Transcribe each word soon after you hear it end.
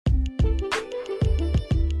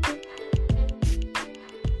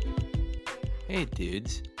Hey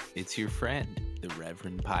dudes, it's your friend, the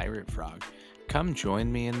Reverend Pirate Frog. Come join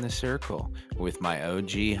me in the circle with my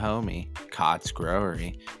OG homie, Cots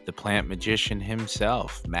Growery, the plant magician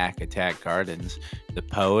himself, Mac Attack Gardens, the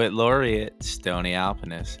poet laureate, Stony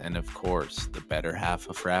Alpinus, and of course, the better half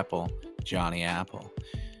of Frapple, Johnny Apple.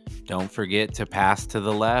 Don't forget to pass to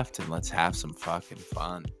the left and let's have some fucking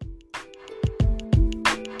fun.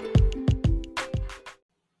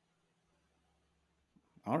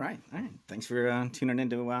 All right. Thanks for tuning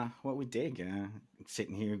into what we dig.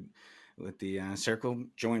 Sitting here with the circle,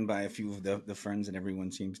 joined by a few of the friends that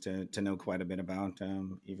everyone seems to know quite a bit about,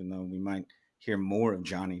 even though we might hear more of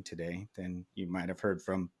Johnny today than you might have heard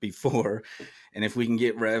from before. And if we can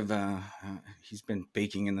get Rev, he's been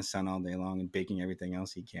baking in the sun all day long and baking everything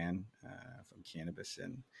else he can from cannabis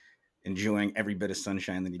and enjoying every bit of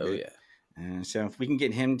sunshine that he Oh, did. yeah. So if we can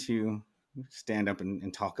get him to stand up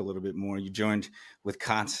and talk a little bit more. You joined with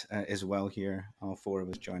Kotz as well here. All four of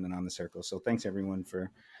us joining on the circle. So thanks everyone for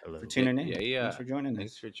Hello. tuning in. Yeah. Thanks for joining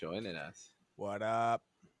Thanks us. for joining us. What up?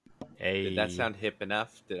 Did that Hey. sound hip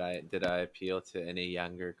enough? Did I appeal to any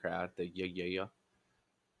younger crowd? The yo.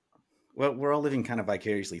 Well, we're all living kind of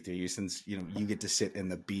vicariously through you, since you get to sit in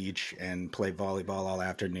the beach and play volleyball all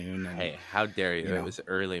afternoon. And Hey, how dare you? you It know, was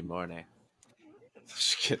early morning.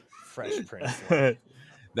 Just kidding. Fresh Prince.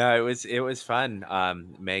 No, it was fun.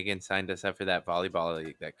 Megan signed us up for that volleyball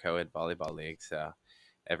league, that co-ed volleyball league. So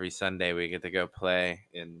every Sunday we get to go play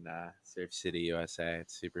in Surf City, USA.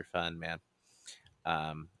 It's super fun, man.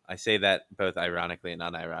 I say that both ironically and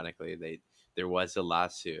unironically. There was a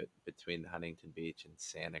lawsuit between Huntington Beach and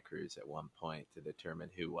Santa Cruz at one point to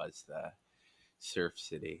determine who was the Surf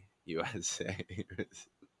City, USA.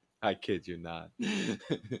 I kid you not.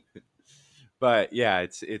 But yeah,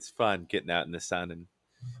 it's fun getting out in the sun. And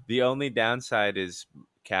the only downside is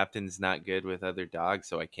Captain's not good with other dogs,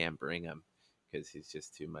 so I can't bring him because he's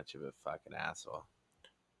just too much of a fucking asshole.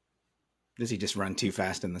 does he just run too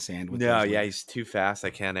fast in the sand with No, those yeah, legs? he's too fast.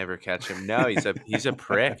 I can't ever catch him. No, he's a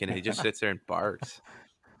prick, and he just sits there and barks.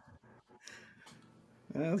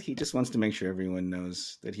 Well, he just wants to make sure everyone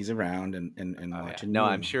knows that he's around and Oh yeah, watching no,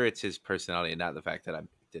 you. I'm sure it's his personality, and not the fact that I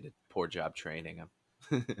did a poor job training him.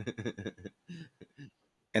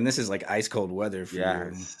 And this is like ice cold weather for you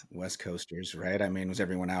Yes. West Coasters, right? I mean, was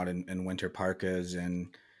everyone out in winter parkas and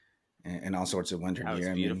all sorts of winter That was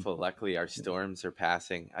gear? I mean, beautiful. Luckily, our storms are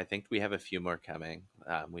passing. I think we have a few more coming.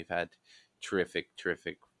 We've had terrific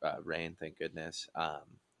rain, thank goodness.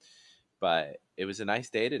 But it was a nice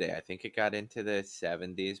day today. I think it got into the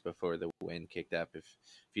 70s before the wind kicked up. If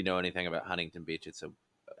you know anything about Huntington Beach, it's a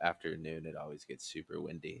afternoon. It always gets super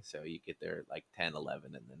windy, so you get there at like 10,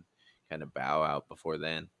 11, and then kind of bow out before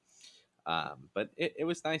then. But it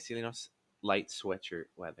was nice, light sweatshirt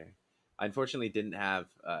weather. I unfortunately didn't have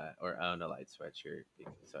or own a light sweatshirt,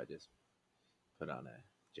 so I just put on a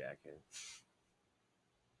jacket.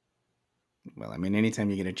 well, I mean, anytime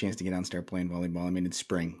you get a chance to get out and start playing volleyball, I mean, it's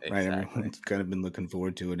spring, right? Exactly. Everyone's kind of been looking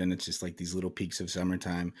forward to it, and it's just like these little peaks of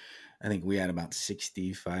summertime. I think we had about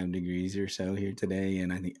 65 degrees or so here today,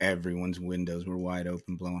 and I think everyone's windows were wide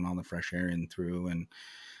open, blowing all the fresh air in through. And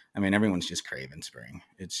I mean, everyone's just craving spring.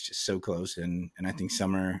 It's just so close, and I think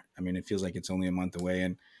summer. I mean, it feels like it's only a month away,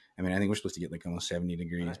 and I mean, I think we're supposed to get like almost 70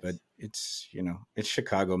 degrees, but Nice. it's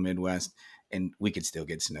Chicago Midwest, and we could still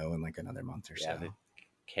get snow in like another month or Yeah, so. the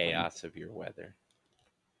chaos of your weather.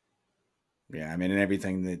 Yeah, I mean, and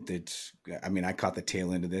everything that's. I mean, I caught the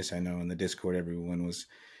tail end of this. I know in the Discord, everyone was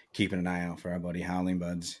keeping an eye out for our buddy Howling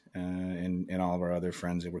Buds and all of our other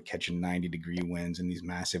friends that were catching 90-degree winds and these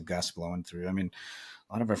massive gusts blowing through. I mean,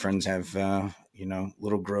 a lot of our friends have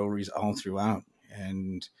little groweries all throughout,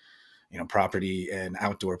 and property and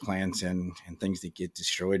outdoor plants and things that get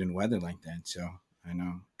destroyed in weather like that. So I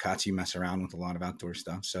know Katsu mess around with a lot of outdoor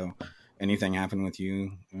stuff. So anything happen with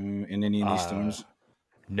you in any of these storms?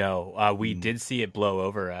 No, we Mm. did see it blow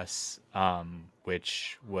over us,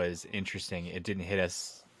 which was interesting. It didn't hit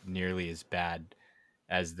us nearly as bad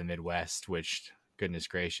as the Midwest, which, goodness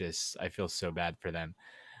gracious, I feel so bad for them.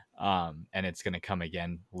 And it's going to come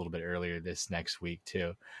again a little bit earlier this next week,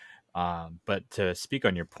 too. But to speak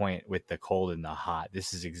on your point with the cold and the hot,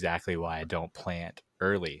 this is exactly why I don't plant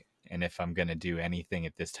early. And if I'm going to do anything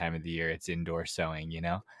at this time of the year, it's indoor sowing,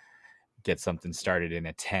 get something started in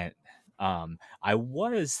a tent. I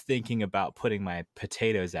was thinking about putting my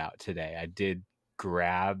potatoes out today. I did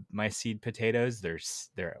grab my seed potatoes.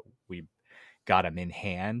 We got them in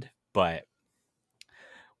hand, but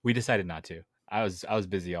we decided not to. I was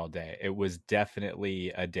busy all day. It was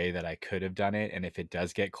definitely a day that I could have done it, and if it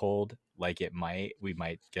does get cold, like we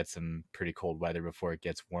might get some pretty cold weather before it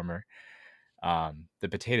gets warmer. The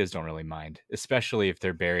potatoes don't really mind, especially if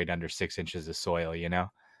they're buried under 6 inches of soil, you know?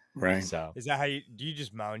 Right. So, Is that how do you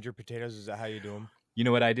just mound your potatoes? Is that how you do them? you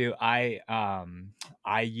know what I do?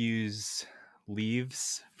 I use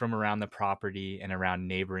leaves from around the property and around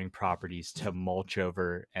neighboring properties to mulch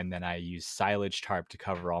over, and then I use silage tarp to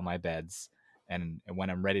cover all my beds. And when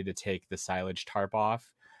I'm ready to take the silage tarp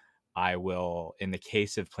off, I will, in the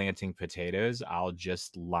case of planting potatoes, I'll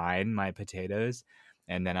just line my potatoes,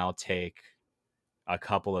 and then I'll take a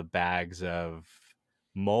couple of bags of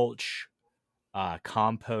mulch,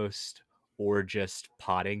 compost, or just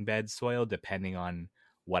potting bed soil, depending on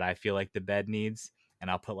what I feel like the bed needs. And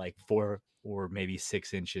I'll put like 4 or maybe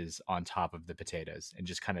 6 inches on top of the potatoes and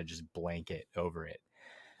just kind of just blanket over it.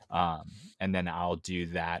 And then I'll do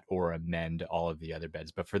that or amend all of the other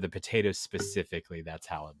beds. But for the potatoes specifically, that's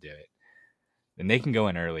how I'll do it. And they can go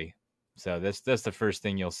in early. So that's the first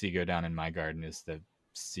thing you'll see go down in my garden is the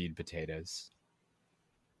seed potatoes.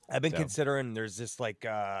 I've been So- considering there's this like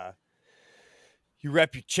you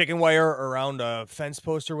wrap your chicken wire around a fence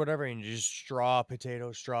post or whatever, and you just straw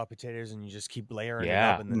potatoes, and you just keep layering it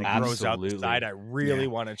Yeah, up, and then it grows out the absolutely. side. I really Yeah.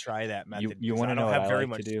 want to try that method. You 'cause wanna I know don't what have I very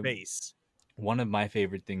like to much do? space. One of my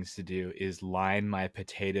favorite things to do is line my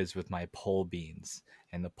potatoes with my pole beans,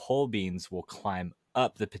 and the pole beans will climb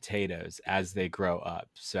up the potatoes as they grow up.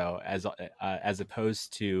 So as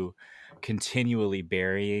opposed to continually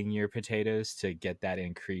burying your potatoes to get that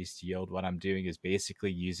increased yield, what I'm doing is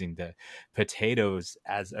basically using the potatoes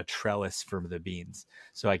as a trellis for the beans,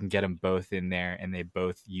 so I can get them both in there, and they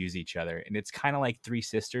both use each other. And it's kind of like Three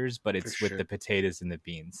Sisters, but it's with sure. the potatoes and the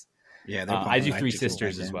beans. Yeah, they're I pumping do Three nitrogen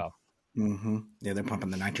Sisters back as in. well. Yeah, they're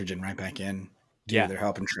pumping the nitrogen right back in. Too. Yeah. They're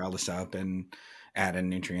helping trellis up and adding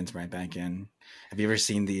nutrients right back in. Have you ever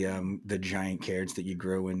seen the giant carrots that you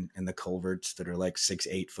grow in the culverts that are like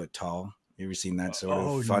 6-8 foot tall? You ever seen that sort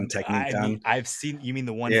of fun technique done? I've seen. You mean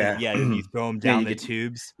the ones Yeah. that you throw them Yeah, down you the get-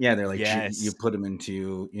 tubes? Yeah, they're like you Yes. put them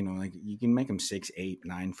into like you can make them 6, 8,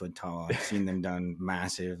 9 foot tall. I've seen them done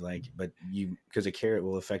massive, but because a carrot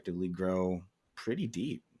will effectively grow pretty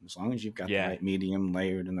deep as long as you've got the Yeah. right medium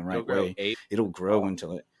layered in the It'll right grow way. 8 It'll grow tall.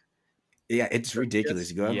 until it. Yeah, it's ridiculous.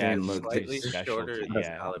 You go out there Yeah, and it's look. Slightly Specialty, shorter than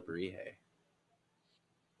yeah. Calabrese.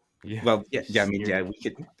 Yeah. Well, yeah. I mean, yeah, we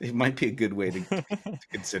could. It might be a good way to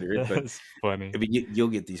consider it, but That's funny. I mean, you'll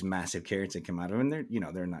get these massive carrots that come out of them.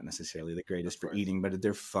 And they're not necessarily the greatest for course. eating, but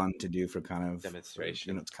they're fun to do for kind of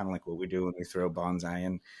Demonstration. It's kind of like what we do when we throw bonsai,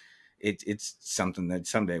 and it's something that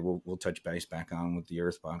someday we'll touch base back on with the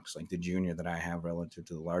earth box, like the junior that I have relative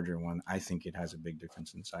to the larger one. I think it has a big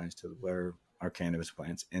difference in size to where our cannabis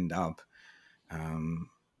plants end up.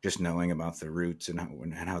 Just knowing about the roots and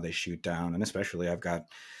how they shoot down, and especially I've got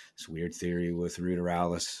this weird theory with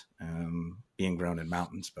ruderalis being grown in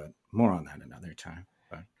mountains, but more on that another time.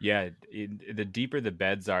 But Yeah, the deeper the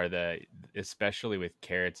beds are, especially with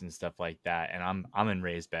carrots and stuff like that. And I'm in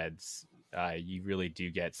raised beds. You really do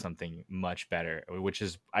get something much better, which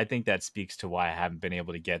is I think that speaks to why I haven't been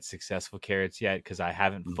able to get successful carrots yet, because I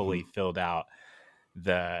haven't fully filled out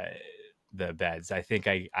the beds. I think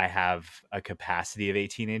I have a capacity of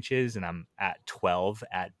 18 inches and I'm at 12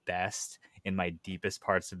 at best in my deepest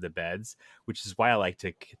parts of the beds, which is why I like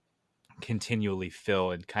to continually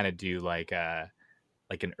fill and kind of do like an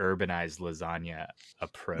urbanized lasagna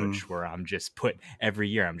approach where I'm just every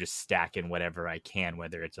year I'm just stacking whatever I can,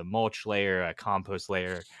 whether it's a mulch layer, a compost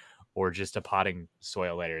layer, or just a potting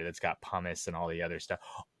soil layer that's got pumice and all the other stuff.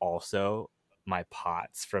 Also, my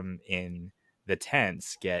pots from in the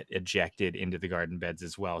tents get ejected into the garden beds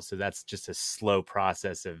as well. So that's just a slow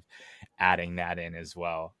process of adding that in as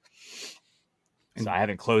well. So I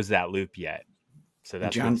haven't closed that loop yet. So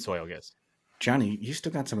that's where the soil goes. Johnny, you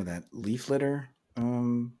still got some of that leaf litter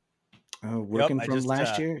working from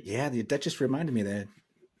last year? Yeah, that just reminded me that.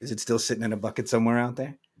 Is it still sitting in a bucket somewhere out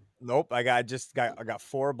there? Nope, I got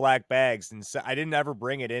 4 black bags, and I didn't ever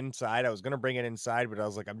bring it inside. I was gonna bring it inside, but I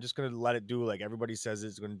was like, I'm just gonna let it do like everybody says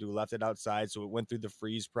it's gonna do. Left it outside, so it went through the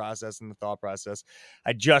freeze process and the thaw process.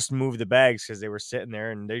 I just moved the bags because they were sitting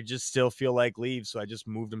there, and they just still feel like leaves. So I just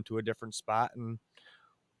moved them to a different spot, and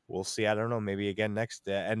we'll see. I don't know, maybe again next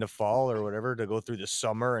end of fall or whatever to go through the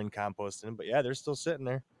summer and compost them. But yeah, they're still sitting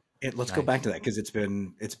there. Let's go back to that because it's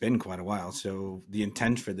been quite a while. So the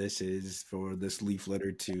intent for this is for this leaf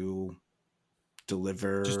litter to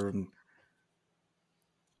deliver.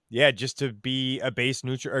 Just to be a base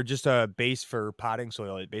nutrient or just a base for potting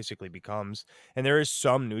soil. It basically becomes, and there is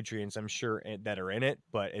some nutrients I'm sure that are in it,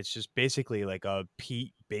 but it's just basically like a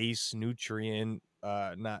peat base nutrient,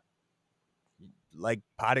 not like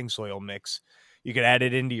potting soil mix. You could add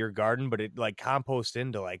it into your garden, but it like compost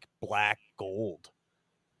into like black gold.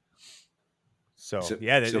 So, So-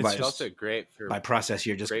 yeah, so it's by- It's just also great for By process,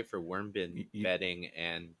 you're just great for worm bin you- bedding,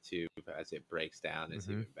 and to as it breaks down is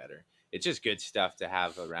Mhm. even better. It's just good stuff to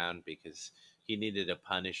have around because he needed a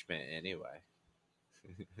punishment anyway.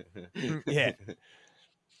 Yeah.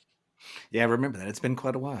 yeah. Remember that it's been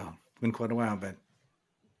quite a while. But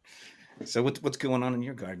so what's going on in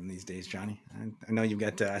your garden these days, Johnny? I know you've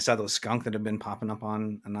got. I saw those skunk that have been popping up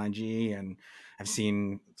on IG, and I've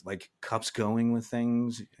seen like cups going with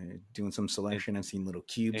things, doing some selection. I've seen little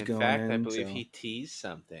cubes In going fact, in. I believe so- he teased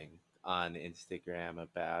something on Instagram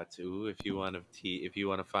about, ooh, if you want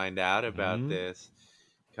to find out about Mhm. this,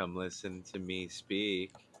 come listen to me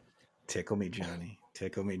speak. Tickle me, Johnny.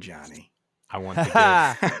 Tickle me, Johnny. I want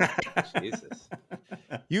the goods.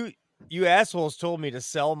 Jesus. you assholes told me to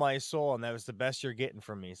sell my soul, and that was the best you're getting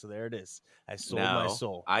from me. So there it is. I sold my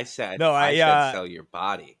soul. I said No, I I, said sell your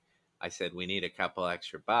body. I said we need a couple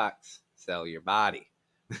extra bucks. Sell your body.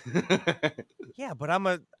 Yeah, but I'm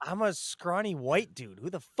a scrawny white dude. Who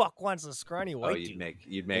the fuck wants a scrawny Oh, white you'd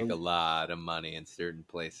dude? make a Well- lot of money in certain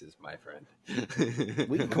places, my friend.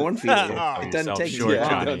 We can cornfeed you. Oh, It doesn't yourself take short, too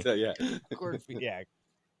long. Johnny. Yeah. Yeah.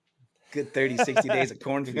 Good 30, 60 days of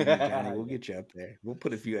cornfeed, you, Johnny. We'll get you up there. We'll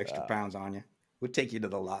put a few extra pounds on you. We'll take you to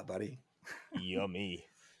the lot, buddy. Yummy.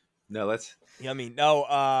 No, let's. Yummy.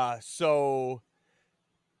 No, so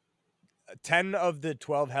 10 of the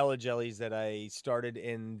 12 Hella Jellies that I started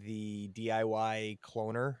in the DIY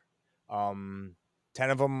cloner, 10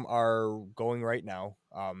 of them are going right now.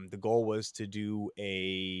 The goal was to do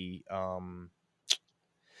a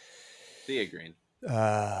Sea Green.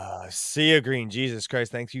 Sea Green. Jesus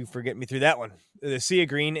Christ, thank you for getting me through that one. The Sea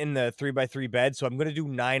Green in the 3x3 bed, so I'm going to do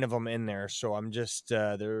 9 of them in there. So I'm just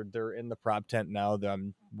they're in the prop tent now.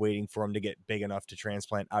 I'm waiting for them to get big enough to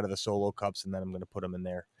transplant out of the solo cups, and then I'm going to put them in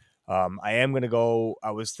there. I am going to go.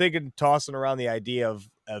 I was tossing around the idea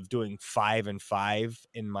of doing 5 and 5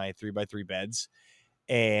 in my 3x3 beds,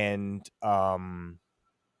 and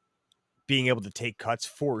being able to take cuts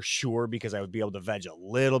for sure, because I would be able to veg a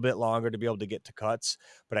little bit longer to be able to get to cuts.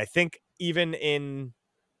 But I think even in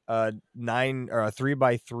a 9 or a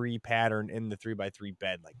 3x3 pattern in the 3x3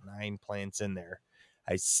 bed, like 9 plants in there,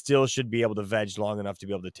 I still should be able to veg long enough to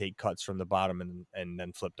be able to take cuts from the bottom and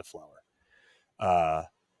then flip to flower.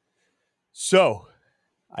 So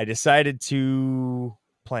I decided to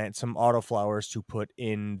plant some autoflowers to put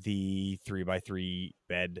in the 3x3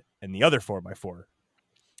 bed and the other 4x4.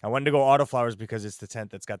 I wanted to go autoflowers because it's the tent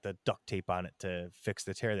that's got the duct tape on it to fix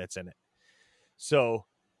the tear that's in it. So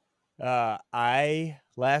I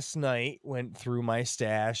last night went through my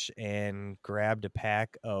stash and grabbed a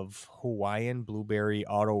pack of Hawaiian blueberry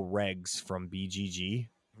auto regs from BGG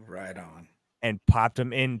Right on. and popped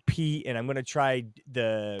them in peat. And I'm going to try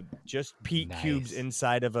the just peat cubes Nice.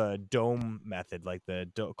 inside of a dome method, like the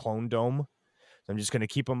clone dome. So I'm just going to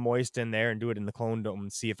keep them moist in there and do it in the clone dome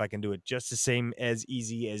and see if I can do it just the same as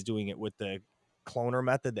easy as doing it with the cloner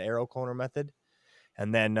method, the arrow cloner method.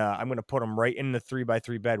 And then I'm going to put them right in the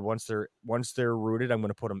 3x3 bed. Once they're rooted, I'm going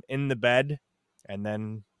to put them in the bed and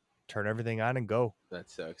then turn everything on and go.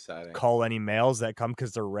 That's so exciting. Call any males that come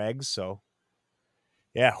because they're regs. So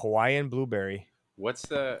yeah, Hawaiian blueberry. What's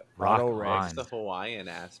the Rock Auto what's on. the Hawaiian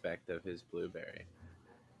aspect of his blueberry?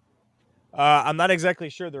 I'm not exactly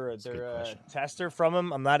sure. They're That's a good a question. tester from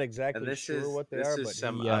him. I'm not And exactly this sure is what they this are, is but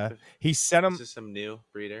some he sent them. this is some new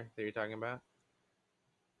breeder that you're talking about.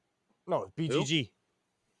 No, BGG.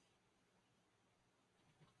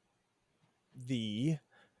 The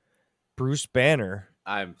Bruce Banner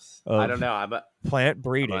I Of don't know. plant I'm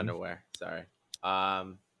breeding. unaware. Sorry.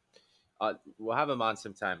 We'll have him on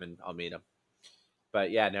sometime and I'll meet him.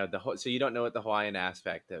 But yeah, no. So you don't know what the Hawaiian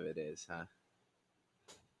aspect of it is, huh?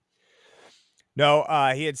 No,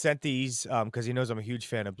 he had sent these because he knows I'm a huge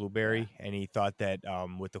fan of blueberry, and he thought that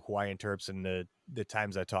with the Hawaiian terps and the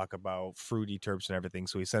times I talk about fruity terps and everything,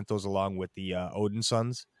 so he sent those along with the Odin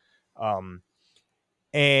Sons.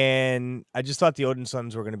 And I just thought the Odin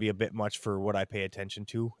Sons were going to be a bit much for what I pay attention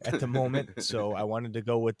to at the moment. So I wanted to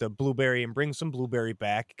go with the blueberry and bring some blueberry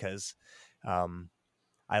back because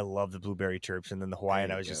I love the blueberry terps. And then the Hawaiian,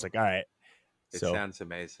 There I you was just go. like, all right. It So sounds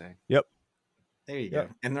amazing. There you Yep.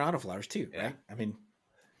 go. And they're autoflowers too, Yeah. right? I mean,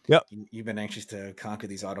 Yep. you've been anxious to conquer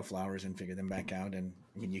these autoflowers and figure them back out. And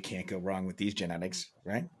I mean, you can't go wrong with these genetics,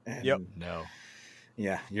 right? And Yep. No.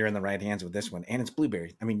 Yeah, you're in the right hands with this one. And it's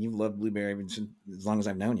blueberry. I mean, you've loved blueberry as long as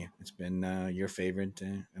I've known you. It's been your favorite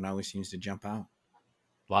and always seems to jump out.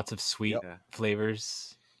 Lots of sweet Yeah.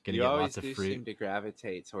 flavors. Gonna You get always lots of do fruit. seem to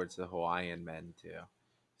gravitate towards the Hawaiian men too,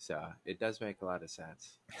 so it does make a lot of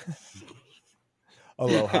sense.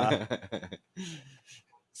 aloha.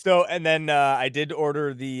 So, and then I did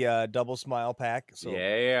order the double smile pack. So,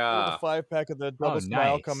 Yeah. the 5-pack of the double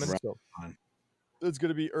smile nice. coming. Right So, on. there's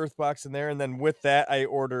gonna be Earthbox in there, and then with that, I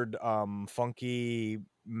ordered Funky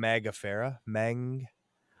Mangafera,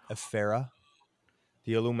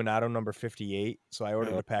 the Illuminato number 58. So I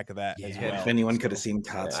ordered a pack of that as Yeah. well. If anyone could So- have seen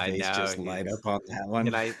Todd's I face know, just light he's- up on that one.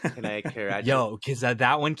 Can I congratulate? Yo, because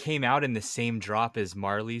that one came out in the same drop as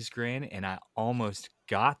Marley's Grin, and I almost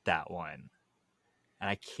got that one. And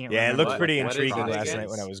I can't Yeah, it remember looked what- pretty what is intriguing it last again? night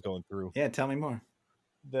when I was going through Yeah, tell me more.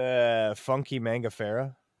 the Funky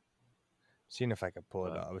Mangafera. Seeing if I could pull it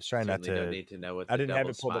Well, up. I was trying not Certainly don't to. need to know what I the didn't have double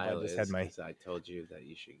it pulled up, I smile just is, had my- 'cause I told you that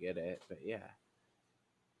you should get it, but yeah.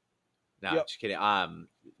 No, Yep. just kidding.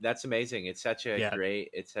 That's amazing. It's such a Yeah.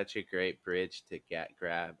 great bridge to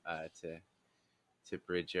grab to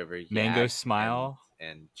bridge over Mango Yak Smile.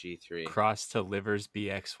 and G3. Cross to Livers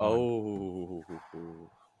BX1. Oh,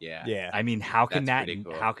 yeah. Yeah. I mean, how can That's that pretty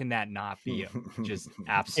cool. how can that not be just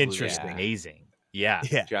absolutely Interesting. amazing? Yeah,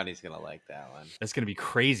 Yeah. Johnny's gonna like that one. that's gonna be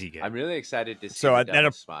crazy good. I'm really excited to see So, the that'll-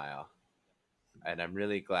 double smile, and I'm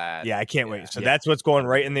really glad. Yeah, I can't wait. So Yeah. that's what's going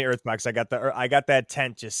right in the earth box. I got that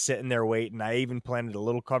tent just sitting there waiting. I even planted a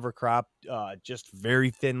little cover crop, just very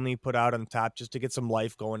thinly put out on top, just to get some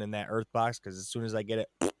life going in that earth box. Because as soon as I get it,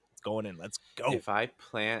 it's going in. Let's go. If I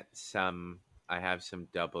plant I have some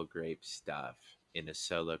double grape stuff in a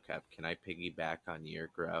solo cup. Can I piggyback on your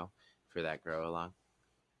grow for that grow along?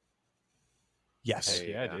 Yes. There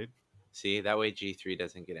you yeah, go. dude. See, that way G3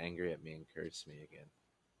 doesn't get angry at me and curse me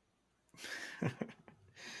again.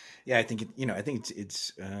 Yeah, I think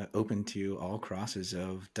it's open to all crosses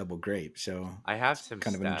of double grape. So I have some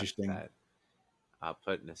kind of stuff an interesting. that I'll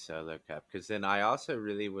put in a solo cup, because then I also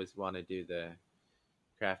really want to do the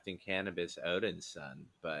crafting cannabis Odin's Son,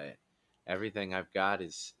 but everything I've got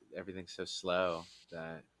is everything's so slow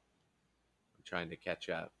that I'm trying to catch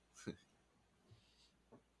up.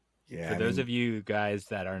 Yeah, For those of you guys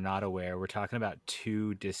that are not aware, we're talking about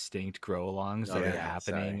two distinct grow alongs Oh, that are yeah,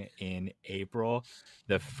 happening sorry. in April.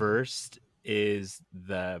 The first is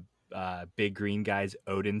the Big Green Guy's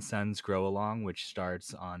Odin Sons grow along, which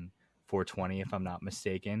starts on 420, if I'm not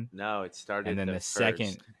mistaken. No, it started. And then the first.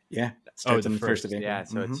 second, yeah, it starts the on the 1st of first. April. Yeah,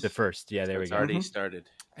 so it's the first, yeah, there so we it's go. already Mhm. started.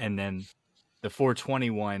 And then the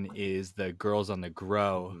 421 is the Girls on the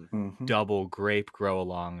Grow Mhm. Mhm. double grape grow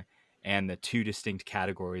along, and the two distinct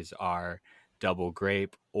categories are double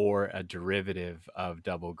grape or a derivative of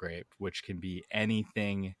double grape, which can be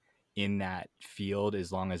anything in that field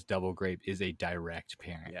as long as double grape is a direct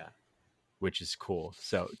parent, Yeah. which is cool.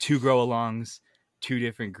 So two grow alongs, two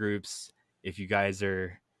different groups. If you guys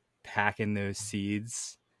are packing those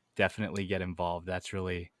seeds, definitely get involved. That's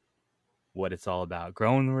really what it's all about.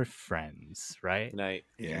 Growing with friends, right? Can I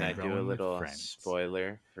Yeah. do a Growing with little friends.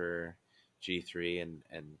 spoiler for G3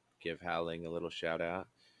 and give Howling a little shout out?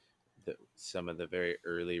 Some of the very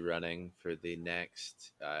early running for the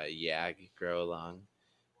next YAG grow along.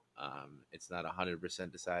 It's not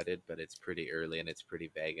 100% decided, but it's pretty early and it's pretty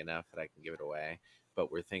vague enough that I can give it away. But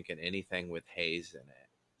we're thinking anything with haze in it.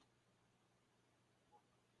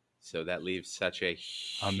 So that leaves such a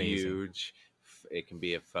Amazing. huge. It can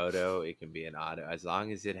be a photo, it can be an auto, as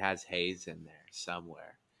long as it has haze in there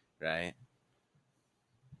somewhere, right?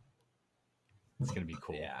 It's gonna be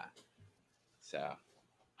cool. Yeah. So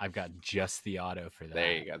I've got just the auto for that.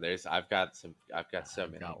 there you go. I've got so I've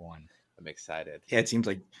many. got one. I'm excited. Yeah, it seems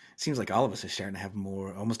like all of us are starting to have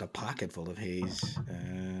almost a pocket full of haze.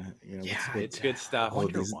 Yeah, It's good stuff. I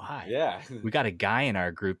wonder these- why. Yeah. We got a guy in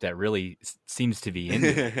our group that really seems to be into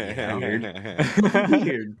it. You know?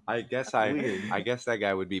 Weird. I guess Weird. I guess that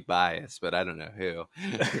guy would be biased, but I don't know who.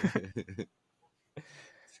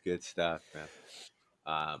 It's good stuff,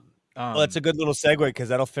 man. Well, that's a good little segue because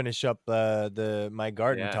that'll finish up my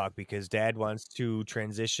garden Yeah. talk, because Dad wants to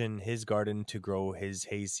transition his garden to grow his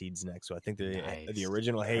haze seeds next. So I think the Nice.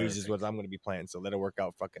 original haze is what Perfect. I'm going to be planting. So that'll work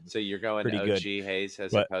out fucking. So you're going Pretty OG good. haze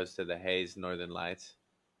as But- opposed to the haze Northern Lights?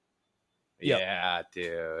 Yep. Yeah,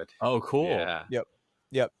 dude. Oh, cool. Yeah.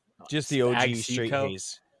 Just the OG Ag straight Seedco?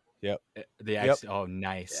 haze. The Yep. oh,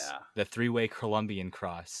 nice. Yeah. The 3-way Colombian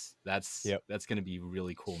cross. That's Yep. that's gonna be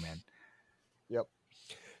really cool, man.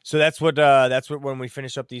 So that's what when we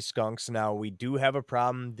finish up these skunks. Now we do have a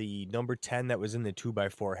problem. The number 10 that was in the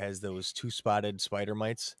 2x4 has those 2-spotted spider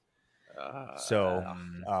mites. So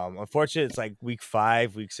unfortunately, it's like week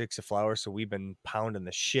 5, week 6 of flower. So we've been pounding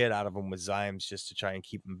the shit out of them with Zymes just to try and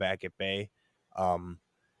keep them back at bay.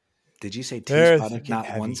 Did you say They're 2-spotted, fucking not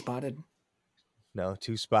heavy. 1-spotted? No,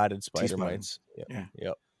 2-spotted spider Two-spotted. mites. Yep. Yeah.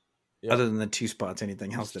 Yep. Yep. Other than the 2 spots,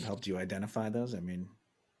 anything else that helped you identify those? I mean,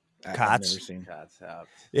 I've Cots. never seen. God's help.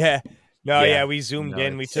 Yeah. No, Yeah. we zoomed No,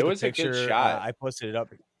 in. We it's It took a was a good picture. shot. I posted it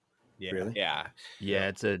up. Yeah. Really? Yeah. yeah,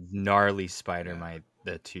 it's a gnarly spider Yeah. mite,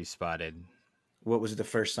 the 2-spotted. What was the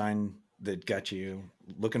first sign that got you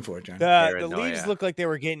looking for it, John? The leaves Paranoia. looked like they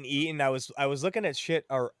were getting eaten. I was looking at shit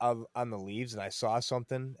on the leaves, and I saw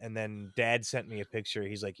something. And then Dad sent me a picture.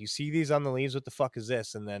 He's like, "You see these on the leaves? What the fuck is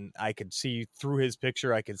this?" And then I could see through his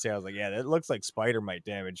picture. I could say, I was like, "Yeah, that looks like spider mite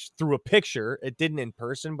damage." Through a picture, it didn't in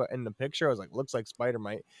person, but in the picture, I was like, "Looks like spider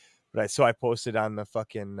mite." But I posted on the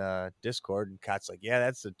fucking Discord, and Kat's like, "Yeah,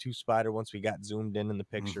 that's the 2-spider." Once we got zoomed in the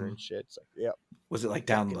picture and shit, it's like, "Yep." Was it like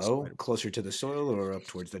down Fucking low, spider. closer to the soil, or up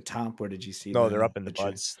towards the top? Where did you see? No, they're up in the tree?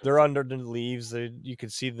 buds. They're under the leaves. You can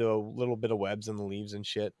see the little bit of webs in the leaves and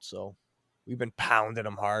shit. So we've been pounding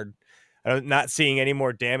them hard. Not seeing any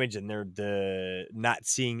more damage, and they're not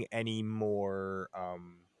seeing any more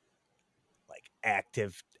like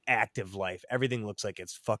active life. Everything looks like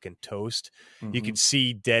it's fucking toast. You can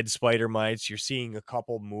see dead spider mites. You're seeing a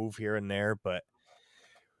couple move here and there, but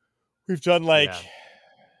we've done like Yeah.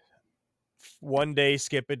 one day,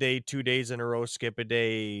 skip a day, 2 days in a row, skip a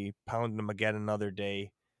day, pound them again another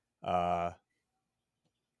day.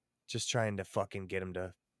 Just trying to fucking get them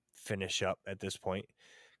to finish up at this point,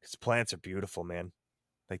 because plants are beautiful, man.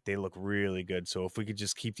 Like, they look really good. So if we could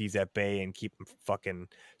just keep these at bay and keep them fucking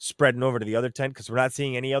spreading over to the other tent, because we're not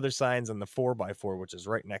seeing any other signs on the 4x4, which is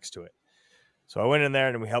right next to it. So I went in there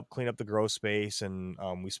and we helped clean up the grow space, and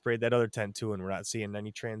we sprayed that other tent too, and we're not seeing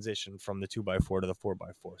any transition from the 2x4 to the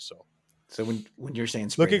 4x4. So when you're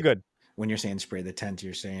saying spray looking good. When you're saying spray the tent,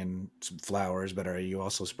 you're saying some flowers, but are you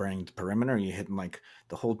also spraying the perimeter? Are you hitting like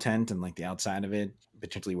the whole tent and like the outside of it,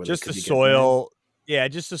 potentially where Just they the could be soil. Yeah,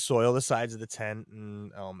 just the soil, the sides of the tent,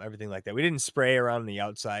 and everything like that. We didn't spray around the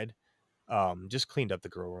outside. Just cleaned up the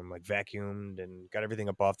grow room, like vacuumed and got everything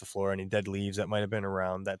up off the floor. Any dead leaves that might have been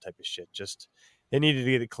around, that type of shit. Just, they needed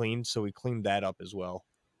to get it cleaned, so we cleaned that up as well.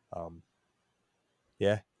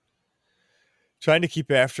 Yeah, trying to keep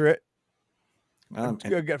after it. I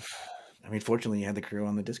mean, fortunately, you had the crew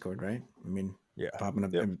on the Discord, right? I mean, Yeah, popping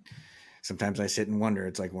up. Yep. And sometimes I sit and wonder.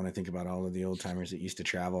 It's like when I think about all of the old timers that used to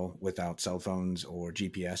travel without cell phones or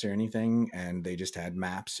GPS or anything, and they just had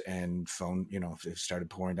maps and phone. You know, if it started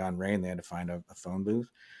pouring down rain, they had to find a phone booth.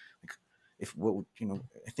 Like,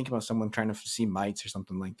 I think about someone trying to see mites or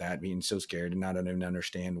something like that, being so scared and not even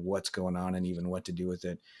understand what's going on and even what to do with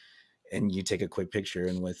it. And you take a quick picture,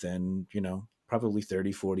 and within, probably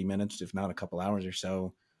 30, 40 minutes, if not a couple hours or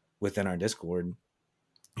so, within our Discord,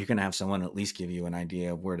 you're going to have someone at least give you an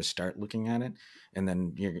idea of where to start looking at it. And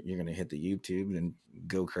then you're going to hit the YouTube and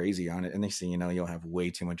go crazy on it. And next thing you know, you'll have way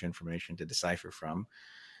too much information to decipher from.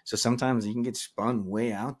 So sometimes you can get spun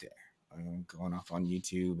way out there, going off on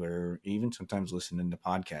YouTube, or even sometimes listening to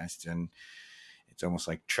podcasts. And it's almost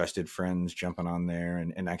like trusted friends jumping on there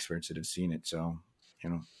and experts that have seen it. So,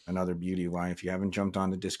 another beauty why, if you haven't jumped on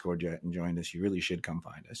the Discord yet and joined us, you really should come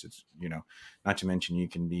find us. It's, not to mention you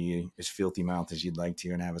can be as filthy mouthed as you'd like to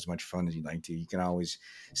and have as much fun as you'd like to. You can always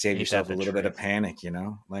save yourself a little bit of panic,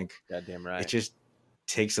 like Goddamn right. it just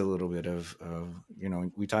takes a little bit of,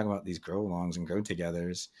 we talk about these grow alongs and grow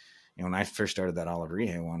togethers. When I first started that Olive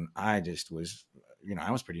Rehe one, I just was,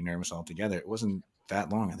 I was pretty nervous altogether. It wasn't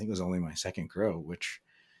that long. I think it was only my second grow, which,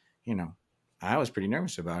 I was pretty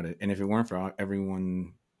nervous about it. And if it weren't for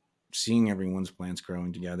everyone seeing everyone's plants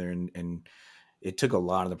growing together, and it took a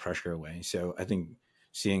lot of the pressure away. So I think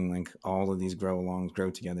seeing like all of these grow alongs,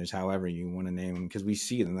 grow togethers, however you want to name them, because we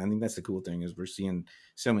see them. I think that's the cool thing, is we're seeing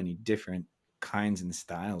so many different kinds and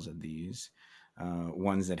styles of these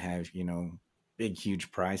ones that have, big,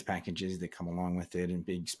 huge prize packages that come along with it, and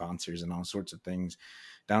big sponsors and all sorts of things,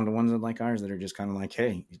 down to ones that like ours that are just kind of like,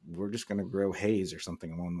 hey, we're just going to grow haze or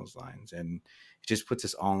something along those lines. And it just puts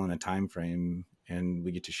us all in a time frame, and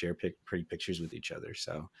we get to share pretty pictures with each other.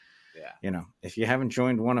 So, yeah, if you haven't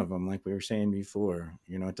joined one of them, like we were saying before,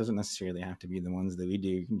 it doesn't necessarily have to be the ones that we do.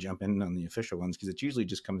 You can jump in on the official ones, because it usually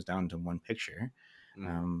just comes down to one picture.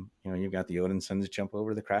 You've got the Odin Sons jump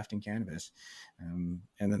over the crafting canvas, and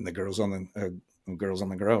then the girls on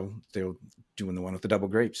the grow, they're doing the one with the double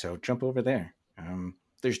grape. So jump over there.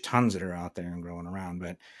 There's tons that are out there and growing around,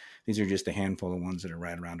 but these are just a handful of ones that are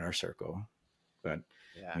right around our circle. But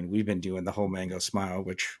yeah. I mean, we've been doing the whole Mango Smile,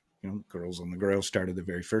 which, Girls on the Grow started the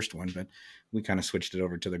very first one, but we kind of switched it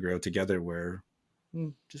over to the Grow Together, where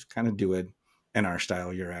just kind of do it in our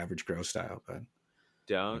style, your average grow style. But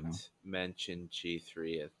don't mention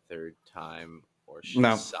G3 a third time, or she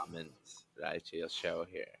No. summons Raichi's show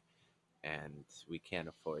here, and we can't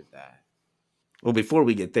afford that. Well, before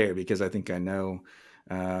we get there, because I think I know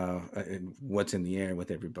what's in the air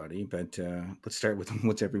with everybody, but let's start with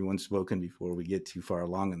what's everyone spoken before we get too far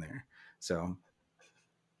along in there. So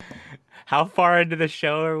How far into the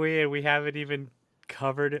show are we, and we haven't even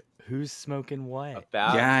covered who's smoking what?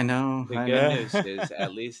 About yeah, I know. the I good know. news is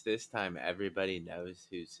at least this time everybody knows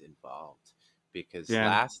who's involved, because Yeah.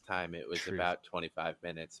 last time it was Truth. about 25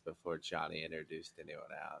 minutes before Johnny introduced anyone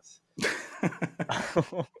else.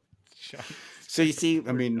 So you see,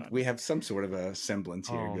 I mean, we have some sort of a semblance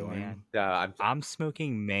here Oh, going. man. No, I'm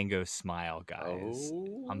smoking Mango Smile, guys.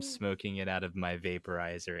 Oh. I'm smoking it out of my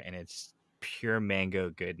vaporizer, and it's pure mango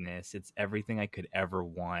goodness. It's everything I could ever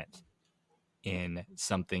want in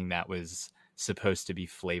something that was supposed to be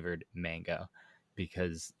flavored mango,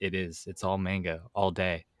 because it's all mango all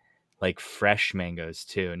day. Like fresh mangoes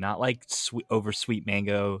too, not like over sweet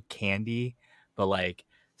mango candy, but like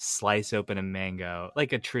slice open a mango,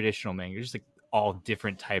 like a traditional mango, just like all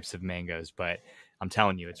different types of mangoes. But I'm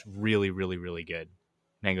telling you, it's really, really, really good.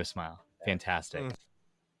 Mango Smile, fantastic.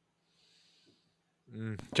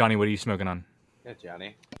 Johnny, what are you smoking on? Yeah,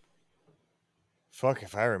 Johnny. Fuck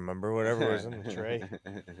if I remember. Whatever was in the tray.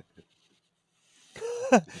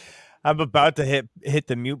 I'm about to hit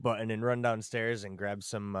the mute button and run downstairs and grab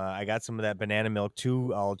some. I got some of that banana milk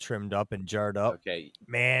too, all trimmed up and jarred up. Okay.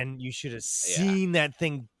 Man, you should have seen that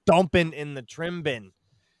thing dumping in the trim bin.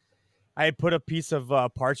 I had put a piece of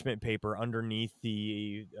parchment paper underneath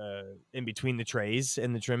the in between the trays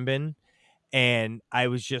in the trim bin, and I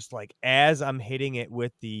was just like, as I'm hitting it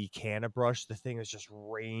with the canna brush, the thing is just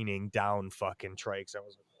raining down fucking trikes. I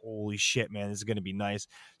was like, holy shit, man, this is gonna be nice.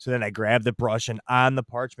 So then I grab the brush, and on the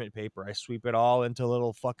parchment paper, I sweep it all into a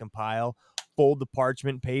little fucking pile, fold the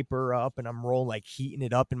parchment paper up, and I'm rolling, like heating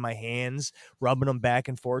it up in my hands, rubbing them back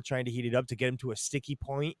and forth, trying to heat it up to get them to a sticky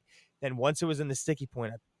point. Then once it was in the sticky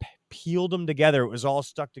point, I peeled them together. It was all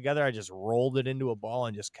stuck together. I just rolled it into a ball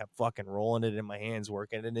and just kept fucking rolling it in my hands,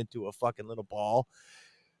 working it into a fucking little ball.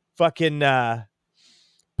 Fucking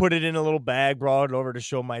put it in a little bag, brought it over to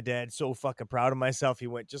show my dad. So fucking proud of myself. He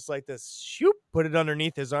went just like this, shoop, put it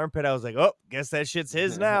underneath his armpit. I was like, oh, guess that shit's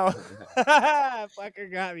his now.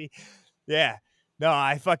 Fucker got me. Yeah. No,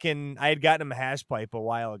 I had gotten him a hash pipe a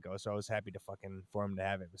while ago, so I was happy for him to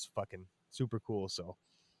have it. It was fucking super cool. So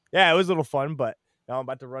yeah, it was a little fun, but now I'm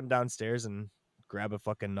about to run downstairs and grab a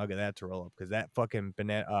fucking nug of that to roll up, because that fucking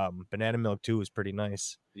banana milk too is pretty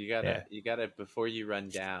nice. You gotta before you run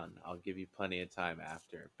down, I'll give you plenty of time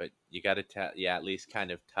after, but you gotta at least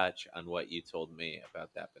kind of touch on what you told me about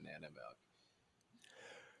that banana milk.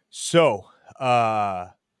 So I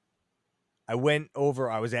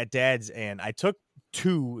was at Dad's and I took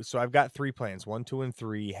 2. So I've got 3 plants, 1, 2, and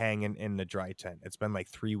 3 hanging in the dry tent. It's been like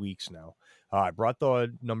 3 weeks now. I brought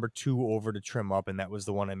the number 2 over to trim up, and that was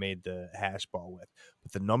the one I made the hash ball with.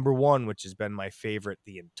 But the number 1, which has been my favorite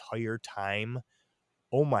the entire time,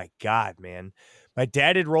 oh my God, man. My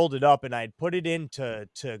dad had rolled it up, and I'd put it in to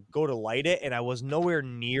go to light it, and I was nowhere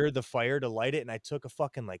near the fire to light it, and I took a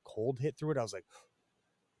fucking like cold hit through it. I was like,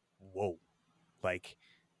 whoa. Like,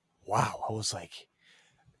 wow. I was like,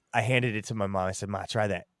 I handed it to my mom. I said, Ma, try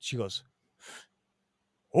that. She goes,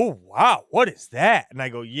 oh, wow, what is that? And I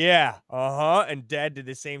go, yeah, and Dad did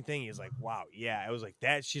the same thing. He was like, wow, yeah. I was like,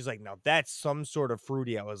 that. She's like, now that's some sort of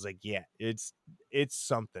fruity. I was like, yeah, it's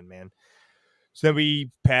something, man. So then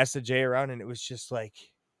we passed the J around, and it was just like,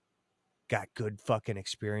 got good fucking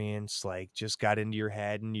experience, like just got into your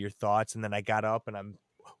head and your thoughts. And then I got up and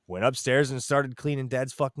went upstairs and started cleaning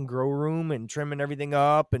Dad's fucking grow room and trimming everything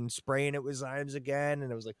up and spraying it with Zymes again.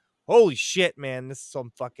 And I was like, holy shit, man, this is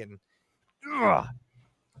some fucking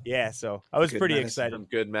yeah. So I was pretty excited. Some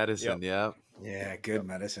good medicine. Yep. Yeah, good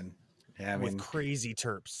medicine. Yeah, I mean, with crazy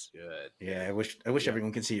terps. Good. Yeah, I wish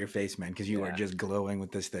everyone could see your face, man, because you are just glowing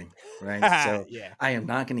with this thing, right? So yeah, I am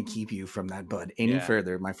not going to keep you from that bud any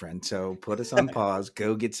further, my friend. So put us on pause.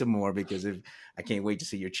 Go get some more, because I can't wait to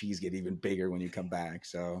see your cheese get even bigger when you come back.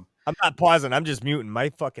 So I'm not pausing. I'm just muting.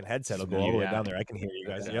 My fucking headset will go all the way down there. I can hear you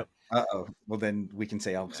guys. Yep. Well, then we can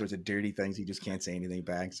say all sorts of dirty things. You just can't say anything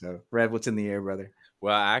back. So Rev, what's in the air, brother?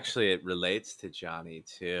 Well, actually, it relates to Johnny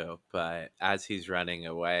too, but as he's running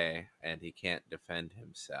away and he can't defend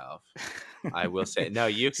himself, I will say, no,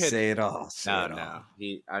 you could say it all. No.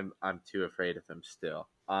 I'm too afraid of him still.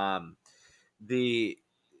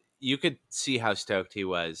 You could see how stoked he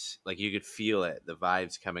was. Like, you could feel it, the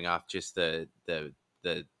vibes coming off just the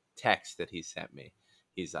text that he sent me.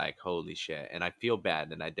 He's like, holy shit. And I feel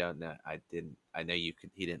bad, and I don't know. I know he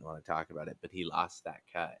didn't want to talk about it, but he lost that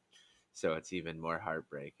cut. So it's even more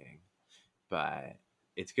heartbreaking, but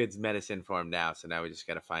it's good medicine for him now. So now we just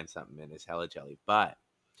got to find something in his hella jelly. But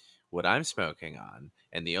what I'm smoking on,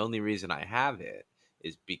 and the only reason I have it,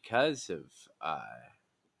 is because of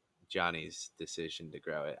Johnny's decision to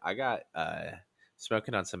grow it. I got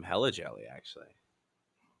Smoking on some hella jelly, actually.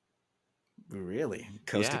 Really,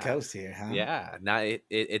 coast to Yeah. coast here, huh? Yeah. Not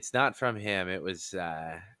it's not from him. It was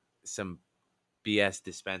some BS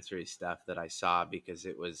dispensary stuff that I saw because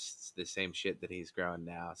it was the same shit that he's growing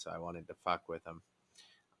now. So I wanted to fuck with him.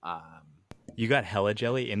 You got hella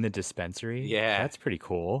jelly in the dispensary? Yeah. That's pretty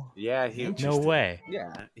cool. Yeah. No Interesting. way.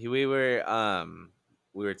 Yeah. We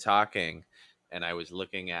were talking, and I was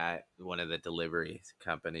looking at one of the delivery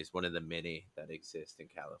companies, one of the many that exist in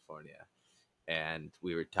California. And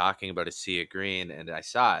we were talking about a sea of green, and I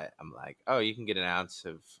saw it. I'm like, oh, you can get an ounce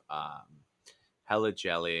of hella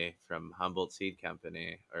jelly from Humboldt Seed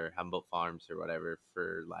Company or Humboldt Farms or whatever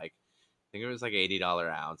for like, I think it was like $80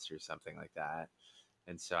 ounce or something like that.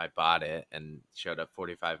 And so I bought it and showed up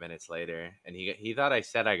 45 minutes later, and he thought I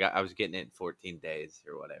said I was getting it in 14 days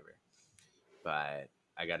or whatever, but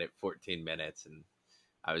I got it 14 minutes, and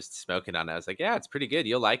I was smoking on it. I was like, yeah, it's pretty good.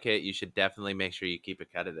 You'll like it. You should definitely make sure you keep a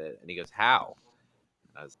cut of it. And he goes, how?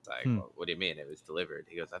 I was like, well, what do you mean? It was delivered.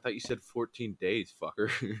 He goes, I thought you said 14 days,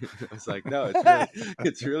 fucker. I was like, no,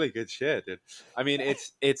 it's really good shit, dude. I mean,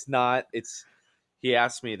 it's not, he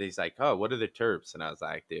asked me, he's like, oh, what are the terps? And I was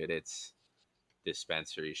like, dude, it's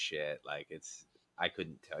dispensary shit. Like, I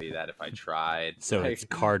couldn't tell you that if I tried. So like, it's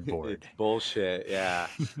cardboard. It's bullshit. Yeah.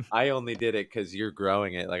 I only did it because you're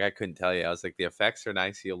growing it. Like, I couldn't tell you. I was like, the effects are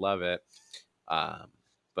nice. You'll love it.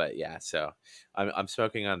 But yeah, so I'm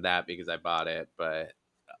smoking on that because I bought it, but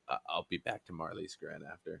I'll be back to Marley's Grin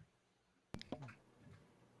after.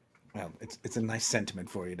 Well, it's a nice sentiment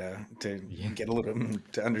for you to Yeah. get a little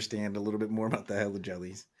to understand a little bit more about the hella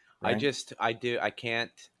jellies. Right? I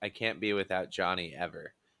can't be without Johnny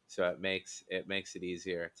ever. So it makes it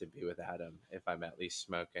easier to be without him if I'm at least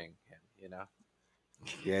smoking him, you know?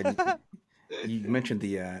 Yeah. You mentioned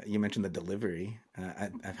the delivery.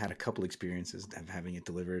 I've had a couple experiences of having it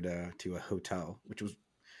delivered to a hotel, which was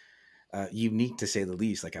unique to say the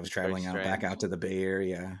least. Like I was traveling back out to the Bay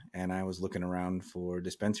Area, and I was looking around for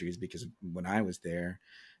dispensaries because when I was there,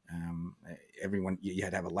 everyone you had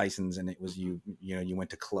to have a license, and it was you went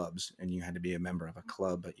to clubs and you had to be a member of a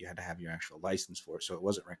club, but you had to have your actual license for it, so it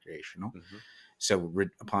wasn't recreational. Mm-hmm. So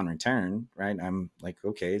upon return, right, I'm like,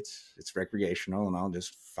 okay, it's recreational, and I'll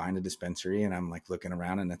just find a dispensary, and I'm like looking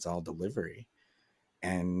around, and it's all delivery,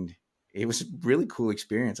 and it was a really cool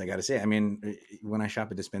experience, I got to say. I mean, when I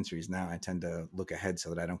shop at dispensaries now, I tend to look ahead so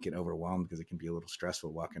that I don't get overwhelmed because it can be a little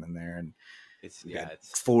stressful walking in there and it's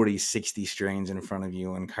 40, 60 strains in front of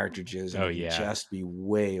you and cartridges. And it can just be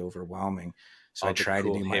way overwhelming. So I try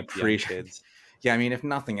to do my pre-kids. Yeah, I mean, if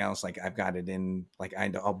nothing else, like I've got it in, like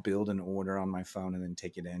I'll build an order on my phone and then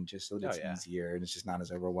take it in just so that it's easier and it's just not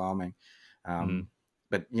as overwhelming.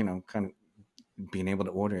 But, kind of being able to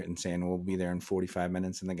order it and saying we'll be there in 45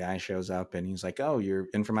 minutes, and the guy shows up and he's like, oh, you're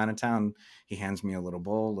in from out of town. He hands me a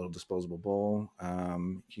little disposable bowl,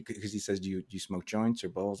 because he says, do you smoke joints or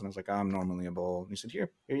bowls? And I was like, oh, I'm normally a bowl. And he said, here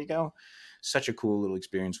you go. Such a cool little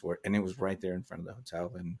experience for it, and it was right there in front of the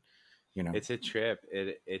hotel. And it's a trip.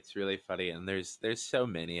 It's really funny, and there's so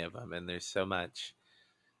many of them, and there's so much,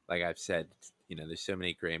 like I've said, there's so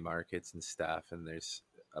many gray markets and stuff, and there's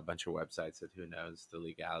a bunch of websites that who knows the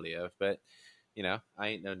legality of, but I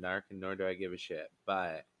ain't no narc, and nor do I give a shit.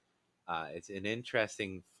 But it's an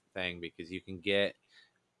interesting thing because you can get,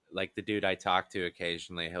 like the dude I talk to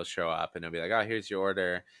occasionally, he'll show up and he'll be like, oh, here's your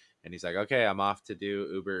order. And he's like, okay, I'm off to do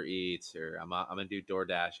Uber Eats, or I'm going to do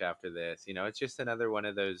DoorDash after this. It's just another one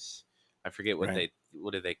of those, I forget what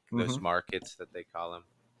those markets that they call them.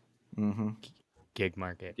 Mm-hmm. Gig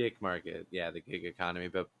market. Yeah, the gig economy.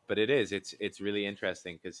 But it's really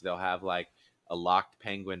interesting because they'll have like a locked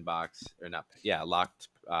penguin box, or not, a locked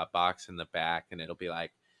box in the back, and it'll be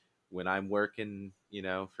like, when I'm working,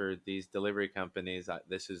 for these delivery companies,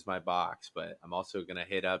 this is my box, but I'm also going to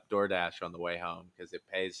hit up DoorDash on the way home because it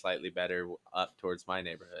pays slightly better up towards my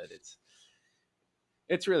neighborhood.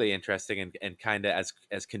 It's really interesting and kind of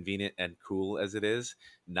as convenient and cool as it is,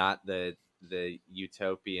 not the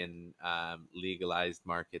utopian legalized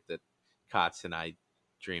market that Kotz and I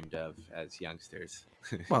dreamed of as youngsters.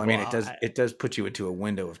 Well, I mean, it does put you into a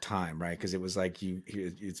window of time, right? Because it was like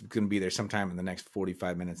it's going to be there sometime in the next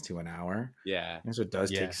 45 minutes to an hour. Yeah. And so it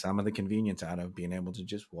does take some of the convenience out of being able to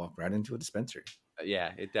just walk right into a dispensary.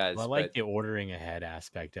 Yeah, it does. Well, I like the ordering ahead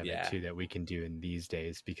aspect of it too, that we can do in these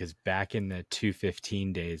days, because back in the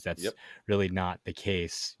 215 days, that's really not the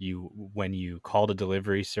case. When you called a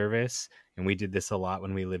delivery service, and we did this a lot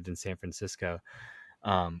when we lived in San Francisco,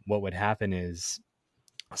 what would happen is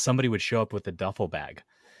somebody would show up with a duffel bag,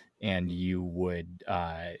 and you would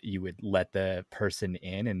let the person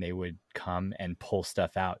in, and they would come and pull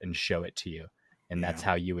stuff out and show it to you, and that's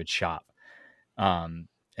how you would shop.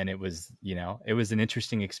 And it was, it was an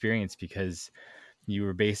interesting experience because you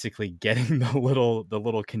were basically getting the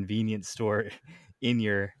little convenience store in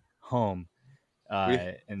your home. We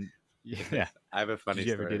And yeah, I have a funny did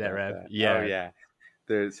you ever story do that, about Rev? that. Oh Yeah.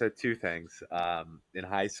 yeah. So two things. In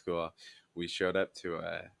high school, we showed up to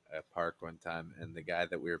a park one time, and the guy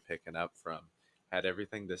that we were picking up from had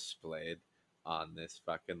everything displayed on this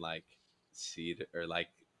fucking like seat or like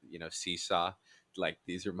seesaw. Like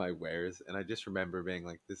these are my wares, and I just remember being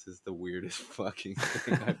like, "This is the weirdest fucking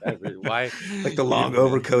thing I've ever." Why? Like the You long know,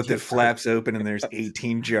 overcoat that yeah. flaps open and there's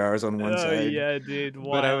 18 jars on one Oh side. yeah, dude, But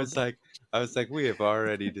wild. I was like, we have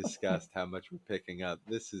already discussed how much we're picking up.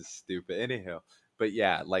 This is stupid. Anyhow, but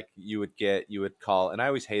yeah, like you would call, and I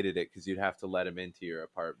always hated it because you'd have to let them into your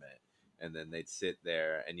apartment, and then they'd sit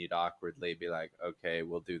there, and you'd awkwardly be like, okay,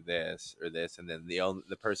 we'll do this or this, and then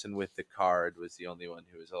the person with the card was the only one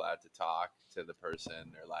who was allowed to talk to the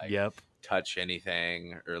person or like Yep. touch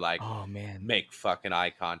anything or like Oh man. make fucking eye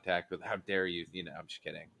contact with how dare you I'm just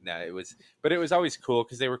kidding. No, it was, but it was always cool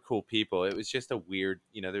because they were cool people. It was just a weird,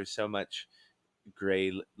 there's so much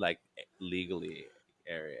gray, like legally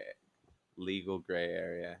area, legal gray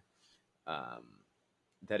area, um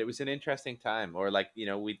that it was an interesting time. Or like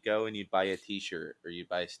we'd go and you'd buy a t-shirt or you'd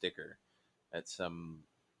buy a sticker at some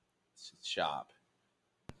shop.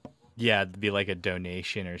 Yeah, it'd be like a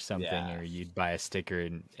donation or something, Yeah. or you'd buy a sticker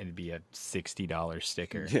and it'd be a $60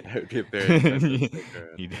 sticker. Yeah, it would be a very expensive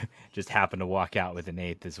sticker. You'd just happen to walk out with an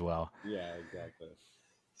eighth as well. Yeah, exactly.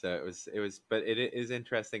 So it was, but it is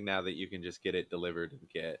interesting now that you can just get it delivered and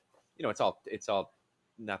get, it's all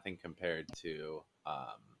nothing compared to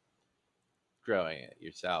growing it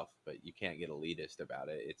yourself, but you can't get elitist about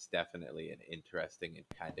it. It's definitely an interesting and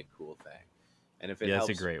kind of cool thing. And if it helps,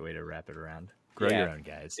 that's a great way to wrap it around. Grow Yeah, your own,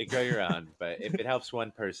 guys. grow your own, but if it helps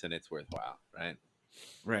one person, it's worthwhile, right?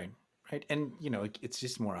 Right. And it's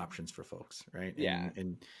just more options for folks, right? Yeah.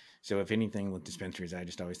 And so if anything with dispensaries, I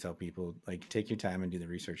just always tell people, like, take your time and do the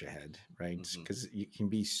research ahead, right? Because you can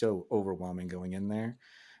be so overwhelming going in there,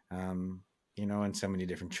 and so many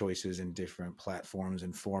different choices and different platforms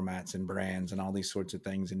and formats and brands and all these sorts of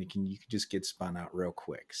things, and you can just get spun out real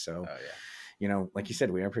quick. So Oh yeah. like you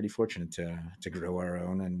said, we are pretty fortunate to grow our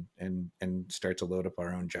own and start to load up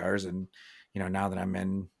our own jars. And now that I'm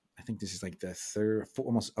in, I think this is like the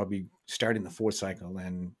I'll be starting the fourth cycle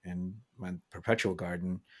and my perpetual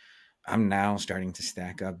garden. I'm now starting to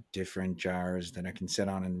stack up different jars that I can sit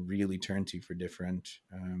on and really turn to for different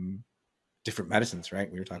medicines,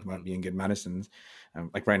 right? We were talking about being good medicines.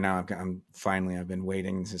 Like right now, I've been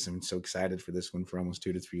waiting since I'm so excited for this one for almost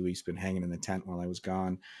 2 to 3 weeks. Been hanging in the tent while I was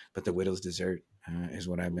gone, but the Widow's Dessert is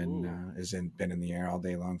what I've been been in the air all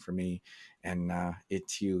day long for me, and it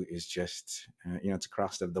too is just it's a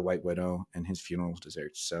cross of the White Widow and his funeral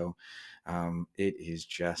desserts. So it is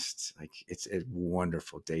just like it's a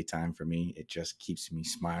wonderful daytime for me. It just keeps me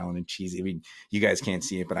smiling and cheesy. I mean, you guys can't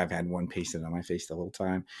see it, but I've had one pasted on my face the whole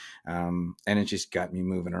time, and it just got me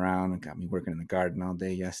moving around and got me working in the garden all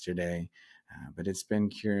day yesterday. But it's been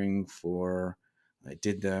curing for. I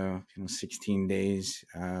did the 16 days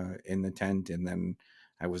in the tent, and then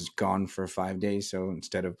I was gone for 5 days. So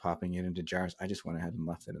instead of popping it into jars, I just went ahead and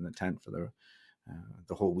left it in the tent for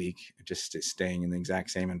the whole week, just staying in the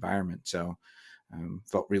exact same environment. So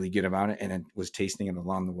felt really good about it, and it was tasting it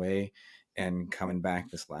along the way. And coming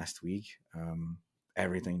back this last week,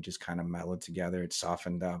 everything just kind of mellowed together. It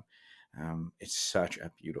softened up. It's such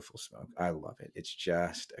a beautiful smoke. I love it. It's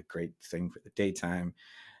just a great thing for the daytime.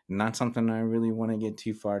 Not something I really want to get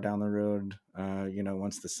too far down the road,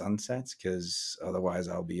 once the sun sets, because otherwise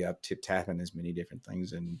I'll be up tapping as many different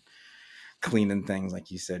things and cleaning things,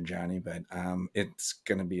 like you said, Johnny. But it's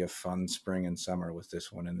going to be a fun spring and summer with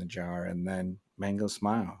this one in the jar. And then Mango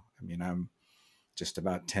Smile. I mean, I'm just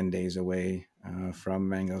about 10 days away from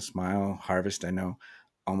Mango Smile harvest. I know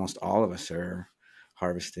almost all of us are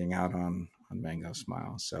harvesting out on Mango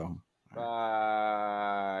Smile. So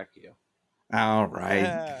Fuck you. all right.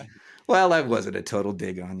 Yeah. Well, that wasn't a total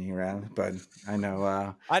dig on you, Rav, but I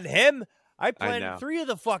know. On him, I know. planted 3 of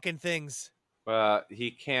the fucking things. Well,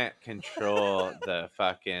 he can't control the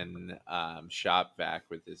fucking shop vac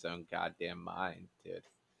with his own goddamn mind, dude.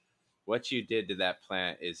 What you did to that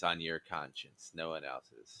plant is on your conscience, no one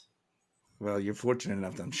else's. Well, you're fortunate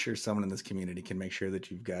enough that I'm sure someone in this community can make sure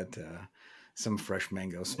that you've got some fresh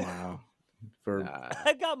Mango Smile.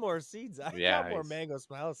 I got more seeds. I got more Mango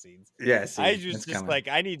Smile seeds. Yes, I just like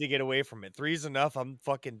I need to get away from it. 3's enough. I'm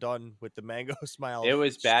fucking done with the Mango Smile. It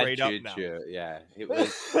was bad straight up now. juju. Yeah, it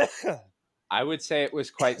was. I would say it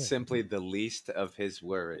was quite simply the least of his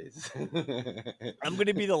worries. I'm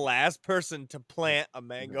gonna be the last person to plant a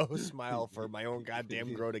mango smile for my own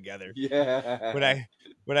goddamn grow together. Yeah.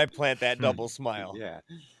 When I plant that double smile. Yeah.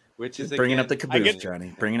 Which is Just bringing up the again, caboose, get-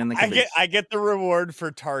 Johnny. Bringing in the caboose. I get the reward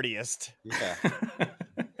for tardiest. yeah.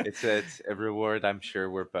 It's a reward I'm sure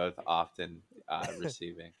we're both often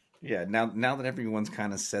receiving. Yeah, now that everyone's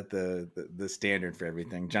kind of set the standard for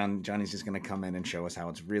everything, Johnny's just going to come in and show us how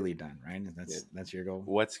it's really done, right? That's your goal.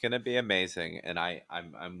 What's going to be amazing, and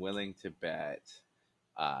I'm willing to bet.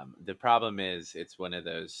 The problem is, it's one of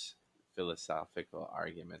those philosophical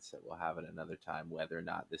arguments that we'll have at another time, whether or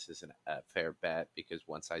not this is a fair bet. Because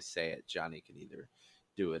once I say it, Johnny can either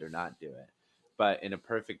do it or not do it. But in a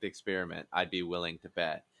perfect experiment, I'd be willing to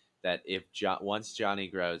bet that if once Johnny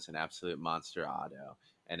grows an absolute monster auto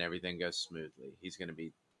and everything goes smoothly, he's going to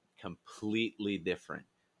be completely different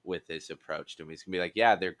with his approach to me. He's going to be like,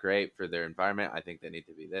 yeah, they're great for their environment. I think they need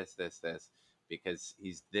to be this, because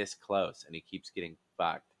he's this close and he keeps getting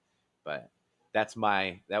fucked. But that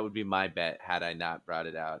would be my bet had I not brought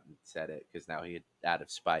it out and said it, because now he'd, out of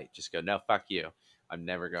spite, just go, no, fuck you. I'm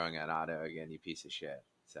never going on auto again, you piece of shit.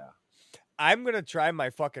 So I'm gonna try my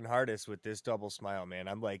fucking hardest with this double smile, man.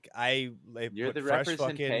 I'm like, you're the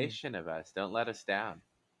representation of us. Don't let us down.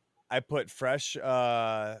 I put fresh Build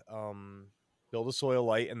a Soil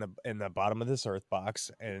Light in the bottom of this earth box,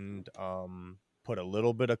 and put a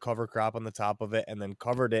little bit of cover crop on the top of it, and then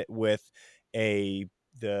covered it with the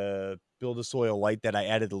Build a Soil Light that I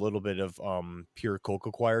added a little bit of pure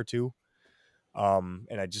coco coir to.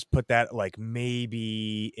 And I just put that like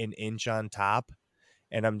maybe an inch on top,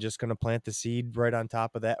 and I'm just gonna plant the seed right on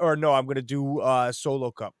top of that. Or no, I'm gonna do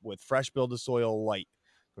Solo Cup with fresh Build a Soil Light.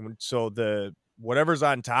 So the whatever's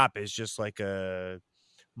on top is just like a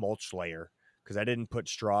mulch layer, because I didn't put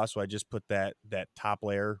straw, so I just put that top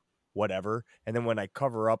layer, whatever. And then when I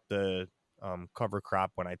cover up the cover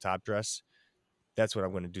crop when I top dress, that's what I'm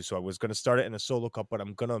going to do. So I was going to start it in a Solo Cup, but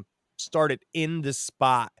I'm going to start it in the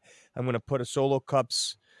spot. I'm going to put a Solo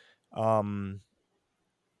Cups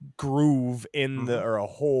groove in the, or a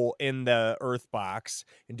hole in the earth box,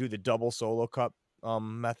 and do the double Solo Cup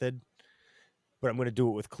method. But I'm going to do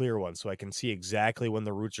it with clear ones, so I can see exactly when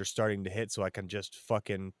the roots are starting to hit, so I can just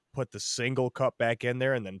fucking put the single cup back in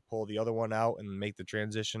there and then pull the other one out and make the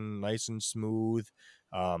transition nice and smooth.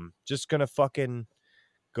 Just going to fucking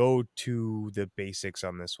go to the basics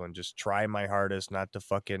on this one. Just try my hardest not to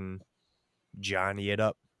fucking Johnny it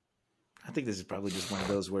up. I think this is probably just one of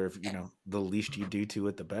those where, the least you do to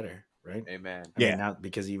it, the better, right? Amen. I mean, now,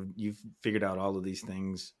 because you've figured out all of these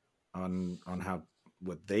things on how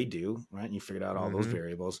what they do, right? And you figured out all those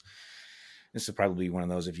variables. This would probably be one of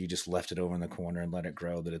those, if you just left it over in the corner and let it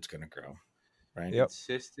grow, that it's going to grow, right? Yep.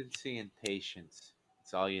 Consistency and patience.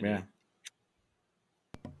 That's all you need.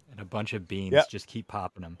 And a bunch of beans. Yep. Just keep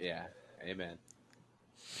popping them. Yeah. Amen.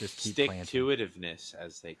 Just keep planting. Stick-to-itiveness,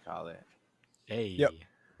 as they call it. Hey. Yep.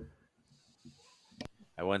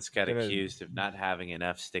 I once got accused of not having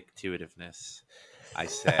enough stick-to-itiveness.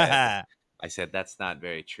 I said, that's not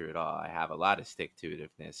very true at all. I have a lot of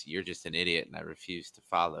stick-to-itiveness. You're just an idiot, and I refuse to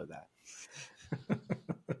follow that.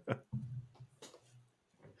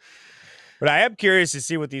 But I am curious to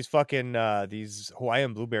see what these fucking these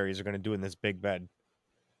Hawaiian blueberries are going to do in this big bed.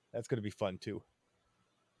 That's going to be fun too.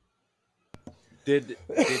 Did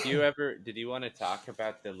you want to talk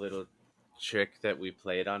about the little trick that we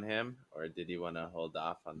played on him, or did you want to hold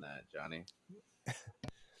off on that, Johnny?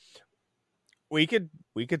 We could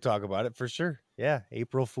talk about it for sure. Yeah,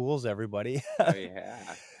 April Fools, everybody. Oh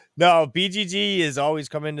yeah. No, BGG is always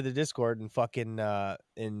come into the Discord and fucking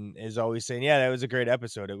and is always saying, yeah, that was a great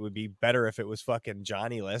episode. It would be better if it was fucking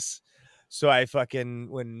Johnny-less. So I fucking,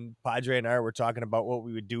 when Padre and I were talking about what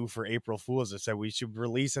we would do for April Fools, I said we should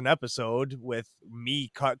release an episode with me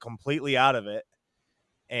cut completely out of it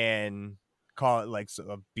and call it like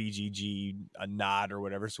a BGG, a nod or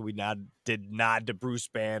whatever. So we did nod to Bruce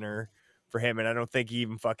Banner for him, and I don't think he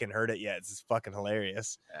even fucking heard it yet. It's just fucking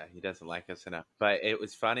hilarious. He doesn't like us enough. But it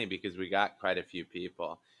was funny because we got quite a few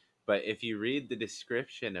people. But if you read the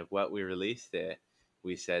description of what we released it,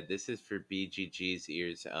 we said this is for BGG's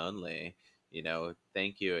ears only.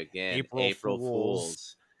 Thank you again, April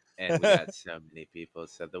Fools. And we got so many people.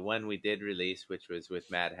 So the one we did release, which was with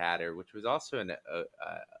Mad Hatter, which was also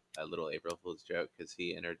a little April Fool's joke, because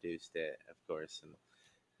he introduced it, of course, and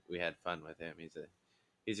we had fun with him.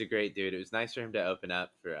 He's a great dude. It was nice for him to open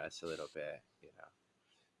up for us a little bit,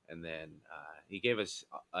 And then he gave us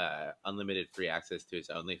unlimited free access to his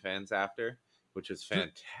OnlyFans after, which was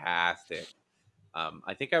fantastic.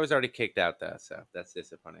 I think I was already kicked out though, so that's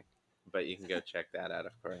disappointing. but you can go check that out,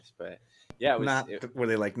 of course. But yeah, Not were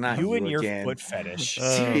they like not You and your again? foot fetish. Oh,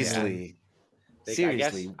 Seriously,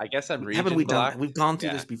 Seriously, I guess I'm haven't region we done? blocked. We've gone through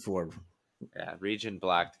Yeah. this before. Yeah, region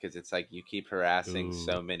blocked because it's like you keep harassing Ooh.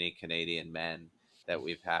 so many Canadian men that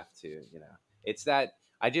we've have to, it's that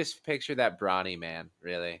I just picture that brawny man,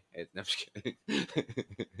 really. No, I'm just kidding.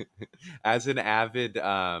 As an avid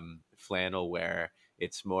flannel wearer,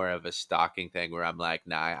 it's more of a stalking thing where I'm like,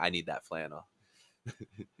 nah, I need that flannel.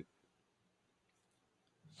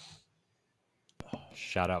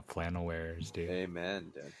 Shout out flannel wearers, dude.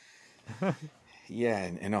 Amen, dude. Yeah,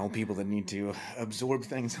 and all people that need to absorb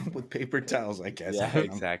things with paper towels, I guess. Yeah, I don't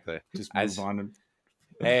know. exactly. Just move on.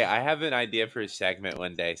 Hey, I have an idea for a segment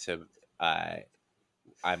one day, so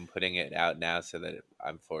I'm putting it out now so that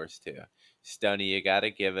I'm forced to. Stoney, you got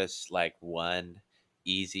to give us like one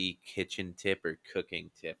easy kitchen tip or cooking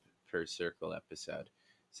tip per circle episode.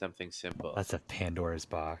 Something simple. That's a Pandora's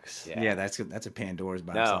box. Yeah, that's a Pandora's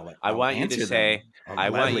box. No, I want you to say. I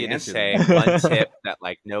want gladly you to answer say them. one tip that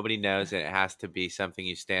like nobody knows, and it has to be something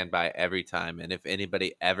you stand by every time. And if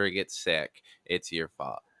anybody ever gets sick, it's your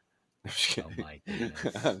fault. Oh my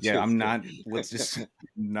goodness. I'm not. Let's just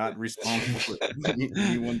not responsible for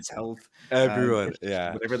anyone's health. Everyone,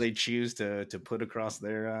 yeah. Whatever they choose to put across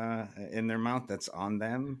their in their mouth, that's on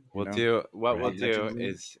them. We'll do what Right. we'll do Allegedly.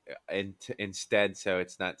 is instead, so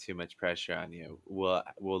it's not too much pressure on you. We'll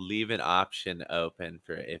leave an option open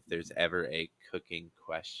for if there's ever a cooking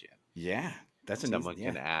question. Yeah, that's Someone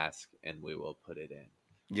can ask, and we will put it in.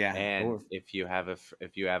 Yeah, And if you have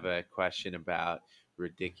a question about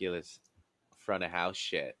ridiculous front of house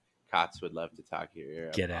shit, Kotz would love to talk to you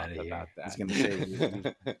Get out of here. about I was that. going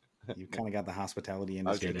to say you kind of got the hospitality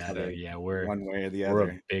industry Get out of covered here. Yeah, we're one way or the we're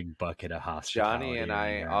other. a big bucket of hospitality. Johnny and in I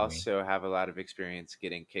here, aren't we? also have a lot of experience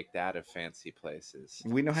getting kicked out of fancy places.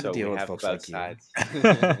 We know how So to deal we with have folks both like sides.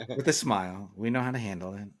 you with a smile. We know how to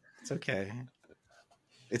handle it. It's okay.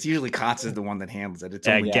 It's usually Kotz is the one that handles it. It's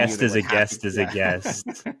Yeah, only you guest that is would a have guest to- is a yeah. guest.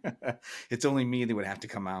 It's only me that would have to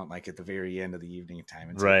come out like at the very end of the evening time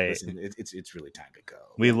and say, Right. listen, it's really time to go.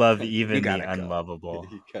 We love even the gotta go. unlovable.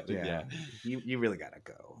 You gotta- Yeah, you really gotta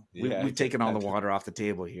go. Yeah, We've taken all the water off the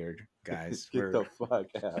table here, guys. Get the fuck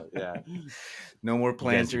out. Yeah. No more guys are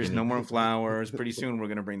planters, gonna- no more flowers. Pretty soon we're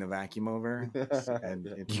gonna bring the vacuum over. And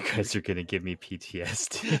You guys are gonna give me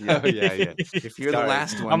PTSD. Oh, yeah. if you're the Sorry.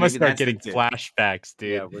 last one, I'm gonna maybe start that's the getting tip. flashbacks,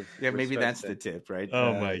 dude. Yeah, we're maybe supposed that's to- the tip, right?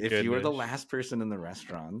 Oh my If you were the goodness. last person in the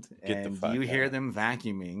restaurant Get the and fuck you hear out. them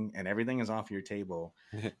vacuuming and everything is off your table,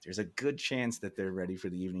 there's a good chance that they're ready for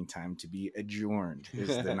the evening time to be adjourned. Is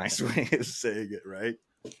the nice way of saying it, right?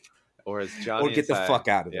 Or as Johnny Or get the and I- fuck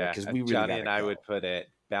out of there yeah, because as we really Johnny gotta and I go. would put it,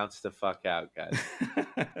 bounce the fuck out, guys.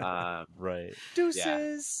 Right.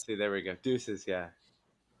 Deuces. See, there we go. Deuces, yeah.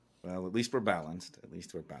 Well, at least we're balanced. Amen.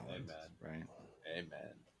 Right?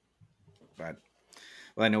 Amen. But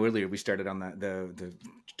well, I know earlier we started on the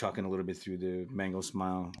talking a little bit through the Mango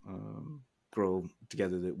Smile grow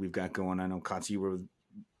together that we've got going. I know Kotz, you were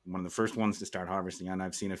one of the first ones to start harvesting, and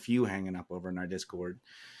I've seen a few hanging up over in our Discord.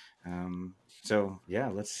 So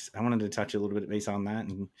yeah, I wanted to touch a little bit base on that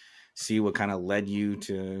and see what kind of led you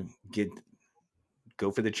to go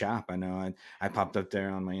for the chop. I know I popped up there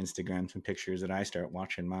on my Instagram some pictures that I start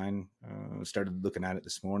watching mine. Started looking at it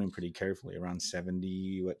this morning pretty carefully around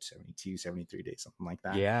 72, 73 days, something like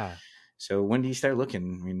that. Yeah. So when do you start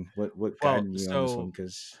looking? I mean, what guided you on this one?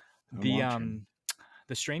 Because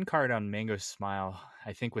The strain card on Mango Smile,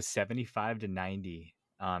 I think, was 75 to 90,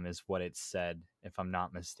 is what it said, if I'm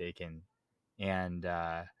not mistaken. And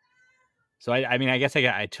so I mean, I guess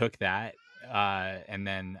I took that, and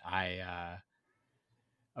then I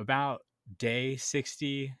about day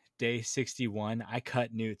 60, day 61, I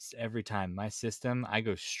cut newts every time. My system, I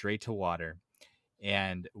go straight to water.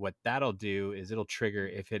 And what that'll do is it'll trigger,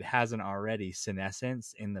 if it hasn't already,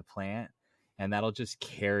 senescence in the plant, and that'll just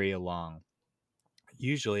carry along.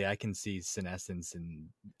 Usually I can see senescence in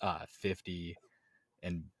 50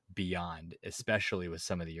 and beyond, especially with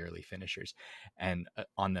some of the early finishers. And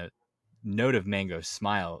on the note of Mango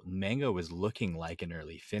Smile, Mango was looking like an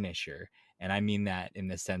early finisher. And I mean that in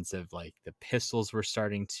the sense of like the pistils were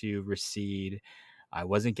starting to recede. I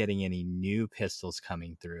wasn't getting any new pistils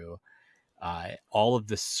coming through. All of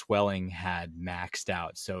the swelling had maxed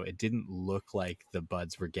out, so it didn't look like the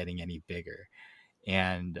buds were getting any bigger.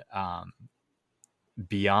 And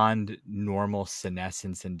beyond normal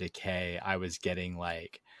senescence and decay, I was getting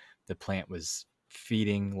like the plant was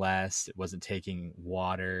feeding less, it wasn't taking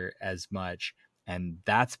water as much, and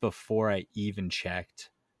that's before I even checked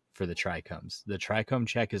for the trichomes. The trichome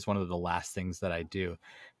check is one of the last things that I do,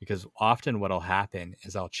 because often what'll happen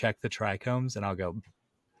is I'll check the trichomes and I'll go,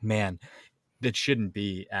 man, that shouldn't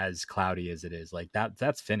be as cloudy as it is. Like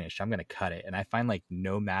that's finished. I'm gonna cut it. And I find like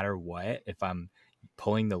no matter what, if I'm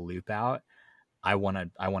pulling the loop out, I wanna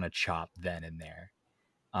chop then and there.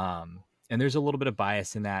 And there's a little bit of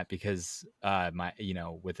bias in that because my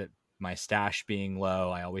with it my stash being low,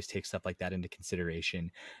 I always take stuff like that into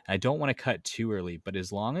consideration. I don't want to cut too early, but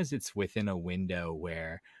as long as it's within a window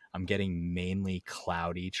where I'm getting mainly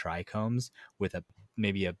cloudy trichomes with a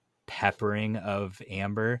maybe a peppering of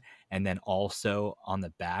amber, and then also on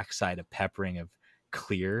the backside a peppering of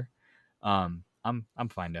clear, I'm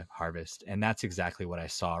fine to harvest. And that's exactly what I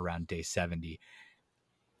saw around day 70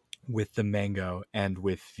 with the mango and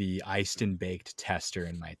with the iced and baked tester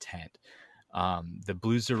in my tent. The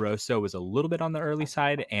Blue Zeroso was a little bit on the early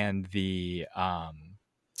side, and the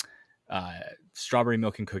strawberry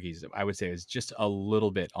milk and cookies, I would say, is just a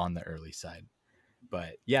little bit on the early side.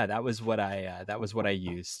 But yeah, that was what I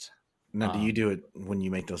used. Now, do you do it when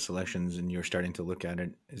you make those selections and you're starting to look at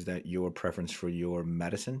it? Is that your preference for your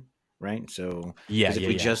medicine, right? So, Yeah, because if yeah,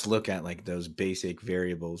 we yeah. just look at like those basic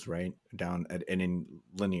variables, right, down at and in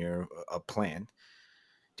linear a plant,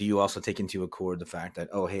 do you also take into accord the fact that,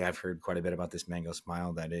 oh, hey, I've heard quite a bit about this mango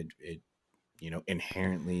smile, that it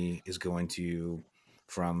inherently is going to,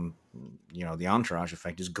 from the entourage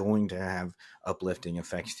effect, is going to have uplifting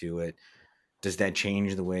effects to it. Does that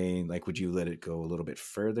change the way, like, would you let it go a little bit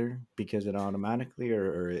further because it automatically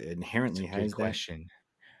or it It's inherently a good has that? question.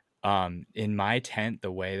 In my tent,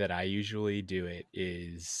 the way that I usually do it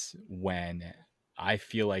is when I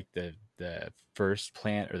feel like the first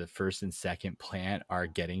plant or the first and second plant are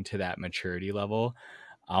getting to that maturity level,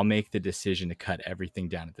 I'll make the decision to cut everything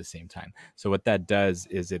down at the same time. So what that does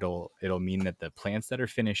is it'll mean that the plants that are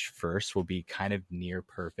finished first will be kind of near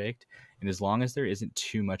perfect, and as long as there isn't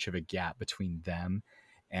too much of a gap between them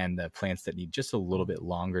and the plants that need just a little bit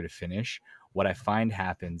longer to finish, what I find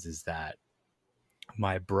happens is that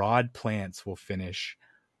my broad plants will finish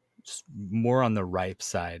more on the ripe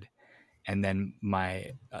side, and then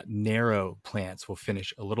my narrow plants will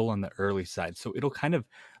finish a little on the early side. So it'll kind of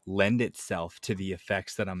lend itself to the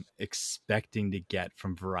effects that I'm expecting to get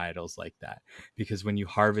from varietals like that. Because when you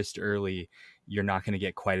harvest early, you're not going to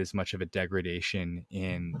get quite as much of a degradation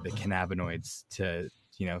in the cannabinoids to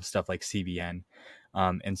stuff like CBN,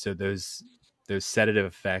 and so those sedative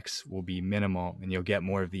effects will be minimal, and you'll get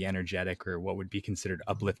more of the energetic or what would be considered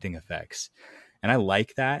uplifting effects. And I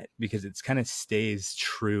like that because it's kind of stays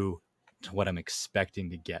true to what I'm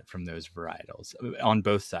expecting to get from those varietals on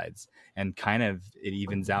both sides. And kind of it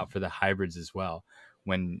evens out for the hybrids as well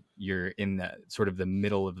when you're in the sort of the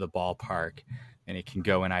middle of the ballpark, and it can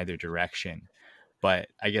go in either direction. But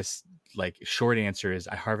I guess like short answer is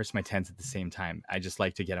I harvest my tents at the same time. I just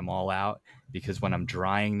like to get them all out because when I'm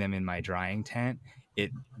drying them in my drying tent,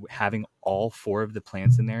 it having all four of the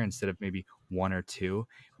plants in there instead of maybe one or two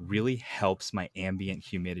really helps my ambient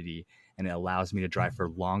humidity, and it allows me to dry for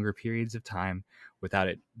longer periods of time without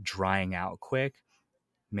it drying out quick,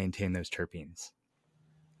 maintain those terpenes.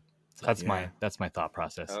 So Yeah. that's my thought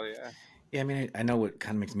process. Oh yeah. Yeah, I mean, I know what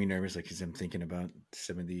kind of makes me nervous, like, because I'm thinking about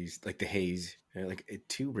some of these, like the haze, like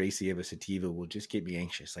too racy of a sativa will just get me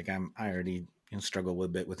anxious. Like I already struggle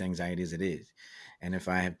with a bit with anxiety as it is, and if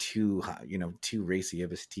I have too racy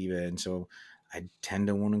of a sativa, and so I tend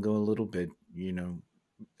to want to go a little bit,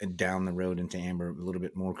 down the road into amber, a little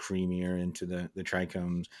bit more creamier into the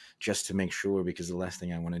trichomes, just to make sure, because the last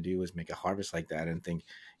thing I want to do is make a harvest like that and think,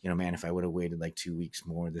 man, if I would have waited like 2 weeks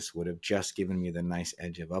more, this would have just given me the nice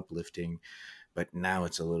edge of uplifting. But now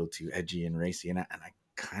it's a little too edgy and racy, and I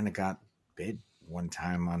kind of got bit one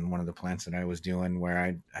time on one of the plants that I was doing,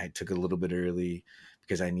 where I took a little bit early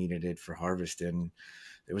because I needed it for harvest. And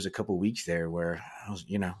there was a couple weeks there where I was,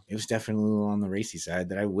 it was definitely a little on the racy side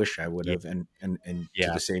that I wish I would Yeah. have. And to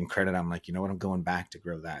Yeah. the same credit, I'm like, what, I'm going back to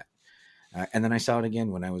grow that. And then I saw it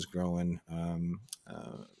again when I was growing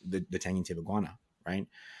the Tangy Tip Iguana, right?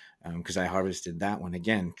 Because I harvested that one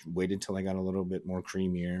again, waited till I got a little bit more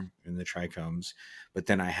creamier in the trichomes. But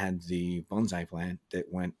then I had the bonsai plant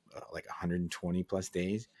that went like 120 plus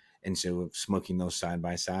days. And so smoking those side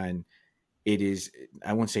by side, it is,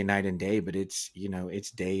 I won't say night and day, but it's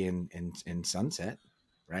day and sunset,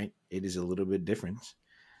 right? It is a little bit different.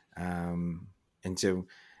 And so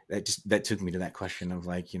that took me to that question of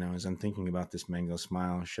like, as I'm thinking about this mango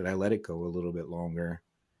smile, should I let it go a little bit longer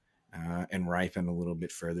and ripen a little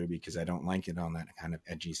bit further, because I don't like it on that kind of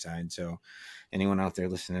edgy side. So anyone out there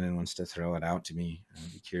listening and wants to throw it out to me,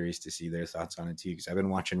 I'd be curious to see their thoughts on it too, because I've been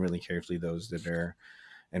watching really carefully those that are,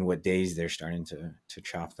 and what days they're starting to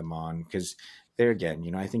chop them on, because there again,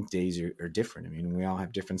 I think days are different. I mean, we all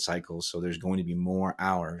have different cycles, so there's going to be more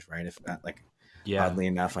hours, right? If not, like Yeah, Oddly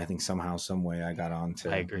enough, I think somehow, some way I got on I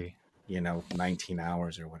to, agree. 19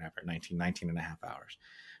 hours or whatever, 19 and a half hours.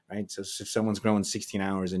 Right. So if someone's growing 16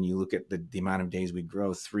 hours and you look at the amount of days we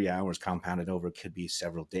grow, 3 hours compounded over could be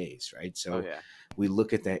several days. Right. Oh So yeah. we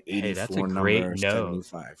look at that Hey, that's a 84 great number, note.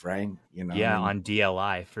 75, right? Yeah, And on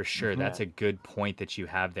DLI for sure. mhm. Yeah. That's a good point that you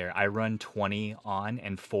have there. I run 20 on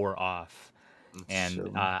and 4 off, Mhm. and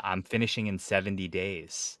so, I'm finishing in 70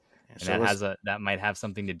 days, and so let's, that might have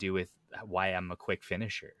something to do with why I'm a quick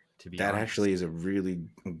finisher. To be that actually honest. is a really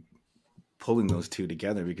pulling those two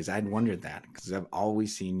together, because I'd wondered that, because I've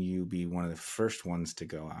always seen you be one of the first ones to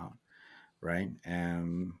go out. Right.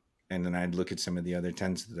 And then I'd look at some of the other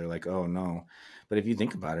tents, they're like, oh no. But if you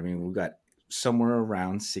think about it, I mean, we've got somewhere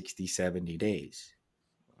around 60, 70 days.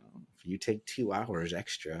 If you take 2 hours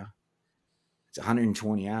extra, it's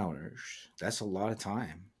 120 hours. That's a lot of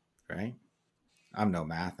time, right? I'm no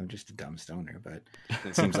math. I'm just a dumb stoner, but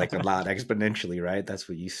it seems like a lot exponentially, right? That's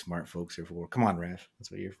what you smart folks are for. Come on, Rev. That's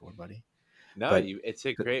what you're for, buddy. No, But it's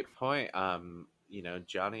a great point.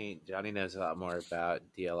 Johnny knows a lot more about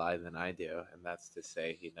DLI than I do, and that's to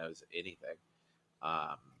say he knows anything.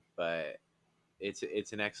 Um, but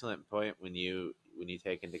it's an excellent point when you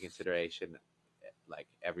take into consideration like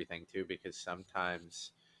everything too, because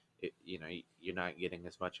sometimes you're not getting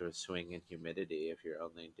as much of a swing in humidity if you're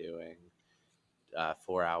only doing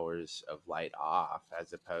 4 hours of light off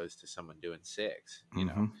as opposed to someone doing six.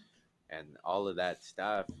 mm-hmm. And all of that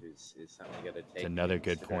stuff is something you got to It's take into another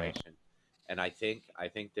good point. consideration. And I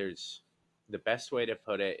think there's the best way to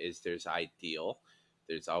put it is there's ideal.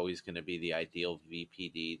 There's always going to be the ideal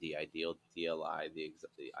VPD, the ideal DLI, the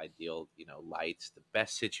ideal lights, the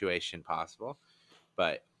best situation possible.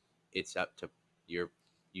 But it's up to your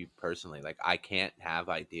you personally. Like I can't have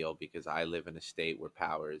ideal because I live in a state where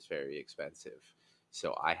power is very expensive.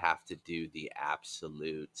 So I have to do the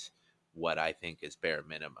absolute what I think is bare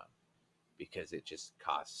minimum because it just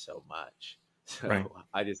costs so much. Right. So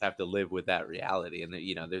I just have to live with that reality. And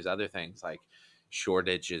there's other things like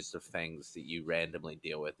shortages of things that you randomly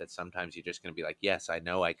deal with that sometimes you're just going to be like, yes, I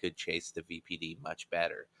know I could chase the VPD much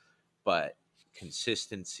better, but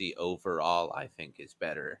consistency overall, I think, is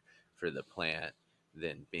better for the plant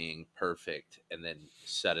than being perfect and then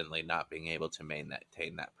suddenly not being able to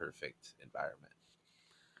maintain that perfect environment.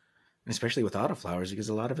 Especially with autoflowers, because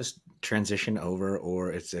a lot of us transition over,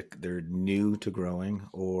 or they're new to growing,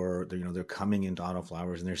 or they're coming into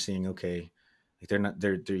autoflowers and they're seeing, okay, like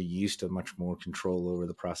they're used to much more control over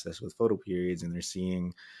the process with photo periods, and they're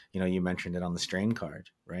seeing, you mentioned it on the strain card,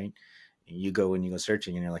 right? You go and you go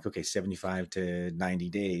searching and you're like, okay, 75 to 90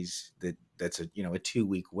 days, that's a 2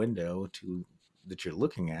 week window to that you're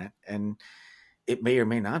looking at. And it may or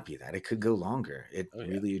may not be that. It could go longer. It Oh yeah.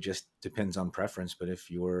 really just depends on preference. But if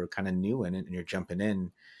you're kind of new in it and you're jumping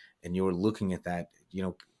in and you're looking at that,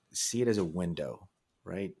 see it as a window,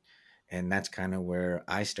 right? And that's kind of where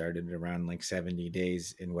I started, around like 70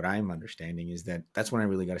 days. And what I'm understanding is that that's when I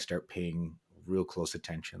really got to start paying real close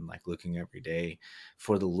attention, like looking every day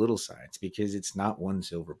for the little signs, because it's not one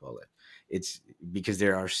silver bullet. It's because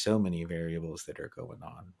there are so many variables that are going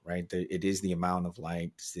on, right? It is the amount of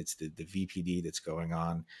light, it's the VPD that's going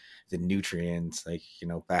on, the nutrients, like,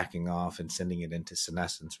 backing off and sending it into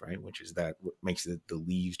senescence, right? Which is that what makes the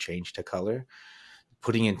leaves change to color.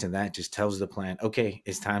 Putting into that just tells the plant, okay,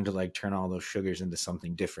 it's time to like turn all those sugars into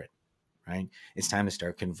something different, right? It's time to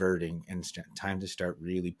start converting, and it's time to start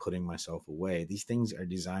really putting myself away. These things are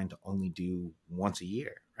designed to only do once a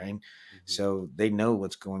year, right? Mm-hmm. So they know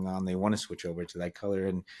what's going on. They want to switch over to that color.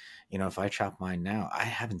 And, if I chop mine now, I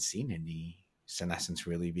haven't seen any senescence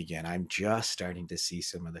really begin. I'm just starting to see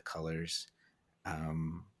some of the colors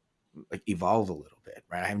um, like evolve a little bit,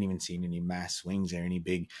 right? I haven't even seen any mass swings or any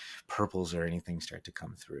big purples or anything start to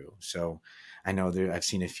come through. So I know I've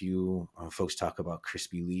seen a few folks talk about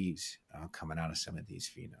crispy leaves coming out of some of these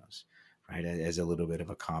phenos, right? As a little bit of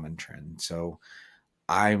a common trend. So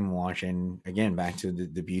I'm watching, again, back to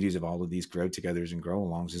the beauties of all of these grow togethers and grow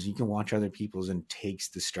alongs, is you can watch other people's and takes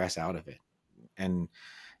the stress out of it. And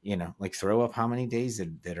like throw up how many days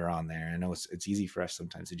that are on there. I know it's easy for us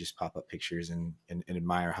sometimes to just pop up pictures and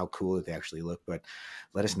admire how cool that they actually look, but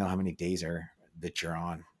let us know how many days are that you're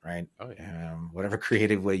on, right? Oh yeah. Whatever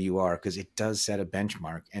creative way you are, because it does set a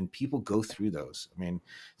benchmark, and people go through those. I mean,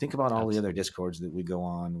 think about all the other Absolutely. discords that we go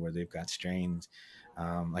on where they've got strains.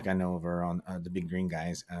 Like I know over on the Big Green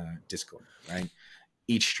Guys Discord, right?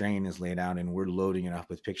 Each strain is laid out and we're loading it up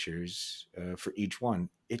with pictures for each one.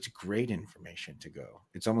 It's great information to go.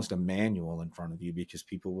 It's almost a manual in front of you, because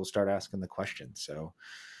people will start asking the questions. So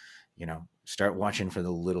start watching for the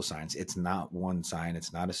little signs. It's not one sign.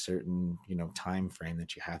 It's not a certain, time frame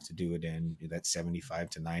that you have to do it in. That 75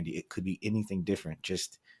 to 90. It could be anything different.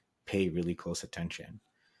 Just pay really close attention.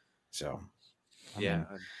 So, I mean,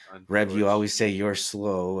 Rev, you always say you're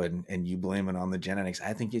slow and you blame it on the genetics.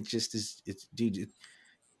 I think it just is. Dude,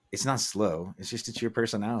 it's not slow. It's just, it's your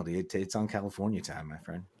personality. It's on California time, my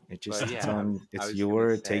friend. It just, it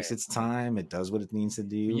takes its time. It does what it needs to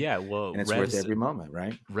do. Yeah. Well, and it's worth every moment,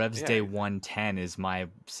 right? Rev's day 110 is my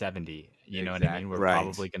 70. You know what I mean? We're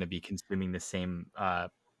probably going to be consuming the same, we're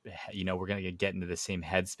going to get into the same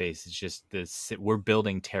headspace. It's just we're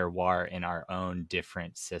building terroir in our own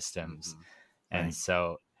different systems. Mm-hmm. And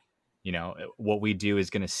so, what we do is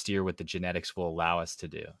going to steer what the genetics will allow us to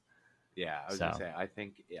do. Yeah, I was gonna say. I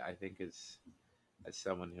think as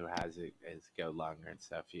someone who has go longer and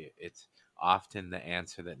stuff, it's often the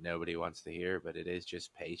answer that nobody wants to hear, but it is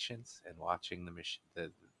just patience and watching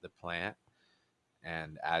the plant.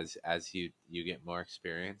 And as you get more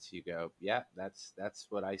experience, you go, yeah, that's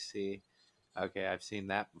what I see. Okay, I've seen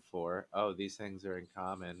that before. Oh, these things are in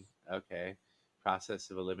common. Okay,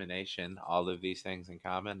 process of elimination. All of these things in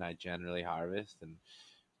common. I generally harvest, and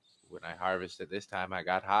when I harvested this time, I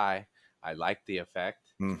got high. I liked the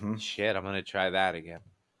effect. Mm-hmm. Shit, I'm gonna try that again.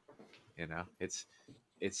 It's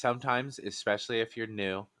sometimes, especially if you're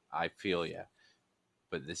new, I feel you,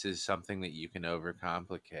 but this is something that you can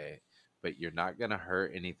overcomplicate. But you're not gonna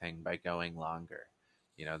hurt anything by going longer.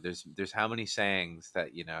 There's how many sayings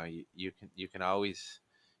that you can always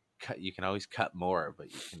cut more,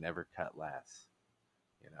 but you can never cut less.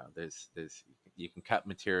 There's you can cut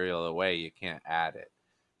material away, you can't add it.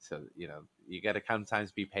 So, you got to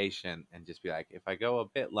sometimes be patient and just be like, if I go a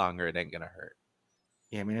bit longer, it ain't going to hurt.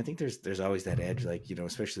 Yeah, I mean, I think there's always that edge, like,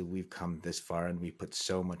 especially we've come this far and we put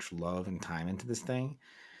so much love and time into this thing.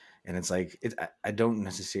 And it's like, I don't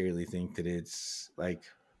necessarily think that it's like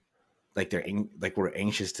we're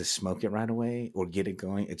anxious to smoke it right away or get it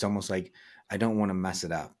going. It's almost like I don't want to mess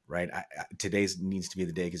it up, right? Today's needs to be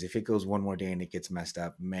the day, because if it goes one more day and it gets messed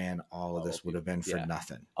up, man, all of this would have been for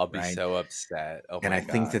nothing. I'll be so upset. And I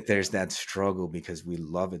think that there's that struggle because we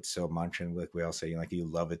love it so much, and like we all say, like, you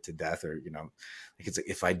love it to death, or like, it's like,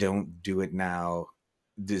 if I don't do it now,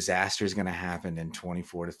 disaster is going to happen in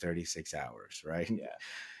 24 to 36 hours, right? Yeah.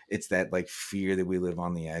 It's that like fear that we live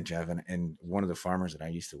on the edge of. And one of the farmers that I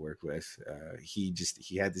used to work with, he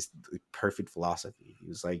had this perfect philosophy. He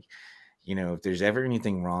was like, if there's ever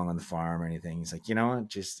anything wrong on the farm or anything, he's like, you know what,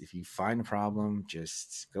 just if you find a problem,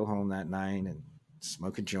 just go home that night and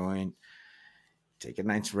smoke a joint, take a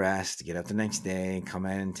night's rest, get up the next day, come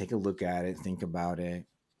in and take a look at it, think about it,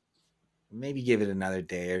 maybe give it another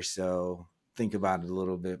day or so, think about it a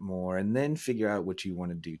little bit more, and then figure out what you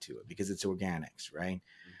want to do to it, because it's organics, right?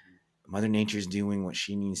 Mother Nature's doing what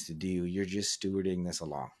she needs to do. You're just stewarding this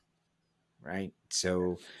along, right?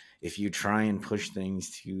 So if you try and push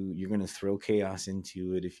things you're going to throw chaos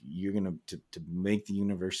into it. If you're going to make the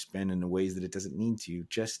universe spin in the ways that it doesn't need to,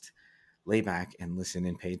 just lay back and listen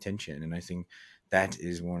and pay attention. And I think that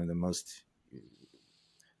is one of the most,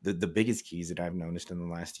 the biggest keys that I've noticed in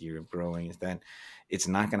the last year of growing, is that it's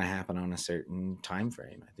not going to happen on a certain time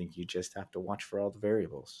frame. I think you just have to watch for all the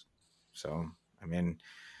variables. So, I mean,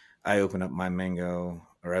 I open up my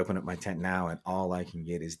tent now, and all I can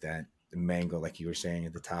get is that the mango, like you were saying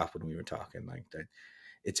at the top when we were talking, like that.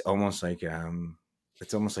 It's almost like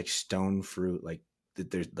stone fruit, like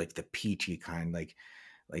there's like the peachy kind, like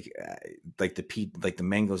the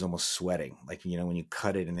mango's almost sweating, like, when you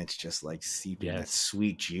cut it and it's just like seeping that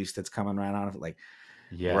sweet juice that's coming right out of it, like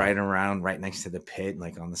right next to the pit,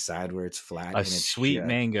 like on the side where it's flat. A sweet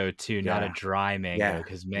mango too, not a dry mango,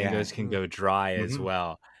 because mangoes can go dry as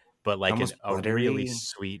well. But like a really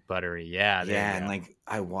sweet buttery. And like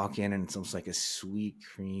I walk in and it's almost like a sweet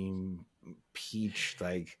cream peach,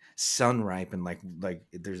 like sun ripe, and like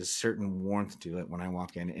there's a certain warmth to it when I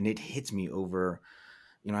walk in, and it hits me over.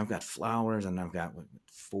 I've got flowers, and I've got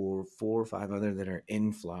four or five other that are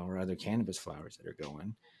in flower, other cannabis flowers that are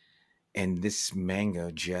going, and this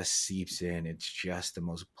mango just seeps in. It's just the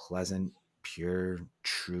most pleasant, pure,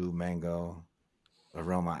 true mango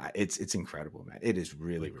aroma. It's incredible, man. It is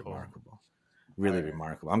really remarkable. Really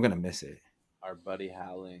remarkable. I'm gonna miss it. Our buddy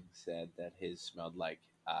Howling said that his smelled like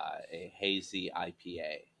a hazy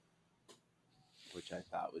IPA, which I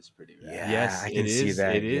thought was pretty rad. Yes, I can see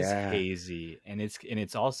that. It is hazy, and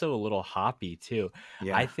it's also a little hoppy too.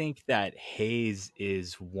 I think that haze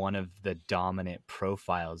is one of the dominant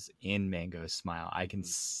profiles in Mango Smile. I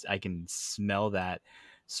can smell that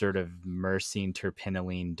sort of myrcene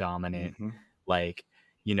terpinolene dominant, like,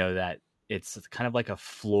 that it's kind of like a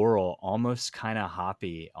floral, almost kind of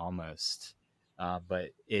hoppy almost.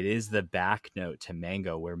 But it is the back note to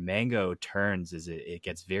mango, where mango turns is it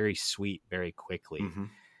gets very sweet very quickly. Mm-hmm.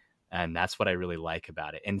 And that's what I really like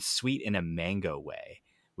about it. And sweet in a mango way,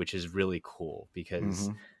 which is really cool because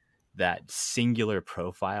Mm-hmm. that singular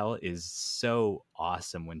profile is so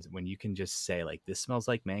awesome when you can just say like, this smells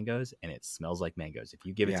like mangoes, and it smells like mangoes. If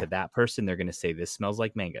you give it Yeah. to that person, they're going to say this smells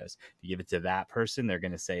like mangoes. If you give it to that person, they're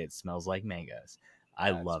going to say it smells like mangoes.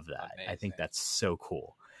 I That's love that. I think amazing. that's so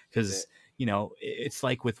cool because, The- you know, it's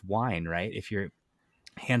like with wine, right? If you're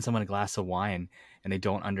hand someone a glass of wine and they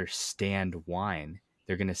don't understand wine,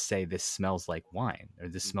 they're going to say this smells like wine, or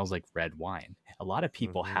this smells like red wine. A lot of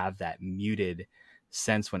people Mhm. have that muted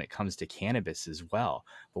sense when it comes to cannabis as well.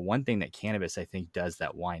 But one thing that cannabis, I think, does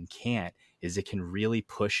that wine can't is it can really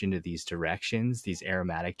push into these directions, these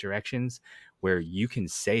aromatic directions, where you can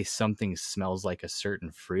say something smells like a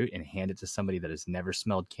certain fruit and hand it to somebody that has never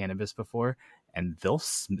smelled cannabis before, and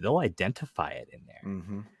they'll identify it in there.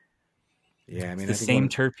 Mm-hmm. Yeah, I It's mean, the I think same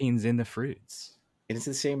terpenes in the fruits. and it's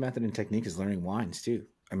the same method and technique as learning wines too.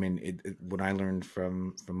 I mean, when I learned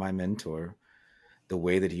from my mentor, the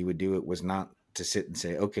way that he would do it was not to sit and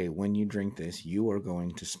say, okay, when you drink this, you are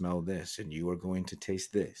going to smell this and you are going to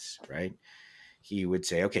taste this, right? He would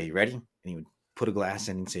say, okay, you ready? And he would put a glass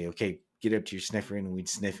in and say, okay, get up to your sniffer, and we'd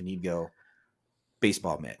sniff, and he'd go,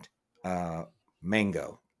 baseball mitt,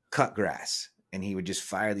 mango, cut grass. And he would just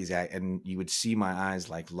fire these out, and you would see my eyes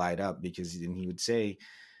like light up, because then he would say,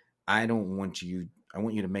 I don't want you, I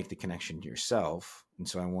want you to make the connection to yourself. And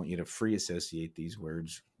so I want you to free associate these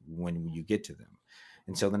words when you get to them.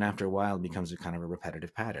 And so then after a while, it becomes a kind of a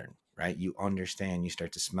repetitive pattern, right? You understand, you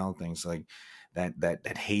start to smell things like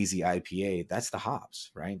that hazy IPA. That's the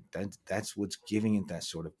hops, right? That's what's giving it that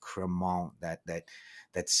sort of cremant,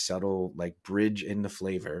 that subtle like bridge in the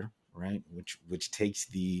flavor, right? Which takes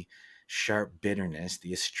the sharp bitterness,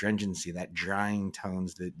 the astringency, that drying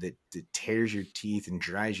tones that tears your teeth and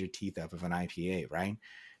dries your teeth up of an IPA, right?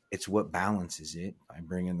 It's what balances it by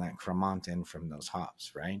bringing that cremant in from those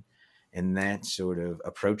hops, right? And that sort of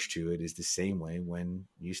approach to it is the same way when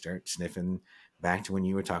you start sniffing, back to when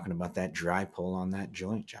you were talking about that dry pull on that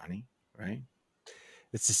joint, Johnny, right?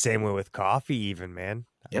 It's the same way with coffee, even, man.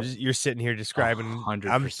 Yep. You're sitting here describing.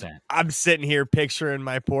 100%. I'm sitting here picturing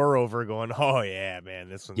my pour over, going, "Oh yeah, man,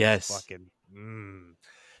 this one's Yes. fucking."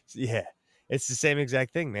 Yeah, it's the same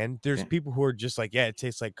exact thing, man. There's Yeah. people who are just like, "Yeah, it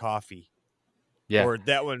tastes like coffee," Yeah. or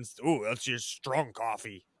that one's, "Ooh, that's just strong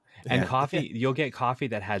coffee." And Yeah. coffee, you'll get coffee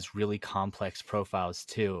that has really complex profiles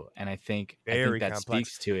too. And I think Very that complex.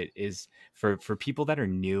 speaks to it is for people that are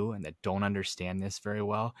new and that don't understand this very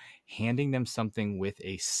well, handing them something with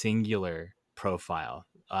a singular profile,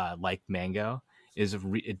 like mango, is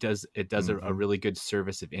it does a really good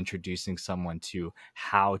service of introducing someone to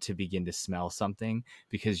how to begin to smell something,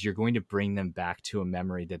 because you're going to bring them back to a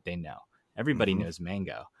memory that they know. Everybody knows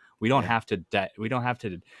mango. We don't Yeah. have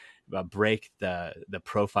to break the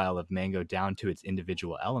profile of mango down to its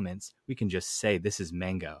individual elements. We can just say this is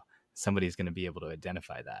mango. Somebody's going to be able to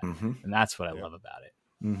identify that, and that's what I love about it.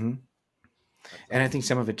 Mm-hmm. And I think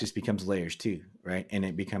some of it just becomes layers too, right? And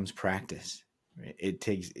it becomes practice. Right?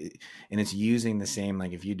 And it's using the same,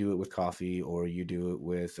 like if you do it with coffee or you do it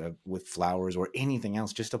with flowers or anything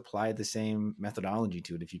else, just apply the same methodology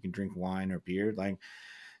to it. If you can drink wine or beer, like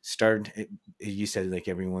you said, like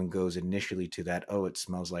everyone goes initially to that, oh, it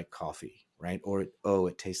smells like coffee, right? Or, oh,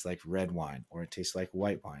 it tastes like red wine, or it tastes like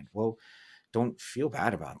white wine. Well, don't feel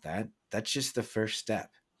bad about that. That's just the first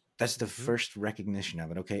step. That's the first recognition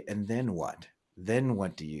of it. Okay. And then what? Then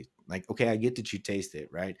what do you like? Okay, I get that you taste it,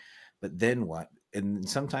 right? But then what? And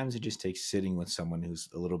sometimes it just takes sitting with someone who's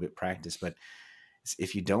a little bit practiced. But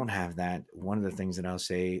if you don't have that, one of the things that I'll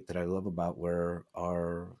say that I love about where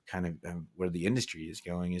our kind of where the industry is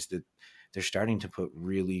going is that they're starting to put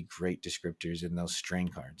really great descriptors in those strain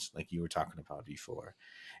cards, like you were talking about before.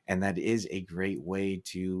 And that is a great way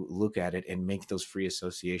to look at it and make those free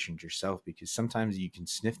associations yourself, because sometimes you can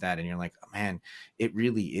sniff that and you're like, oh, man, it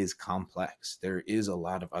really is complex. There is a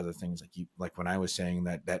lot of other things, like when I was saying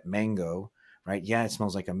that mango, right? Yeah, it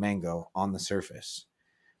smells like a mango on the surface,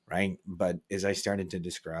 right? But as I started to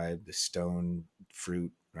describe the stone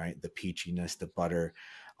fruit, right, the peachiness, the butter,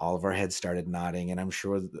 all of our heads started nodding. And I'm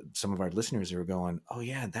sure some of our listeners are going, oh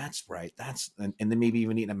yeah, that's right. And then maybe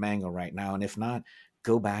even eating a mango right now. And if not,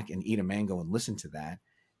 go back and eat a mango and listen to that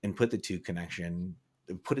and put it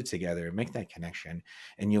together, make that connection.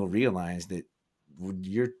 And you'll realize that when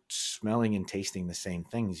you're smelling and tasting the same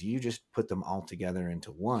things, you just put them all together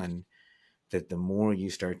into one. that the more you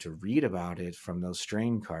start to read about it from those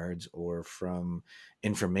strain cards or from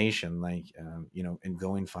information like, and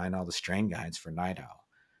go and find all the strain guides for Night Owl.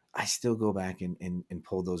 I still go back and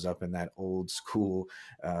pull those up in that old school,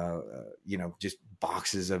 just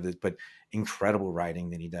boxes of it, but incredible writing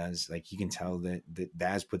that he does. Like, you can tell that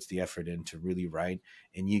Daz puts the effort in to really write,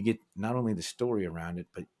 and you get not only the story around it,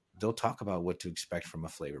 but they'll talk about what to expect from a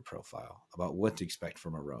flavor profile, about what to expect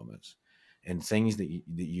from aromas, and things that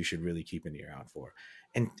you should really keep an ear out for,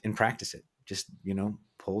 and practice it. Just,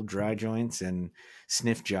 pull dry joints and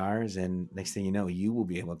sniff jars, and next thing you know, you will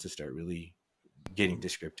be able to start really getting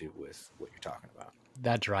descriptive with what you're talking about.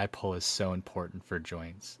 That dry pull is so important for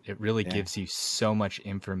joints. It really gives you so much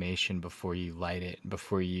information before you light it,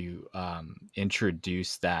 before you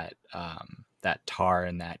introduce that tar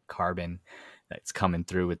and that carbon that's coming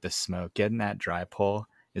through with the smoke. Getting that dry pull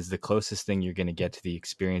is the closest thing you're going to get to the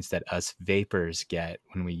experience that us vapors get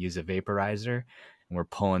when we use a vaporizer and we're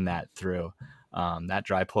pulling that through. That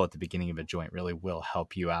dry pull at the beginning of a joint really will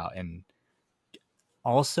help you out. And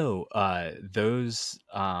also those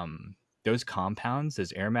compounds,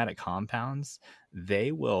 those aromatic compounds,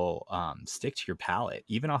 they will stick to your palate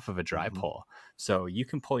even off of a dry pull. So you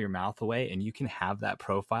can pull your mouth away and you can have that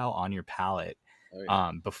profile on your palate.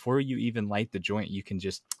 Before you even light the joint, you can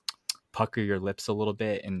just pucker your lips a little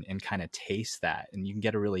bit and kind of taste that, and you can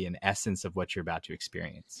get an essence of what you're about to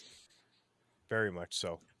experience. Very much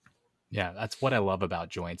so. Yeah, that's what I love about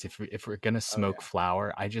joints. If we're gonna smoke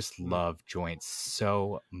flower, I just love joints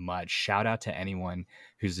so much. Shout out to anyone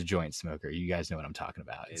who's a joint smoker. You guys know what I'm talking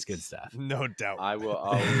about. It's good stuff. No doubt. I will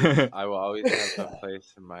always have a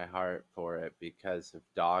place in my heart for it because of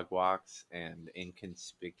dog walks and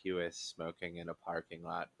inconspicuous smoking in a parking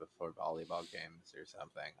lot before volleyball games or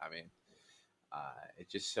something. I mean,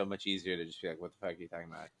 it's just so much easier to just be like, "What the fuck are you talking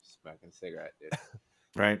about? Smoking a cigarette, dude."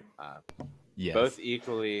 Right. Yes. Both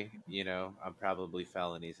equally, I'm probably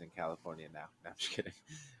felonies in California now. No, I'm just kidding.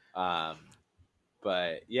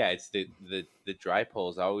 But yeah, it's the dry pull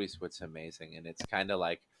is always what's amazing, and it's kind of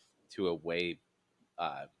like to a way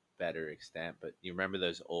better extent. But you remember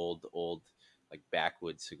those old like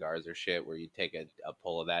backwoods cigars or shit where you take a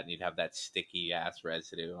pull of that and you'd have that sticky ass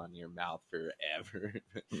residue on your mouth forever.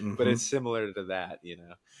 But it's similar to that,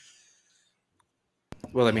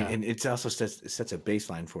 Well, I mean, and it's also sets a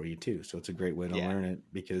baseline for you too. So it's a great way to learn it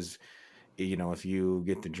because, if you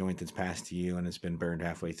get the joint that's passed to you and it's been burned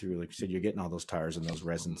halfway through, like you said, you're getting all those tars and those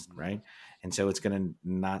resins, right? And so it's going to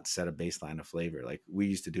not set a baseline of flavor. Like we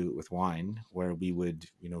used to do it with wine, where we would,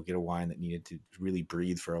 get a wine that needed to really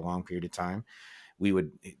breathe for a long period of time. We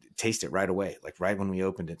would taste it right away, like right when we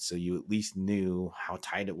opened it. So you at least knew how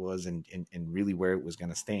tight it was and really where it was going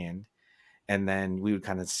to stand. And then we would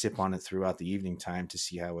kind of sip on it throughout the evening time to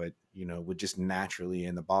see how it, would just naturally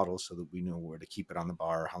in the bottle, so that we know where to keep it on the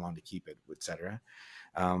bar, how long to keep it, etc.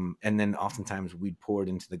 And then oftentimes we'd pour it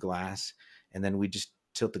into the glass, and then we'd just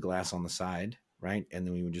tilt the glass on the side, right? And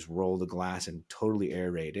then we would just roll the glass and totally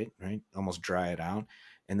aerate it, right? Almost dry it out,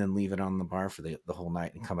 and then leave it on the bar for the whole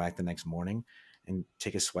night and come back the next morning and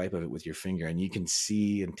take a swipe of it with your finger. And you can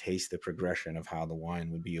see and taste the progression of how the wine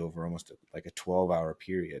would be over almost like a 12-hour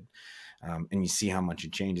period. And you see how much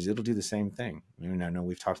it changes. It'll do the same thing. I know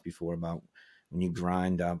we've talked before about when you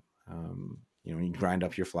grind up, when you grind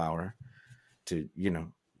up your flour to,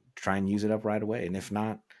 try and use it up right away. And if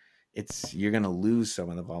not, you're going to lose some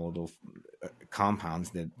of the volatile compounds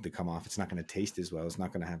that come off. It's not going to taste as well. It's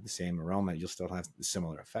not going to have the same aroma. You'll still have the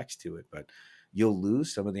similar effects to it, but you'll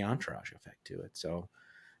lose some of the entourage effect to it. So,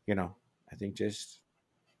 I think just,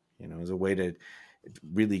 as a way to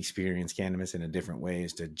really experience cannabis in a different way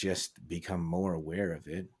is to just become more aware of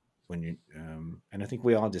it when you, and I think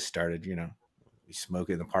we all just started, we smoke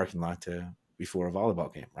in the parking lot before a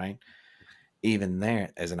volleyball game, right? Even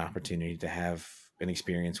there as an opportunity to have an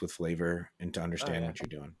experience with flavor and to understand what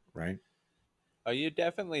you're doing, right? Oh, you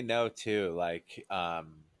definitely know too. Like,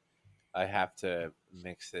 I have to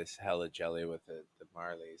mix this hella jelly with the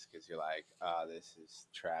Marleys because you're like, oh, this is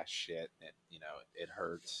trash shit. And it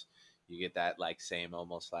hurts. You get that like same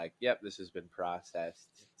almost like, yep, this has been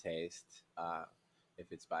processed taste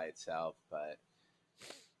if it's by itself. But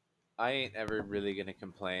I ain't ever really gonna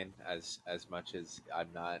complain as much as I'm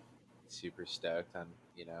not super stoked on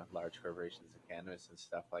large corporations and cannabis and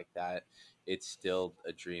stuff like that. It's still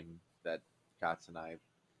a dream that Kotz and I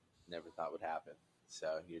never thought would happen.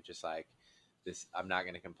 So you're just like, this. I'm not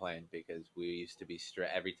gonna complain because we used to be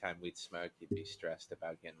every time we'd smoke, you'd be stressed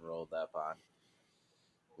about getting rolled up on.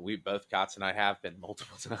 We both Kotz and I have been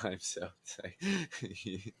multiple times, so it's like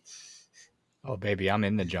Oh, baby, I'm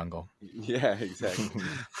in the jungle. Yeah, exactly.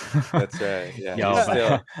 That's right. Yeah, Yo,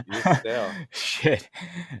 you're still. shit.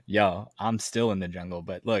 Yo, I'm still in the jungle.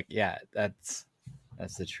 But look, yeah, that's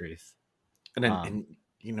the truth. And then, and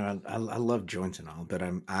you know, I love joints and all, but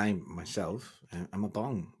I myself, I'm a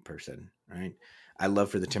bong person, right? I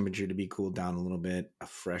love for the temperature to be cooled down a little bit, a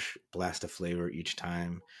fresh blast of flavor each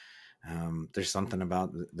time. There's something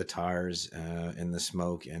about the tars and the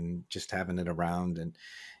smoke and just having it around, and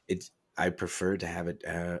it's. I prefer to have it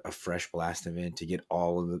a fresh blast of it to get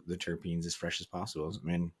all of the terpenes as fresh as possible. I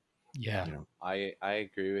mean, Yeah. you know, I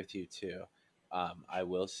agree with you too. I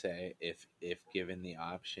will say if given the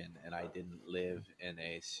option and I didn't live in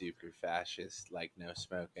a super fascist like no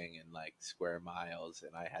smoking and like square miles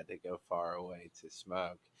and I had to go far away to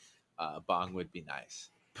smoke, bong would be nice.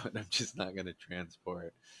 But I'm just not going to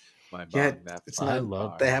transport my yeah, bong that it's I fucking not. love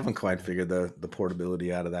far. They haven't quite figured the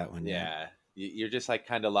portability out of that one yet. Yeah, you're just like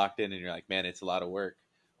kind of locked in, and you're like, man, it's a lot of work.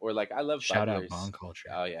 Or like, I love Shout out bubblers. bong culture.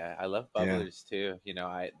 Oh yeah, I love Yeah. bubblers too. You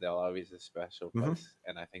know, they'll always a special Mhm. place,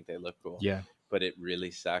 and I think they look cool. Yeah. But it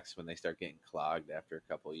really sucks when they start getting clogged after a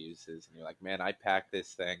couple uses, and you're like, man, I packed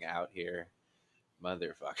this thing out here,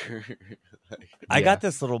 motherfucker. Like, I Yeah. got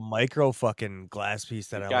this little micro fucking glass piece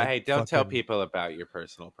that I guy, like. hey, don't tell fucking- people about your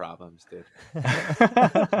personal problems, dude.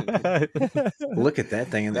 Look at that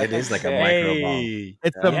thing, and it is like a Hey. micro bong. Hey.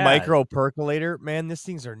 It's the Yeah. micro percolator, man. These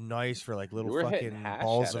things are nice for like little were hitting fucking hash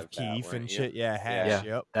balls out of of that, keef weren't and you? shit. Yeah, hash.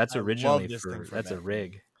 Yeah. Yep. That's I love originally this thing for that's a that.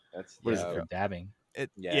 rig. That's What is it dope. for dabbing?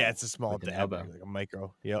 Yeah. Yeah, it's a small With an dab, elbow. like a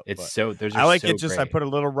micro. Yep. It's but so those are I like so it. Just I great. put a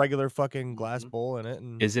little regular fucking glass Mhm. bowl in it,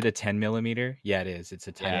 and Is it a 10 millimeter? Yeah, it is. It's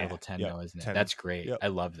a tiny Yeah. little 10 Yep, mil, isn't it? 10. That's great. Yep. I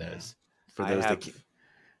love those. For I those have- that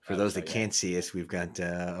for Oh, those oh, that yeah. can't see us, we've got.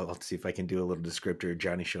 I'll see if I can do a little descriptor.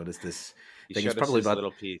 Johnny showed us this. You thing. showed It's us probably this about.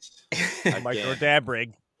 little piece. micro Again. dab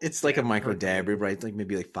rig. It's like a Yeah, micro percolator. dab rib, right? Like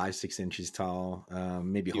maybe like 5-6 inches tall.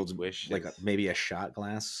 Maybe Few holds like wishes. maybe a shot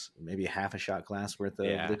glass, maybe half a shot glass worth of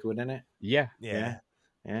Yeah. liquid in it. Yeah. Yeah,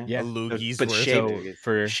 Yeah. a loogie's but worth. shape- So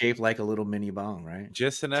for Shaped like a little mini bong, right?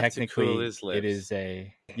 Just enough to cool technically his lips. it is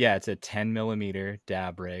it's a 10 millimeter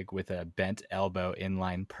dab rig with a bent elbow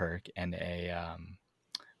inline perk and a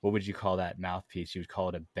what would you call that mouthpiece? You would call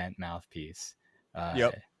it a bent mouthpiece.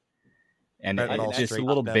 Yep. And Bent it's mouth just a straight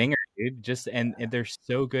little bent. banger, dude. Just and they're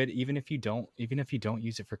so good. Even if you don't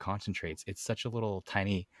use it for concentrates, it's such a little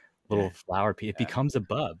tiny little Yeah. flower piece. It Yeah. becomes a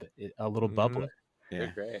little Mhm. bubbler. They're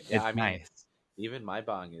Yeah. great. It's Yeah, I mean, nice. even my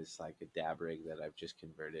bong is like a dab rig that I've just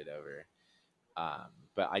converted over.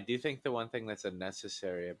 But I do think the one thing that's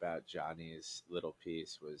unnecessary about Johnny's little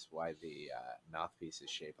piece was why the mouthpiece is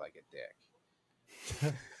shaped like a dick.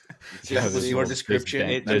 It's That just- was your little- description.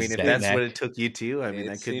 there's I mean, if bent that's neck. what it took you to, I mean, it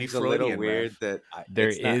that could be seems a little Freudian, weird Ralph. that There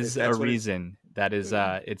it's not- is if a that's what it- reason that is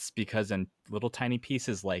it's because in little tiny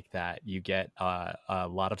pieces like that you get a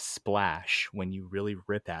lot of splash when you really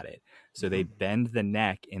rip at it, so they bend the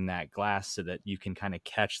neck in that glass so that you can kind of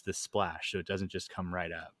catch the splash so it doesn't just come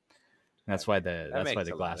right up. And that's why the makes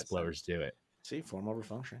a lot glass of blowers do it. See, form over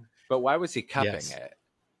function. But why was he cupping Yes. it?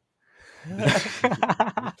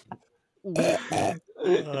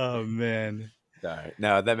 Oh man. Sorry.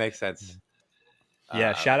 No, that makes sense.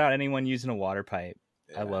 Yeah, shout out anyone using a water pipe.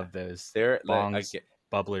 I yeah. love those There, bongs,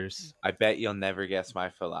 bubblers. I bet you'll never guess my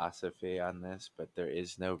philosophy on this, but there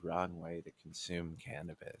is no wrong way to consume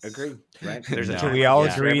cannabis. Agree, right? There's a No. Can time we and all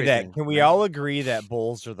place for agree that? everything, Can we right? all agree that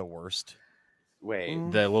bowls are the worst? Wait,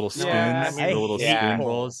 The little spoons, Yeah, the little hate spoon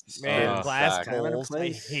bowls. bowls. Man, Oh, glass suck. Time and a bowls. I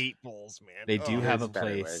place. hate bowls, man. They do Oh. have a There's better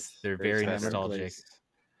place. ways. They're There's very better ways. nostalgic.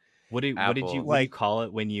 What did you Apple. what do you call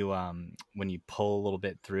it when you pull a little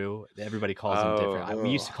bit through? Everybody calls them different. We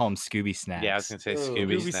used to call them Scooby snacks. Yeah, I was gonna say Oh.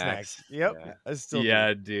 Scooby, Scooby snacks. Yep. Yeah. I still do.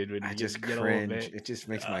 yeah, dude. When I you just get a little cringe. bit, It just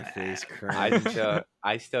makes my face cringe.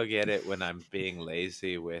 I still get it when I'm being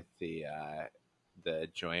lazy with the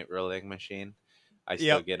joint rolling machine. I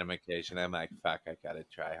still Yep. get them occasionally. I'm like, fuck, I gotta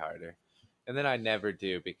try harder, and then I never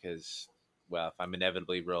do because, well, if I'm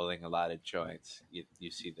inevitably rolling a lot of joints, you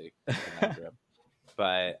see the conundrum.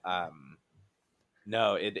 But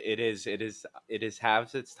no, it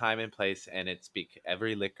has its time and place, and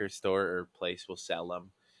every liquor store or place will sell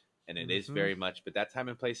them, and it is Mhm. very much. But that time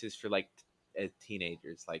and place is for like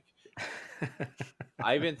teenagers. Like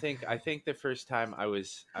I think the first time I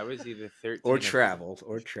was either 13 or travel.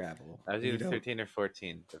 I was You either don't- 13 or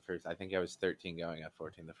 14 the first. I think I was 13 going on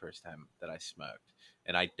 14 the first time that I smoked,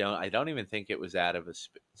 and I don't even think it was out of a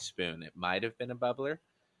spoon. It might have been a bubbler.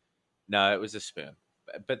 No, it was a spoon.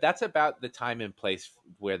 But that's about the time and place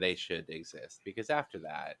where they should exist, because after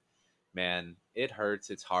that, man, it hurts.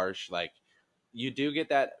 It's harsh. Like you do get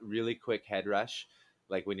that really quick head rush.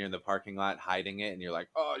 like when you're in the parking lot hiding it, and you're like,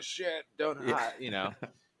 oh shit, don't hide, you know.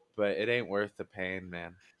 But it ain't worth the pain,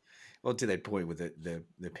 man. Well, to that point with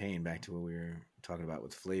the pain, back to what we were talking about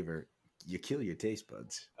with flavor, you kill your taste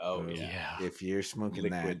buds. Oh Yeah. If you're smoking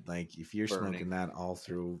Liquid that, like if you're burning. smoking that all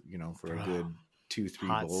through, you know, for a Bro. good 2-3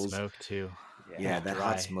 Hot bowls, smoke too. yeah, that Dry-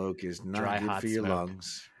 hot smoke is not dry good hot for your smoke.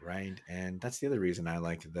 lungs, right? And that's the other reason I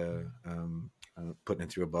like the putting it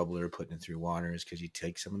through a bubbler, putting it through water, is because you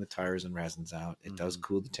take some of the tires and resins out. It does Mhm.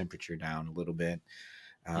 cool the temperature down a little bit.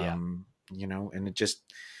 Yeah. You know, and it just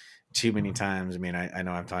too many times. I mean, I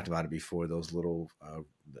know I've talked about it before. Those little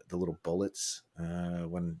the little bullets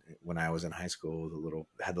when I was in high school,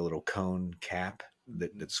 had the little cone cap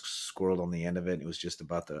that's squirreled on the end of it. It was just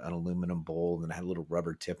about an aluminum bowl, and it had a little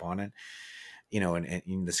rubber tip on it. You know,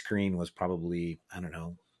 and the screen was probably, I don't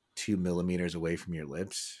know, 2 millimeters away from your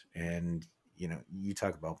lips, and you know, you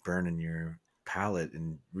talk about burning your palate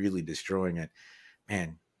and really destroying it,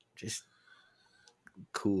 man. Just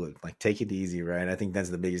cool it, like take it easy, right? I think that's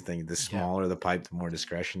the biggest thing. The smaller the pipe, the more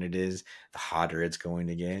discretion it is, the hotter it's going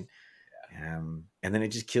to get. And then it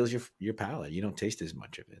just kills your palate. You don't taste as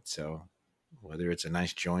much of it. So whether it's a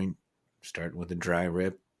nice joint, starting with a dry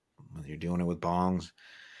rip, whether you're doing it with bongs,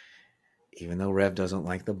 even though Rev doesn't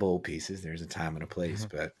like the bowl pieces, there's a time and a place.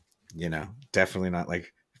 But you know, definitely not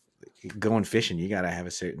like going fishing. You got to have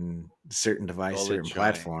a certain device, Roll a certain joint.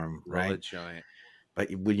 platform, Roll a right? joint. But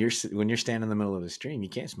when you're standing in the middle of a stream, you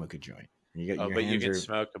can't smoke a joint. You got Oh, your but you hands can are.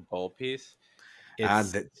 smoke a bowl piece.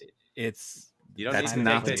 It's You don't That's need to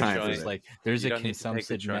not take the the time for joint. that. like there's You a don't need to take the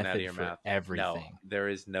consumptive joint out of method your for mouth. everything. No, there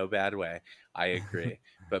is no bad way. I agree.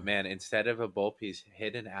 But man, instead of a bowl piece,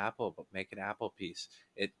 hit an apple, but make an apple piece.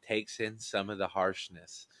 It takes in some of the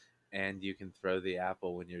harshness, and you can throw the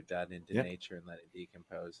apple when you're done into Yep. nature and let it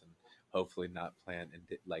decompose, and hopefully not plant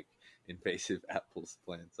like invasive apples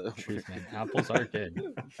plants over. Truth, man. Apples are good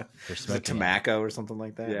for Is it smoking. tobacco or something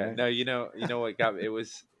like that? Yeah, right? no, you know what got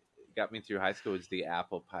me through high school was the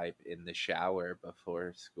apple pipe in the shower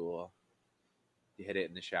before school. You hit it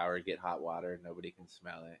in the shower, get hot water, nobody can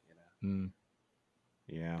smell it, you know. Mm.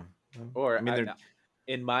 Yeah. Or I mean, they're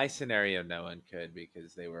in my scenario, no one could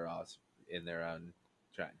because they were all in their own,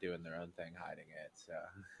 doing their own thing, hiding it. So,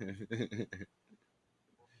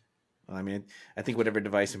 I mean, I think whatever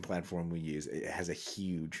device and platform we use, it has a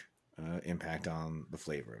huge impact on the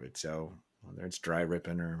flavor of it. So whether it's dry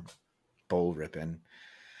ripping or bowl ripping,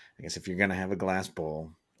 I guess if you're gonna have a glass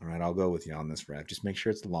bowl, all right, I'll go with you on this, Rev. Just make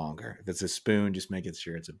sure it's longer. If it's a spoon, just make it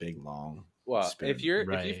sure it's a big long well, spoon. if you've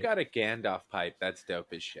Right. got a Gandalf pipe, that's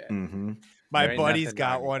dope as shit. Mm-hmm. My There ain't buddy's nothing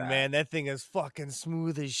got wrong with one, that. man. That thing is fucking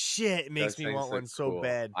smooth as shit. It makes Those me things want look one so cool.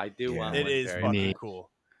 bad. I do Yeah. want It one. is very fucking neat. cool.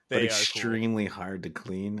 But They are cool. extremely hard to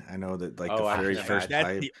clean. I know that, like Oh, the I very can first imagine. That's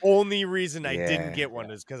pipe. the only reason I Yeah. didn't get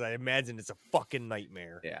one is because I imagine it's a fucking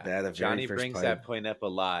nightmare. Yeah, Yeah, the very Johnny first brings pipe. that point up a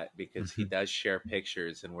lot because he Mhm. does share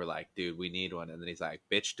pictures, and we're like, "Dude, we need one," and then he's like,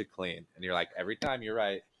 "Bitch to clean," and you're like, "Every time, you're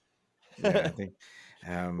right." Yeah, I think.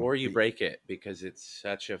 Or you break it because it's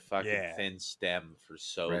such a fucking Yeah. thin stem for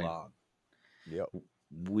so Right. long. Yep.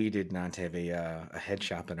 We did not have a head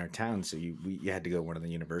shop in our town, so you had to go to one of the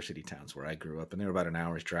university towns where I grew up, and they were about an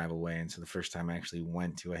hour's drive away. And so the first time I actually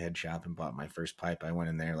went to a head shop and bought my first pipe, I went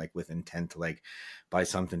in there like with intent to like buy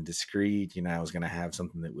something discreet. You know, I was going to have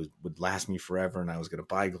something that would last me forever, and I was going to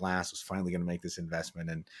buy glass. Was finally going to make this investment,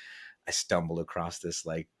 and I stumbled across this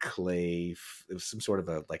like clay. It was some sort of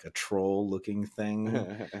a troll looking thing.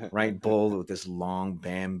 Right, bowl with this long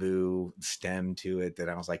bamboo stem to it that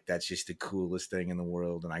I was like, that's just the coolest thing in the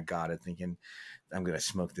world. And I got it thinking I'm gonna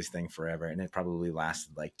smoke this thing forever. And it probably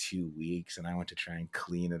lasted like 2 weeks. And I went to try and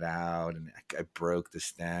clean it out, and I broke the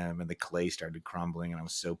stem, and the clay started crumbling, and I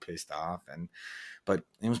was so pissed off. But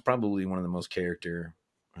it was probably one of the most character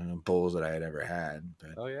bowls that I had ever had.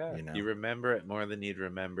 But Oh yeah, you know, you remember it more than you'd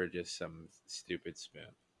remember just some stupid spoon.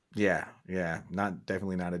 yeah,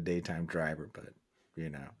 definitely not a daytime driver, but you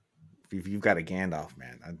know, if you've got a Gandalf,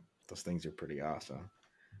 man, those things are pretty awesome.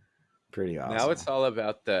 Pretty awesome. Now it's all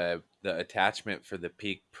about the attachment for the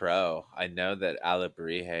Peak Pro. I know that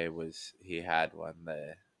Alabrije he had one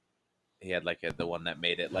he had like the one that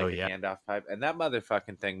made it like Oh, a yeah. Gandalf pipe, and that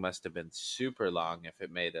motherfucking thing must have been super long if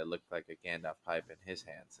it made it look like a Gandalf pipe in his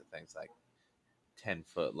hands. The thing's like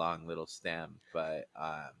 10-foot long little stem, but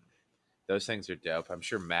those things are dope. I'm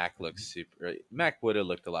sure Mac looks super. Mac would have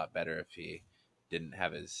looked a lot better if he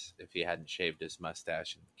hadn't shaved his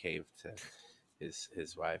mustache and caved to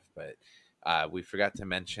his wife. But we forgot to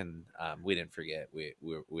mention. We didn't forget. We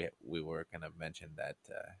were gonna mention that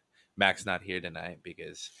Mac's not here tonight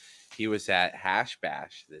because he was at Hash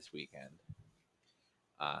Bash this weekend.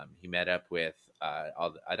 He met up with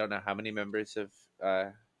I don't know how many members of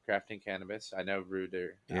Crafting Cannabis. I know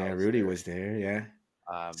Ruder, Yeah, Rudy Alistair. was there.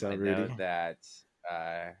 Yeah, saw I know Rudy. that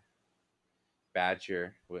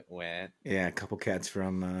Badger went. Yeah, a couple cats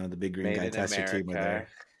from the Big Green Made Guy in Tester team were America.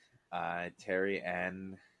 there. Terry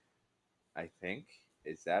N. I think,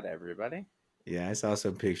 is that everybody? Yeah, I saw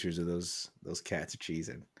some pictures of those cats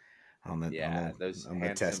cheesing on the Yeah, those on the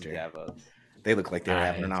handsome tester. devils. They look like they were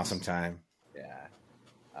having an Nice. awesome time. Yeah.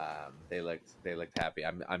 They looked happy.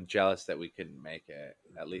 I'm jealous that we couldn't make it.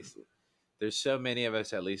 At least there's so many of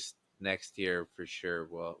us. At least next year for sure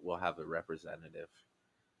we'll have a representative.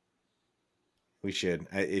 We should.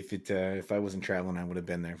 If I wasn't traveling, I would have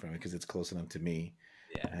been there for me because it's close enough to me.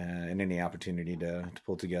 Yeah. And any opportunity to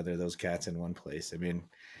pull together those cats in one place. I mean,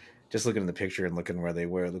 just looking at the picture and looking where they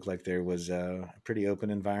were, it looked like there was a pretty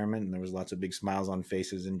open environment and there was lots of big smiles on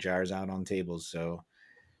faces and jars out on tables. So,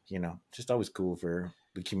 just always cool for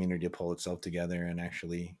the community to pull itself together and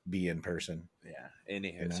actually be in person. Yeah.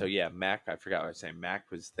 Anywho, so yeah, Mac. I forgot what I was saying.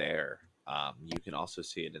 Mac was there. You can also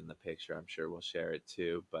see it in the picture. I'm sure we'll share it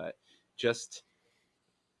too. But just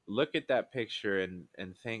look at that picture and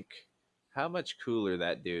think how much cooler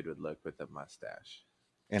that dude would look with a mustache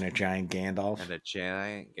And a giant Gandalf. and a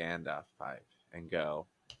giant Gandalf pipe, and go,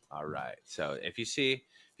 all right. So if you see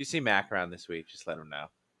Mac around this week, just let him know,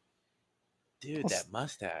 dude, that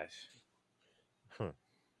mustache.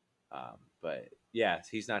 But yeah,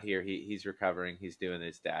 he's not here. He's recovering. He's doing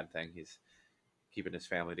his dad thing. He's keeping his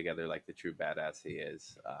family together like the true badass he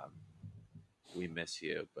is. We miss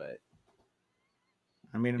you, but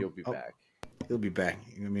I mean, you'll be back. He'll be back.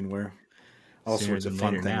 I mean, we're all Sooner sorts of than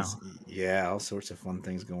fun later things. now. Yeah, all sorts of fun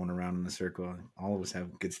things going around in the circle. All of us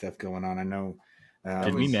have good stuff going on. I know.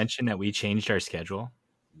 Did we mention that we changed our schedule?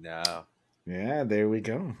 No. Yeah, there we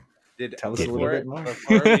go. Tell us a little bit more.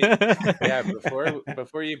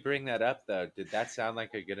 Before you bring that up, though, did that sound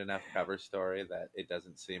like a good enough cover story that it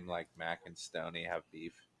doesn't seem like Mac and Stoney have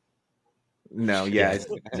beef? No, yeah,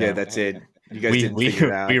 that's it. You guys didn't figure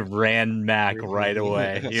it out. We ran Mac right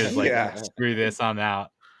away. He was like, Yeah. "Screw this, I'm out."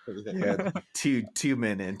 Yeah, two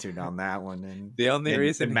men entered on that one, and the only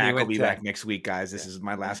reason Mac he will went be to, back next week, guys. This is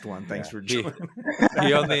my last one. Thanks for joining.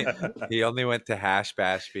 he only went to Hash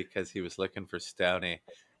Bash because he was looking for Stoney.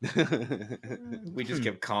 We just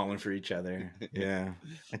kept calling for each other. Yeah,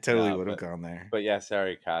 I totally would have gone there. But yeah,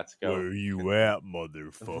 sorry, Cots. Go. Where you at,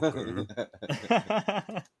 motherfucker?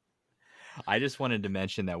 I just wanted to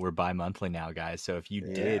mention that we're bi-monthly now, guys. So if you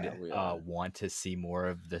did we are. want to see more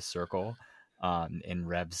of the circle, in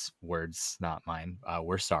Rev's words, not mine,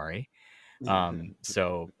 we're sorry.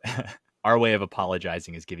 So our way of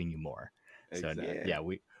apologizing is giving you more. Exactly. So yeah,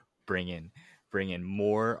 we bring in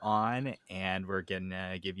more on, and we're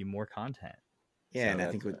gonna give you more content. Yeah, So and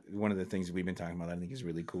I think one of the things we've been talking about, I think is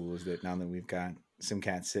really cool, is that now that we've got some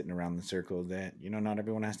cats sitting around the circle, that not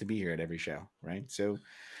everyone has to be here at every show, right? So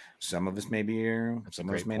some of us may be here, some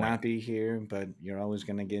of us may not be here, but you're always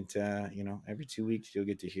going to get, every 2 weeks you'll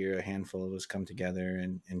get to hear a handful of us come together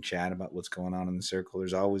and chat about what's going on in the circle.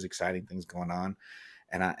 There's always exciting things going on,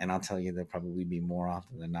 and I'll tell you, there'll probably be more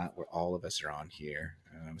often than not where all of us are on here,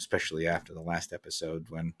 especially after the last episode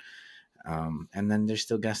when. And then there's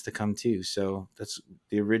still guests to come too. So that's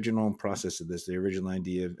the original process of this. The original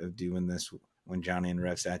idea of doing this when Johnny and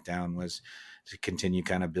Rev sat down was to continue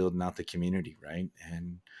kind of building out the community, right?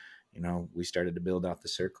 And we started to build out the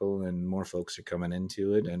circle, and more folks are coming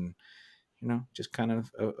into it, and just kind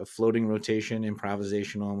of a floating rotation,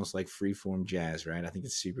 improvisational, almost like freeform jazz, right? I think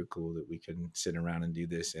it's super cool that we can sit around and do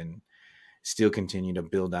this and still continue to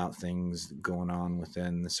build out things going on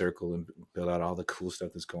within the circle and build out all the cool stuff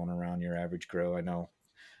that's going around your average grow.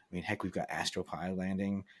 Heck, we've got AstroPie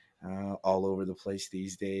landing all over the place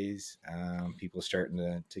these days. People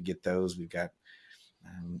starting to get those. We've got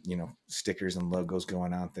stickers and logos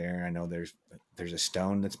going out there. I know there's a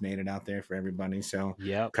stone that's made it out there for everybody. So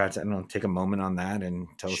yeah, I don't know, take a moment on that and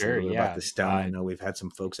tell us a little bit about the stone. I know we've had some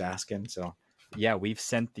folks asking. So yeah, we've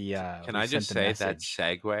sent the. Can I just say that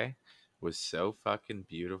segue was so fucking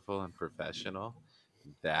beautiful and professional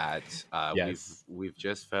that yes. we've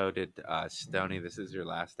just voted Stoney. This is your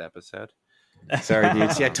last episode. Sorry,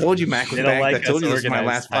 dude. See, I told you Mac was back. Like I told you this was my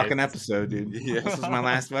last types. fucking episode, dude. Yeah. This is my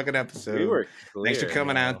last fucking episode. We were clear, thanks for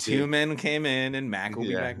coming out. Dude. 2 men came in, and Mac will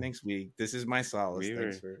be back next week. This is my solace.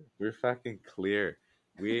 We're fucking clear.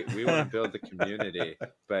 We want to build the community,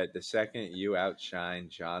 but the second you outshine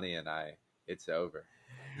Johnny and I, it's over.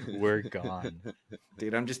 We're gone.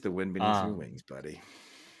 Dude, I'm just the wind beneath your wings, buddy.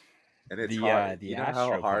 And it's hard. You know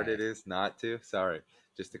how hard it is not to? Sorry,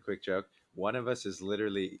 just a quick joke. One of us is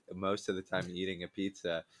literally most of the time eating a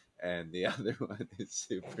pizza, and the other one is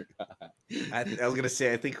super hot. I was gonna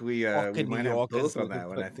say, I think we Fucking might New have Yorkers. both on that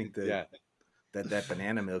one. I think that Yeah. that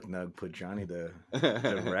banana milk nug put Johnny to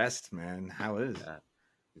rest, man. How is? Yeah,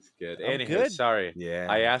 it's good. I'm Anywho, good. sorry. Yeah.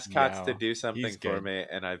 I asked Cots to No, do something he's for good. me,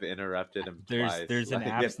 and I've interrupted him There's twice. an Like,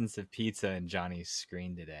 absence of pizza in Johnny's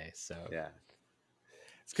screen today, so yeah.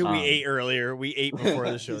 It's because we Um, ate earlier. We ate before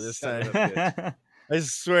the show You this son of time. a bitch. I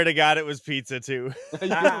swear to God, it was pizza too. You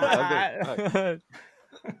motherfucker.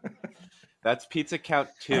 That's pizza count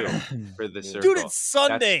 2 for the circle. Dude, it's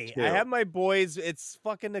Sunday. That's I 2. have my boys. It's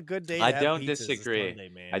fucking a good day. To I have don't pizzas. It's disagree. Sunday,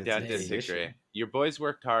 man. I It's don't a day. disagree. Your boys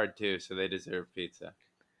worked hard too, so they deserve pizza.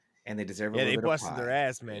 And they deserve a Yeah, little they bit of busted their pie.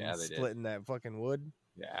 ass, man. Yeah, they did. Splitting that fucking wood.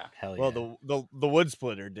 Yeah. hell yeah. Well, the wood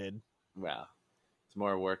splitter did. Well, it's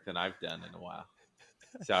more work than I've done in a while.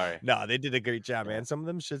 Sorry. No, they did a great job, Yeah. man. Some of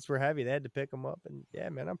them shits were heavy. They had to pick them up, and yeah,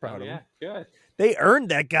 man, I'm proud Oh, of yeah, them. good. They earned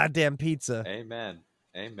that goddamn pizza. Amen.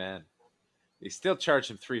 Amen. They still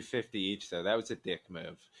charged him $3.50 each, though. That was a dick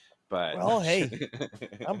move. But Well, hey,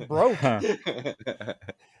 I'm broke.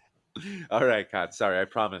 All right, Cot. Sorry, I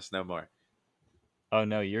promise no more. Oh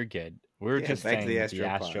no, you're good. We were Yeah, just back to saying the that the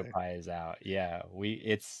Astro Astro Pie. Pie is out. Yeah,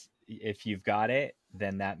 it's if you've got it,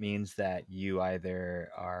 then that means that you either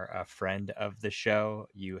are a friend of the show,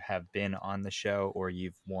 you have been on the show, or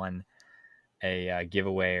you've won a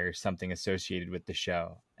giveaway or something associated with the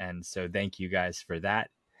show. And so, thank you guys for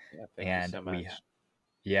that. Yeah, thank And you so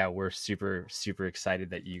much. we're super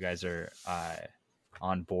excited that you guys are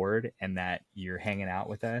on board and that you're hanging out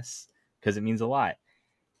with us because it means a lot.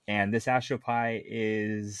 And this Astro Pie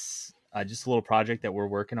is just a little project that we're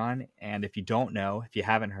working on. And if you don't know, if you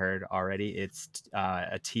haven't heard already, it's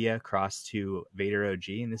a TIA cross to Vader OG,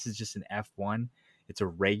 and this is just an F1. It's a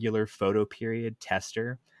regular photo period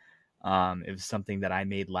tester. It was something that I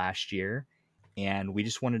made last year, and we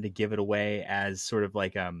just wanted to give it away as sort of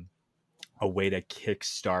like a way to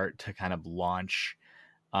kickstart to kind of launch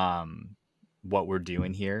what we're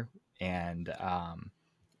doing here. And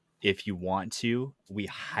if you want to, we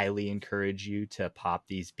highly encourage you to pop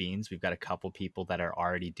these beans. We've got a couple people that are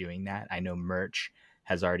already doing that. I know Merch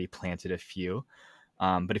has already planted a few.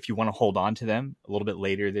 But if you want to hold on to them a little bit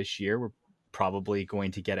later this year, we're probably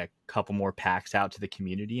going to get a couple more packs out to the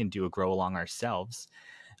community and do a grow along ourselves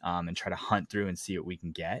and try to hunt through and see what we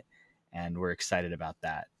can get. And we're excited about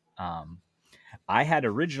that. I had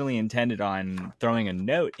originally intended on throwing a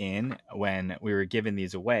note in when we were giving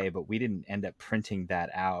these away, but we didn't end up printing that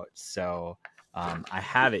out. So I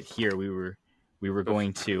have it here. We were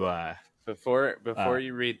going to Before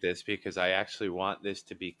you read this, because I actually want this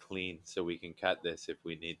to be clean so we can cut this if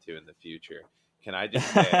we need to in the future. Can I just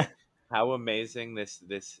say how amazing this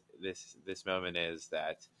moment is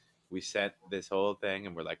that we sent this whole thing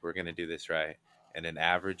and we're like, we're going to do this right. In an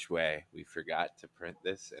average way, we forgot to print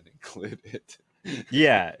this and include it.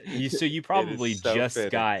 Yeah, you probably so just fitting.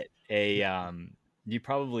 got a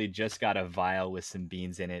vial with some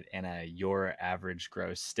beans in it and a Your Average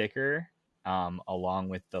Grow sticker, along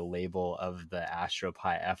with the label of the Astro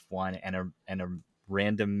Pie F1 and a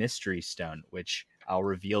random mystery stone, which I'll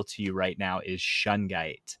reveal to you right now is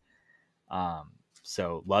Shungite.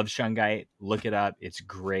 So love Shungite. Look it up. It's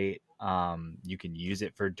great. You can use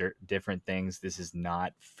it for different things. This is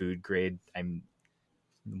not food grade.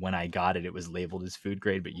 When I got it, it was labeled as food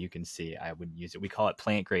grade, but you can see I wouldn't use it. We call it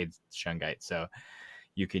plant grade Shungite. So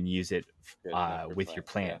you can use it with your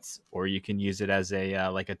plants, or you can use it as a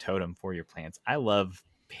like a totem for your plants. I love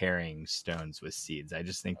pairing stones with seeds. I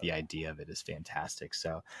just think the idea of it is fantastic.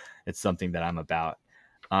 So it's something that I'm about.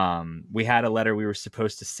 We had a letter we were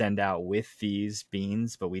supposed to send out with these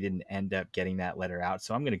beans, but we didn't end up getting that letter out.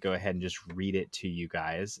 So I'm going to go ahead and just read it to you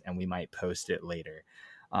guys, and we might post it later.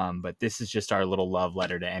 But this is just our little love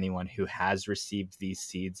letter to anyone who has received these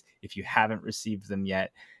seeds. If you haven't received them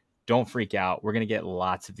yet, don't freak out. We're going to get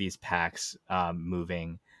lots of these packs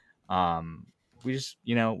moving. We just,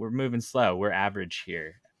 we're moving slow. We're average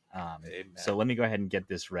here. So let me go ahead and get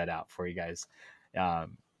this read out for you guys.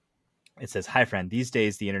 It says, "Hi, friend. These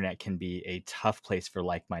days, the internet can be a tough place for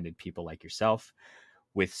like-minded people like yourself.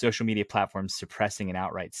 With social media platforms suppressing and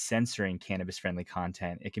outright censoring cannabis-friendly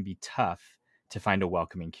content, it can be tough to find a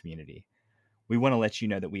welcoming community. We want to let you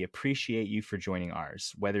know that we appreciate you for joining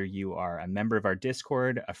ours. Whether you are a member of our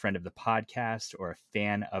Discord, a friend of the podcast, or a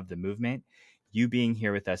fan of the movement, you being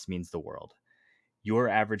here with us means the world. Your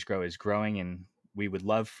Average Grow is growing, and we would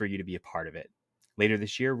love for you to be a part of it. Later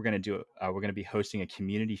this year, we're going to be hosting a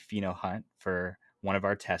community pheno hunt for one of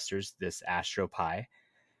our testers, this Astro Pie.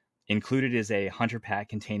 Included is a hunter pack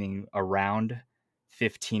containing around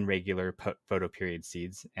 15 regular photo period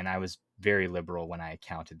seeds, and I was very liberal when I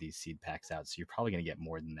counted these seed packs out, so you're probably going to get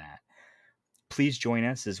more than that. Please join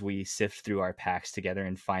us as we sift through our packs together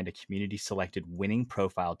and find a community-selected winning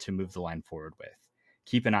profile to move the line forward with.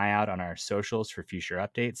 Keep an eye out on our socials for future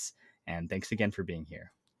updates, and thanks again for being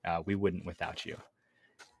here. We wouldn't without you.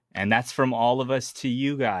 And that's from all of us to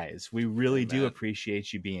you guys. We really do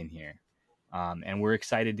appreciate you being here. And we're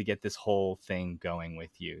excited to get this whole thing going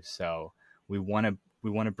with you. So we want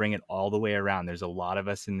to bring it all the way around. There's a lot of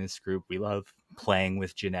us in this group. We love playing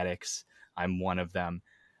with genetics. I'm one of them.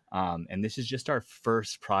 And this is just our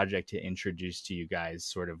first project to introduce to you guys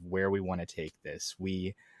sort of where we want to take this.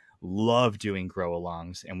 We love doing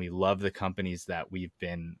grow-alongs, and we love the companies that we've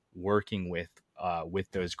been working with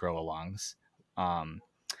those grow-alongs.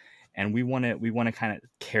 And we want to kind of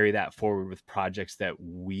carry that forward with projects that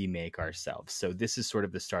we make ourselves. So this is sort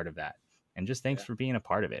of the start of that. And just thanks for being a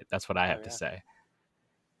part of it. That's what I have to say.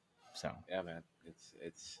 So yeah, man,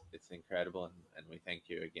 it's incredible, and we thank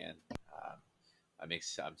you again.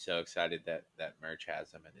 I'm so excited that Merch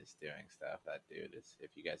has him and is doing stuff. That dude is,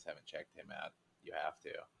 if you guys haven't checked him out, you have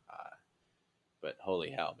to. But holy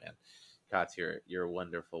hell, man, Kotz, you're a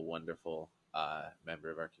wonderful, wonderful member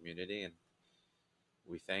of our community, and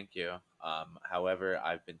we thank you. However,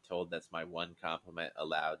 I've been told that's my one compliment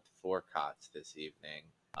allowed for Kotz this evening.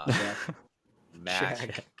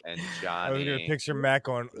 Mac and Johnny. I was gonna picture Mac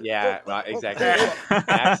going. Yeah, well, exactly.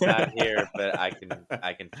 Mac's not here, but I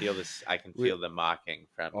can feel this. I can feel the mocking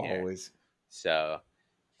from always here. So,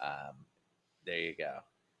 there you go.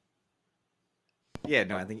 Yeah,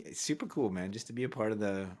 no, I think it's super cool, man. Just to be a part of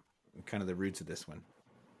the kind of the roots of this one.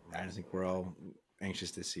 I think we're all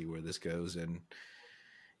anxious to see where this goes, and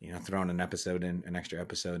throwing an extra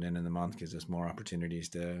episode in the month gives us more opportunities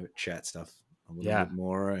to chat stuff a little bit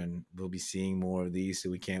more, and we'll be seeing more of these. So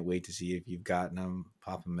we can't wait to see if you've gotten them,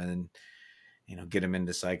 pop them in, get them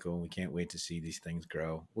into cycle. We can't wait to see these things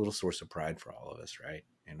grow. A little source of pride for all of us, right?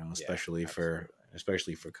 Especially for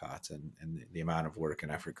Kotz and the amount of work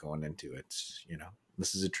and effort going into it.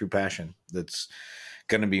 This is a true passion. That's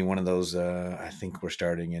going to be one of those. I think we're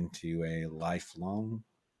starting into a lifelong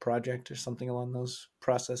project or something along those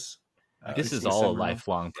process. This is all a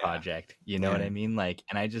lifelong project. You know what I mean? Like,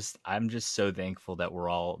 and I'm just so thankful that we're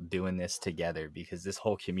all doing this together, because this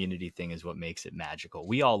whole community thing is what makes it magical.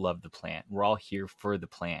 We all love the plant. We're all here for the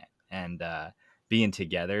plant, and being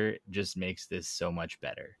together just makes this so much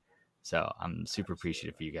better. So I'm super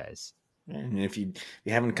appreciative for you guys. And if you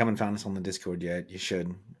haven't come and found us on the Discord yet, you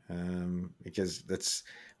should, because that's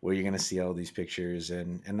where you're going to see all these pictures,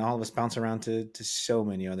 and all of us bounce around to so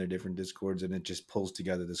many other different Discords, and it just pulls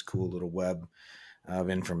together this cool little web of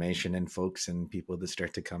information and folks and people that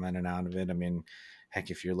start to come in and out of it. I mean, heck,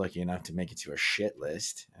 if you're lucky enough to make it to a shit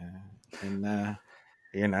list, you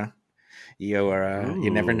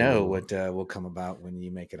never know what will come about when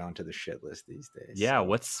you make it onto the shit list these days. Yeah, so.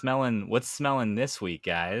 What's smelling this week,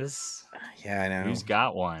 guys? Yeah, I know. Who's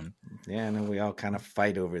got one? Yeah, I know we all kind of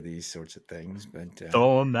fight over these sorts of things, but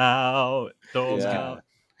throw them out. Throw them out.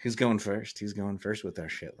 Who's going first? Who's going first with our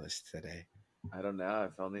shit list today? I don't know.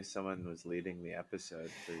 If only someone was leading the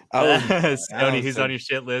episode. Stoney, who's on your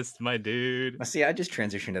shit list, my dude? See, I just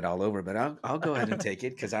transitioned it all over, but I'll go ahead and take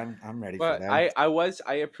it because I'm ready for that.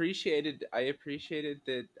 I appreciated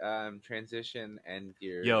the transition and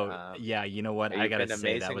your yeah. You know what? I gotta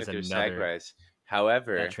say that was another segues.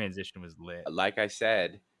 However, that transition was lit. Like I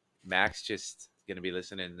said, Mac's just gonna be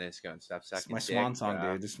listening to this, going stop sucking. It's my swan song,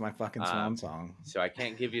 dude. This is my fucking swan song. So I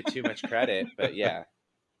can't give you too much credit, but yeah.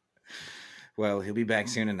 Well, he'll be back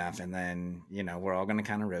soon enough, and then we're all going to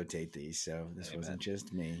kind of rotate these. So this wasn't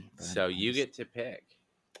just me. So you get to pick.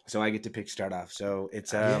 So I get to pick start off. So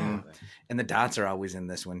it's and the dots are always in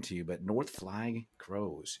this one too. But North Flag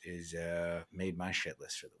Grows is made my shit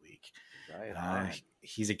list for the week. Right.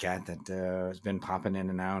 He's a cat that has been popping in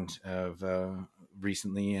and out of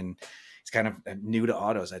recently, and he's kind of new to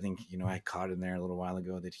autos. I think I caught in there a little while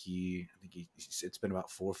ago that it's been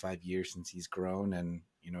about 4 or 5 years since he's grown, and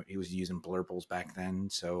he was using blurples back then,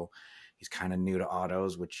 so he's kind of new to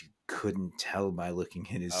autos, which you couldn't tell by looking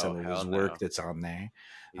at some of his work that's on there.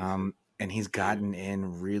 And he's gotten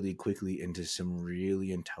in really quickly into some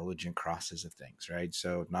really intelligent crosses of things, right?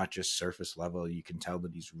 So not just surface level, you can tell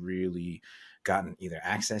that he's really gotten either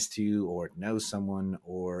access to or knows someone,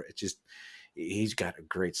 or he's got a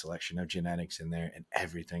great selection of genetics in there, and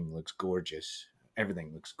everything looks gorgeous.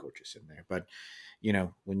 Everything looks gorgeous in there. But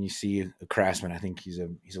when you see a craftsman, I think he's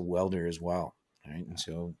a welder as well, right? And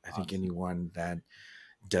so I think anyone that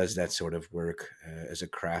does that sort of work as a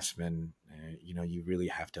craftsman, you really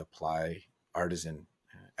have to apply artisan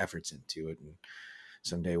efforts into it. And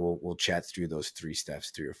someday we'll chat through those 3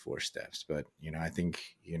 steps, 3 or 4 steps. But I think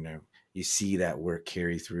you see that work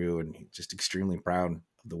carry through, and just extremely proud of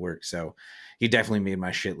the work. So he definitely made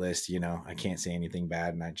my shit list. I can't say anything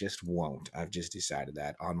bad, and I just won't. I've just decided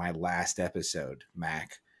that on my last episode,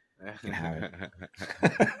 Mac. You can have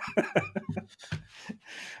it.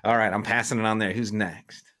 All right, I'm passing it on there. Who's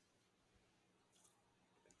next?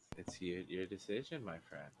 It's your decision, my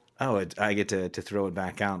friend. Oh, I get to throw it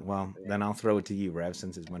back out. Well, then I'll throw it to you, Rev,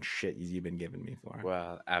 since as much shit as you've been giving me for.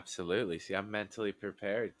 Well, absolutely. See, I'm mentally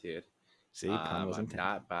prepared, dude. See, pun was I'm intended.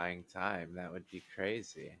 not buying time. That would be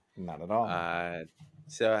crazy. Not at all.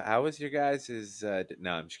 So how was your guys'?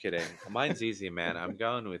 No, I'm just kidding. Mine's easy, man. I'm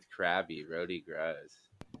going with Krabby, Rody Grows.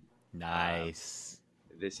 Nice.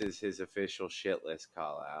 This is his official shit list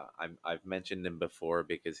call out. I've mentioned him before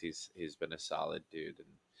because he's been a solid dude, and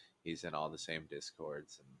he's in all the same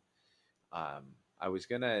discords. And I was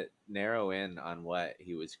gonna narrow in on what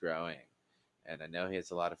he was growing, and I know he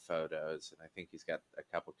has a lot of photos, and I think he's got a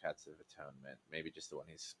couple cuts of atonement, maybe just the one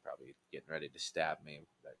he's probably getting ready to stab me,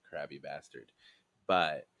 that Krabby bastard.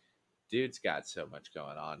 But dude's got so much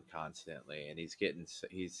going on constantly, and he's getting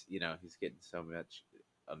so much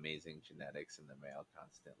amazing genetics in the mail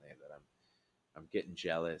constantly that I'm getting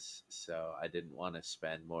jealous. So I didn't want to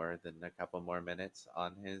spend more than a couple more minutes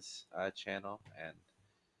on his channel. And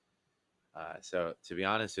so to be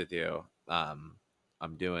honest with you, I'm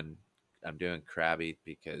doing Krabby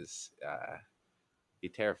because he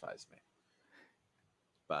terrifies me.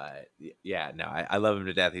 But yeah, no, I love him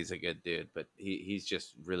to death. He's a good dude, but he's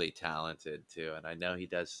just really talented too. And I know he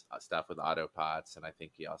does stuff with autopots, and I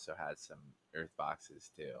think he also has some earth boxes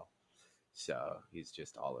too. So he's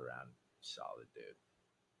just all around solid dude.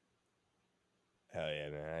 Hell yeah,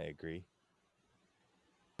 man, I agree.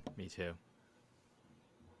 Me too.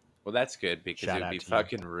 Well, that's good because Shout it would out be to you.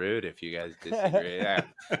 fucking rude if you guys disagree. Yeah.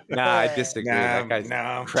 Nah, I disagree. That guy's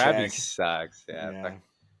Krabby check. sucks. Yeah. Yeah.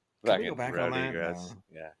 Fucking Can we go back on Rody that? Gross.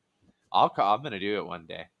 No. Yeah. I'm gonna do it one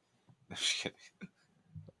day. I'm just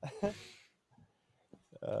kidding.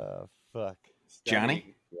 Fuck.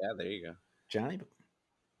 Johnny? Yeah, there you go. Johnny?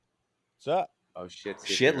 What's up? Oh shit.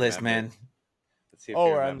 see if Shit he list, remembers. man. Let's see if Oh,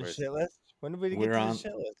 he we're on the remembers. shit list? When did we get We're to on. the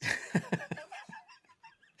shit list?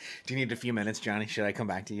 Do you need a few minutes, Johnny? Should I come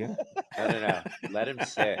back to you? No. Let him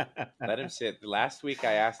sit. Let him sit. Last week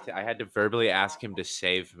I had to verbally ask him to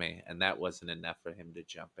save me, and that wasn't enough for him to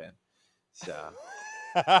jump in. So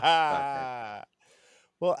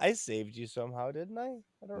Well, I saved you somehow, didn't I?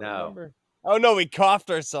 I don't No. remember. Oh no, we coughed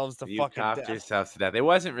ourselves to you fucking coughed death. yourself to death. It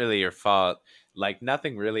wasn't really your fault. Like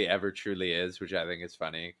nothing really ever truly is, which I think is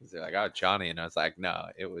funny because they're like, "Oh, Johnny," and I was like, "No,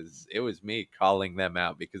 it was me calling them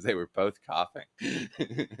out because they were both coughing."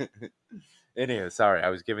 Anyway, sorry, I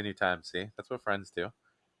was giving you time. See, that's what friends do.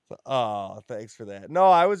 Oh, thanks for that. No,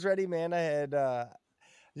 I was ready, man. I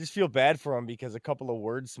just feel bad for him because a couple of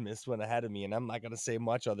wordsmiths went ahead of me, and I'm not gonna say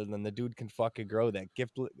much other than the dude can fucking grow. That get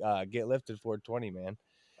lifted 420, man.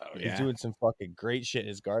 Oh, He's doing some fucking great shit.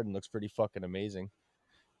 His garden looks pretty fucking amazing.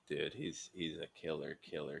 Dude, he's a killer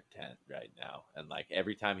tent right now, and like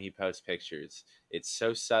every time he posts pictures, it's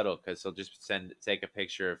so subtle because he'll just take a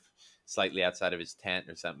picture of slightly outside of his tent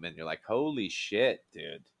or something, and you're like, holy shit,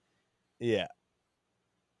 dude. Yeah.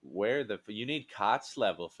 You need COTS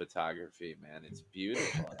level photography, man. It's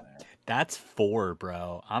beautiful in there. That's 4,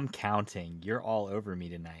 bro. I'm counting. You're all over me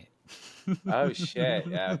tonight. Oh shit.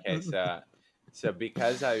 Yeah. Okay. So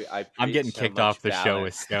because I I'm getting so kicked much off the show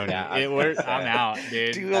with balance- Stony. Yeah, I'm out,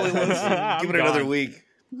 dude. Dude, only I'm give it another gone. week.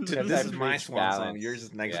 Because This I is my preach swan song. balance. Yours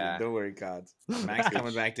is next Yeah. week. Don't worry, Cods. Max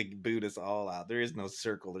coming back to boot us all out. There is no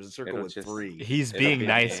circle. There's a circle It'll with just- 3. He's It'll being be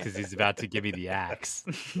nice me. because he's about to give me the axe.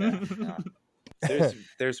 Yeah.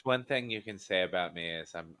 There's one thing you can say about me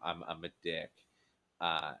is I'm a dick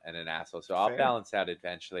and an asshole. So I'll Fair. balance out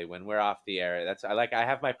eventually when we're off the air. I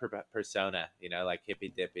have my persona, like hippy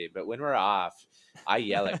dippy. But when we're off, I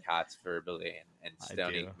yell at COTS verbally and I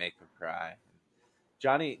Stony do. make him cry.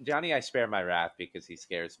 Johnny, I spare my wrath because he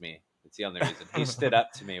scares me. It's the only reason. He stood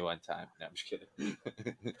up to me one time. No, I'm just kidding.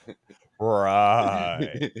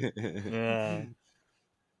 Right. Yeah.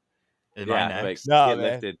 Am Yeah, I next? but No, get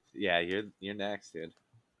man. lifted. Yeah, you're next, dude.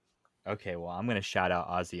 Okay, well, I'm gonna shout out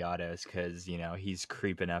Ozzy Autos because he's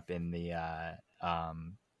creeping up in the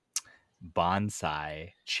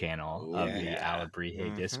bonsai channel of the Yeah.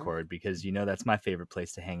 Alabrije Mhm. Discord because that's my favorite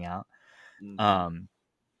place to hang out. Mhm.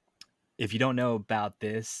 If you don't know about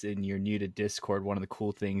this and you're new to Discord, one of the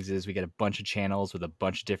cool things is we get a bunch of channels with a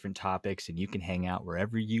bunch of different topics, and you can hang out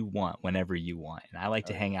wherever you want, whenever you want. And I like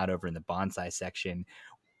to Oh, yeah. hang out over in the bonsai section.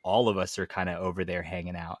 All of us are kind of over there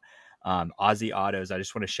hanging out. Aussie Autos, I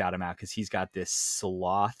just want to shout him out because he's got this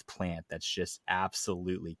sloth plant that's just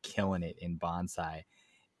absolutely killing it in bonsai.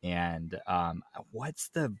 And what's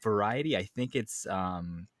the variety? I think it's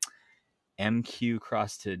MQ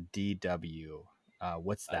cross to DW.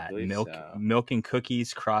 What's I that? believe so. Milk and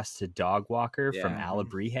Cookies cross to Dog Walker from Yeah.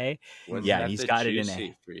 Alabrije. Wasn't Yeah, that and he's the got it in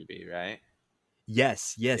juicy a freebie, right?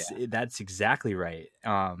 yes, Yeah. that's exactly right.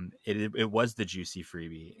 It was the juicy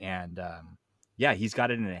freebie, and yeah, he's got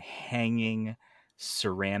it in a hanging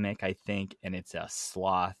ceramic, I think, and it's a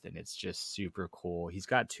sloth, and it's just super cool. He's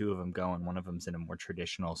got two of them going. One of them's in a more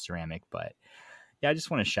traditional ceramic, but yeah, I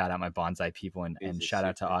just want to shout out my bonsai people and He's a shout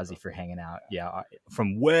out to super Ozzy cool for dude. hanging out. Yeah,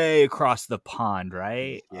 from way across the pond,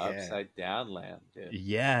 right? Yeah. Upside down land, dude.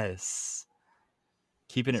 Yes,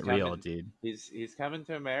 keeping He's it real, coming. dude. He's coming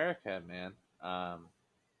to America, man.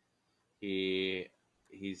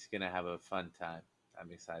 He's gonna have a fun time.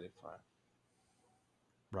 I'm excited for him.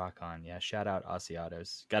 Rock on, yeah. Shout out Aussie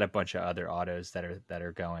Autos. Got a bunch of other autos that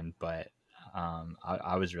are going, but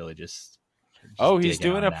I was really just Oh, he's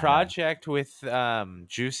digging doing on a that. project with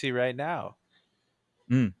Juicy right now.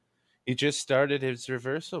 Mm. He just started his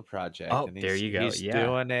reversal project. Oh, and there you go. He's Yeah.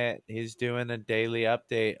 doing it. He's doing a daily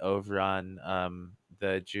update over on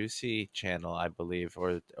the Juicy channel, I believe,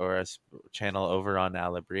 or channel over on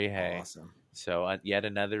Alabrije. Awesome. So yet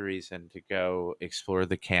another reason to go explore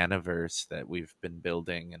the Canaverse that we've been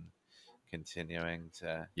building and continuing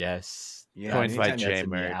to. Yes. Yeah, Coined by anytime- Jay That's in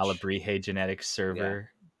the Merch. Alabrije genetics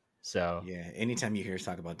server. So Yeah, anytime you hear us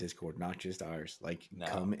talk about Discord, not just ours, like No,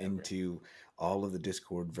 come never. into all of the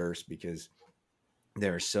Discord verse, because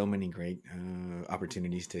there are so many great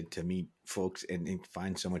opportunities to meet folks and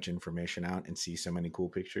find so much information out and see so many cool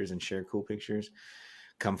pictures and share cool pictures.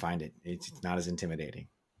 Come find it. It's not as intimidating.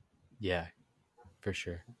 yeah, for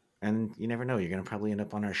sure. And you never know, you're going to probably end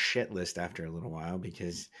up on our shit list after a little while,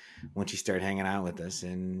 because once you start hanging out with us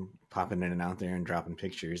and popping in and out there and dropping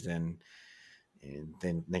pictures, then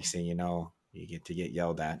next thing you know, you get to get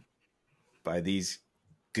yelled at by these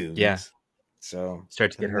goons. Yeah. So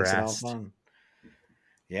Start to get that makes it all harassed. fun.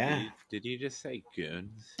 Yeah. Did you just say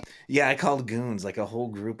goons? Yeah, I called goons, like a whole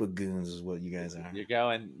group of goons is what you guys are. You're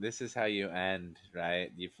going. This is how you end,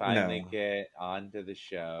 right? You finally No. get onto the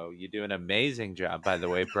show. You do an amazing job, by the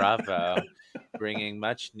way. Bravo, bringing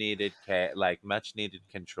much needed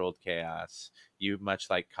controlled chaos. You much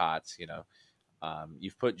like Cots,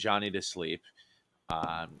 you've put Johnny to sleep.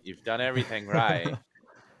 You've done everything right.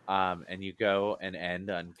 And you go and end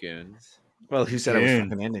on goons. Well, who said I was Goon.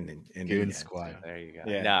 fucking ending Goon yet, squad. so- There you go.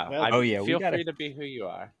 Yeah. No, Well- Oh, yeah, we feel gotta- free to be who you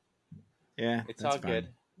are. Yeah, It's that's all fine. good.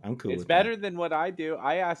 I'm cool. It's with better that. than what I do.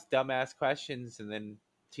 I ask dumbass questions and then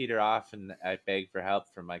teeter off, and I beg for help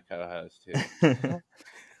from my co-host, who,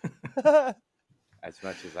 as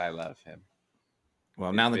much as I love him,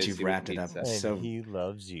 Well, He's now that busy you've with wrapped it up, pizza. And so he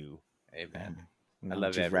loves you. amen. now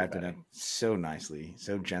love that you've wrapped it up everybody. so nicely,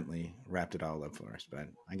 so gently, wrapped it all up for us. But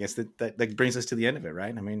I guess that brings us to the end of it,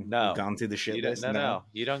 right? I mean, No. we've gone through the shit You don't, list. no,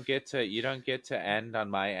 you don't get to end on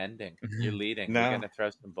my ending. You're leading. No. You're gonna throw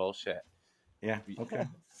some bullshit. Yeah. Okay.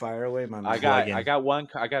 Fire away, my man. I got Plug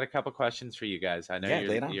in. I got a couple questions for you guys. I know Yeah,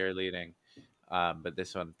 lay it on. you're leading, but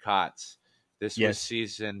this one, Cots. This was Yes.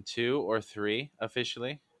 season 2 or 3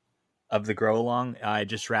 officially. Of the Grow Along, I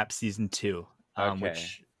just wrapped season 2. Okay.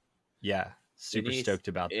 Which, yeah, super Any- stoked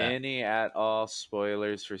about that. Any at all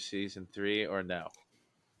spoilers for season 3 or no?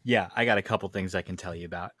 Yeah, I got a couple things I can tell you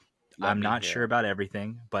about. Let I'm me not hear sure it. about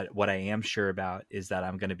everything, but what I am sure about is that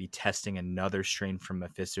I'm going to be testing another strain from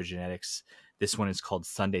Mephisto Genetics. This one is called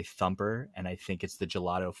Sunday Thumper, and I think it's the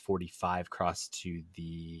Gelato 45 crossed to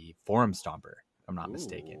the Forum Stomper, if I'm not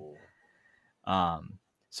mistaken. Ooh.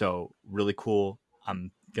 So really cool.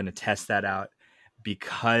 I'm going to test that out.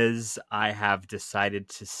 Because I have decided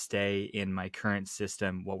to stay in my current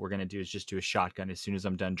system, what we're going to do is just do a shotgun. As soon as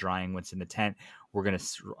I'm done drying what's in the tent, we're going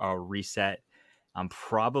to reset. I'm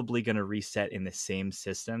probably going to reset in the same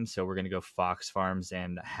system. So we're going to go Fox Farms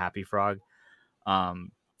and Happy Frog,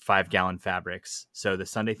 5-gallon fabrics. So the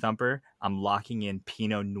Sunday Thumper, I'm locking in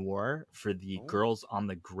Pinot Noir for the Oh. Girls on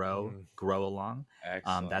the Grow Along.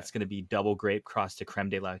 Excellent. That's going to be double grape crossed to Creme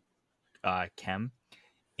de la Creme.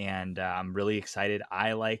 And I'm really excited.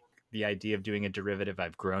 I like the idea of doing a derivative.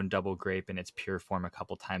 I've grown double grape in its pure form a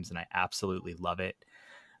couple times, and I absolutely love it.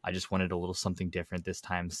 I just wanted a little something different this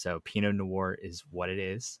time. So Pinot Noir is what it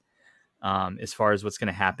is. As far as what's going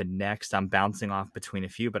to happen next, I'm bouncing off between a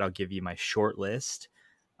few, but I'll give you my short list.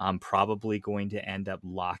 I'm probably going to end up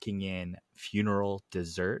locking in Funeral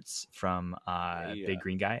Desserts from Big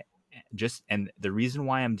Green Guy. And the reason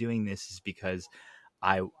why I'm doing this is because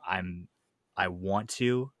I want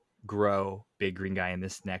to, grow, big green guy, in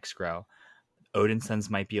this next grow, Odin Sons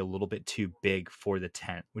might be a little bit too big for the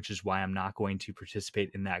tent, which is why I'm not going to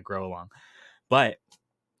participate in that grow along. But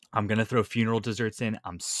I'm going to throw funeral desserts in.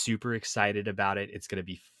 I'm super excited about it. It's going to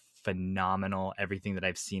be phenomenal. Everything that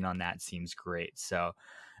I've seen on that seems great. So,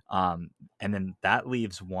 and then that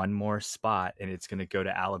leaves one more spot, and it's going to go to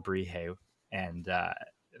Alebrije. And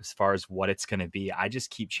as far as what it's going to be, I just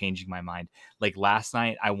keep changing my mind. Like last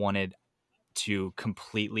night, I wanted to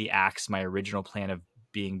completely axe my original plan of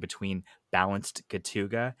being between balanced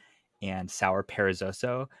Gatuga and sour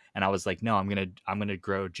Perezoso, and I was like, no, I'm gonna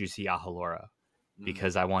grow juicy Ajalora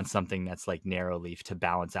because I want something that's like narrow leaf to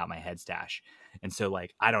balance out my head stash. And so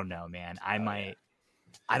like, I don't know, man. I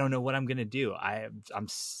don't know what I'm gonna do. I'm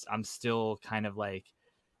still kind of like,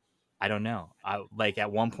 I don't know. Like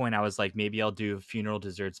at one point I was like, maybe I'll do funeral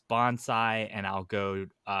desserts bonsai, and I'll go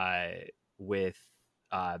with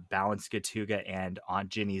balanced Gatuga and Aunt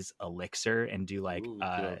Ginny's elixir and do like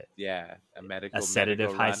a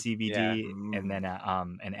sedative high run. CBD and then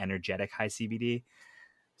an energetic high CBD.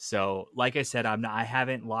 So like I said, I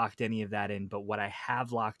haven't locked any of that in, but what I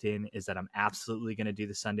have locked in is that I'm absolutely going to do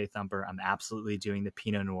the Sunday Thumper. I'm absolutely doing the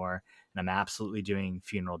Pinot Noir, and I'm absolutely doing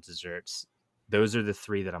funeral desserts. Those are the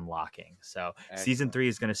three that I'm locking. So excellent. Season 3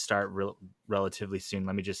 is going to start relatively soon.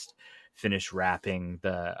 Let me just finish wrapping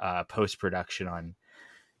the post-production on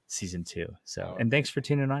season 2. So, and thanks for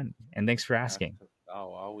tuning on, and thanks for asking.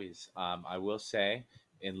 Always. I will say,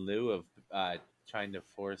 in lieu of trying to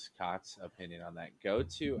force Cott's opinion on that, go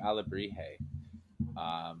to Alebrije.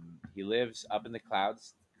 He lives up in the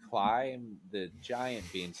clouds. Climb the giant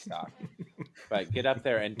beanstalk, but get up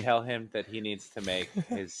there and tell him that he needs to make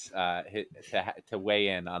his to weigh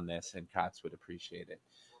in on this, and Cott's would appreciate it.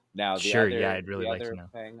 Now, I'd really like to know. The other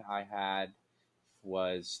thing I had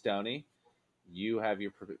was Stony. You have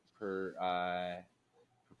your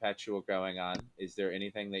perpetual going on. Is there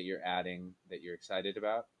anything that you're adding that you're excited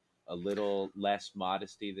about? A little less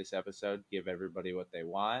modesty this episode. Give everybody what they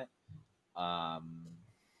want.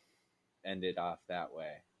 End it off that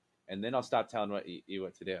way, and then I'll stop telling you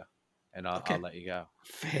what to do, and I'll let you go.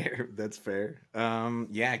 Fair. That's fair.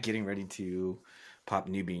 Getting ready to pop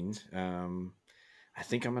new beans. I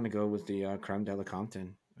think I'm gonna go with the Creme de la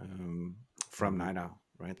Compton from Night Owl.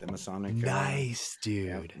 Right, the Masonic. Nice, dude.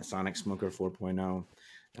 Yeah, Masonic Smoker 4.0.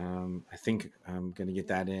 I think I'm gonna get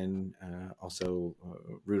that in. Also,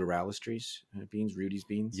 Ruderalis beans, Rudy's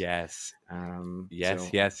beans. Yes.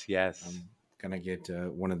 Yes. I'm gonna get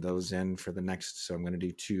one of those in for the next. So I'm gonna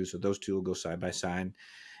do 2. So those 2 will go side by side,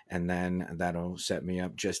 and then that'll set me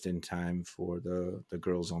up just in time for the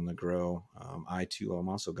girls on the grow. I'm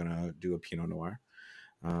also gonna do a Pinot Noir.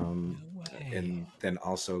 And then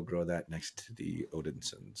also grow that next to the Odin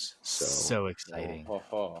Sons. So exciting.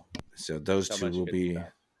 So those 2 will be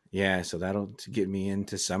stuff. Yeah, so that'll get me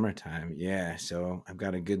into summertime. Yeah, so I've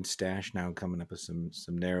got a good stash now coming up with some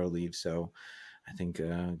narrow leaves. So I think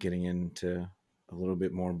getting into a little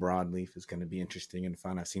bit more broadleaf is going to be interesting and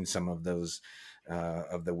fun. I've seen some of those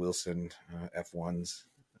of the Wilson F1s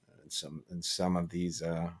and some of these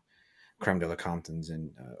Creme de la Comptons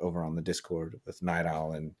and over on the Discord with Night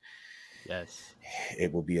Owl, and yes,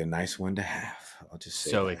 it will be a nice one to have. I'll just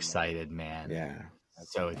say so excited, man. Yeah,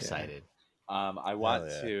 so excited. I don't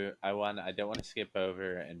want to skip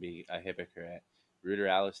over and be a hypocrite.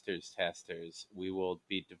 Ruderalis testers, we will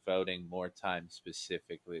be devoting more time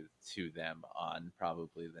specifically to them on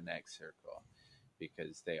probably the next circle,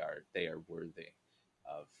 because they are worthy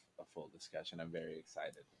of a full discussion. I'm very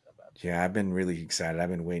excited about it. Yeah, I've been really excited. I've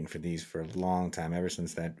been waiting for these for a long time, ever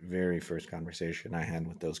since that very first conversation I had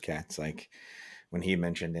with those cats. Like when he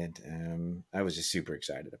mentioned it, I was just super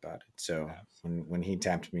excited about it. So when he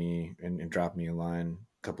tapped me and dropped me a line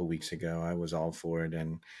a couple weeks ago, I was all for it.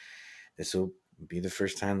 And this will be the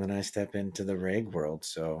first time that I step into the reg world.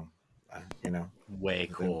 So, way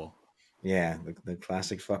cool. The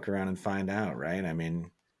classic fuck around and find out, right? I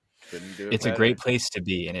mean, it's a great place to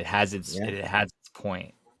be, and it has its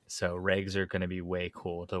point. So regs are going to be way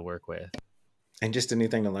cool to work with, and just a new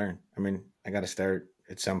thing to learn. I mean, I got to start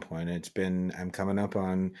at some point. I'm coming up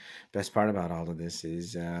on, best part about all of this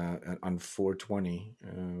is on 420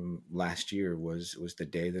 last year was the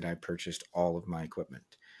day that I purchased all of my equipment.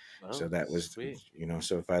 So that was sweet.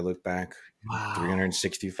 So if I look back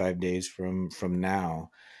 365 days from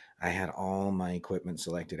now, I had all my equipment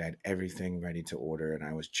selected. I had everything ready to order, and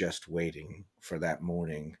I was just waiting for that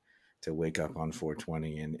morning to wake up on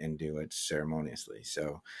 420 and do it ceremoniously.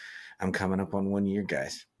 So I'm coming up on 1 year,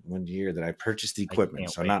 guys. 1 year that I purchased the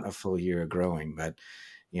equipment. So not a full year of growing, but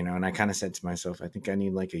and I kind of said to myself, I think I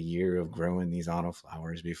need like a year of growing these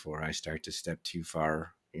autoflowers before I start to step too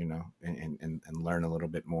far you know, and learn a little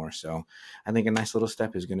bit more. So I think a nice little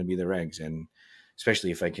step is going to be the regs, and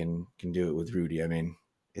especially if I can do it with Rudy. I mean,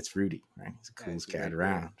 it's Rudy, right? He's the Yeah, coolest he's a cat great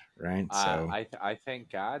around, right? So I thank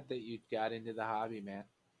God that you got into the hobby, man.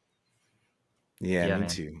 yeah, Yeah, me man.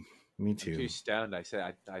 too. Me I'm too. too stoned. I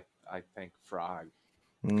said I thank Frog.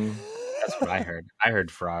 Mm, That's what I heard. I heard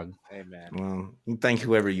frog. Amen. well, you thank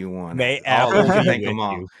whoever you want. May All of Apple them. be Thank with them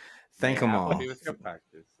all. you. Thank them Apple all. be with your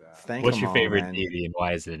practice. Thank What's them your all, favorite man. deity and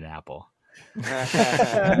why is it an apple?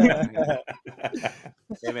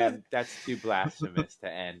 Hey man, that's too blasphemous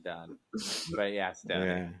to end on. But yeah, Stoney.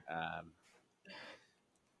 Yeah.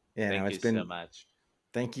 Yeah, Thank no, you it's been. so much.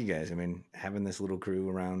 Thank you guys. I mean, having this little crew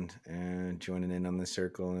around and joining in on the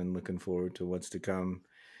circle and looking forward to what's to come.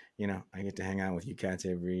 You know, I get to hang out with you cats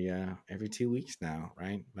every 2 weeks now,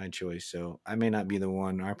 right? My choice. So I may not be the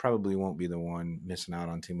one. I probably won't be the one missing out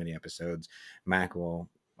on too many episodes. Mac will.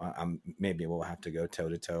 Maybe we'll have to go toe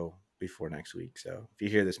to toe before next week. So if you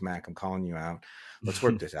hear this, Mac, I'm calling you out. Let's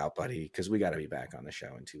work this out, buddy, because we got to be back on the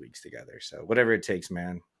show in 2 weeks together. So whatever it takes,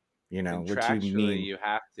 man. You know, we're too Contractually, mean. you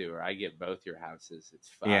have to, or I get both your houses. It's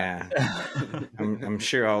fine. Yeah, I'm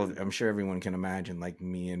sure everyone can imagine like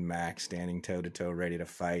me and Max standing toe to toe, ready to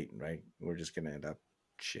fight. Right, we're just gonna end up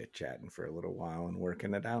chit chatting for a little while and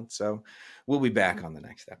working it out. So we'll be back on the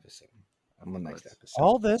next episode. On the next episode.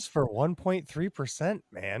 All this for 1.3%,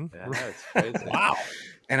 man. Yeah, it's crazy. Wow.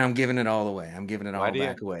 And I'm giving it all away. I'm giving it Why all do you-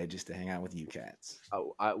 back away just to hang out with you cats.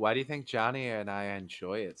 Why do you think Johnny and I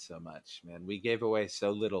enjoy it so much, man? We gave away so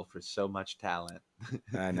little for so much talent.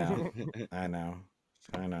 I know. I know.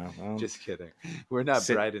 Well, Just kidding. We're not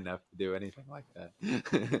sit- bright enough to do anything like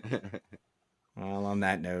that. Well, on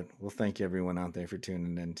that note, we'll thank everyone out there for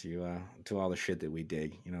tuning in to all the shit that we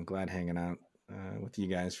dig. You know, glad hanging out with you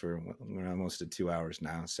guys for we're almost at 2 hours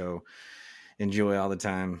now. So enjoy all the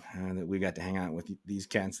time that we got to hang out with these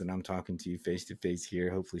cats that I'm talking to face to face here.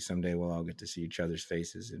 Hopefully someday we'll all get to see each other's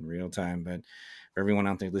faces in real time. But for everyone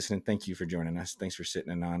out there listening, thank you for joining us. Thanks for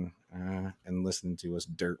sitting in on and listening to us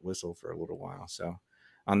dirt whistle for a little while. So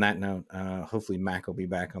on that note, hopefully Mac will be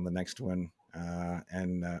back on the next one.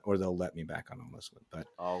 Or they'll let me back on this one. But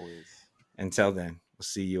Always. until then, we'll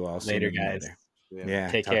see you all Later, soon. guys. Yeah,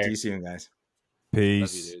 Take talk care. to you soon, guys. Peace.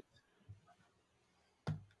 Love you, dude.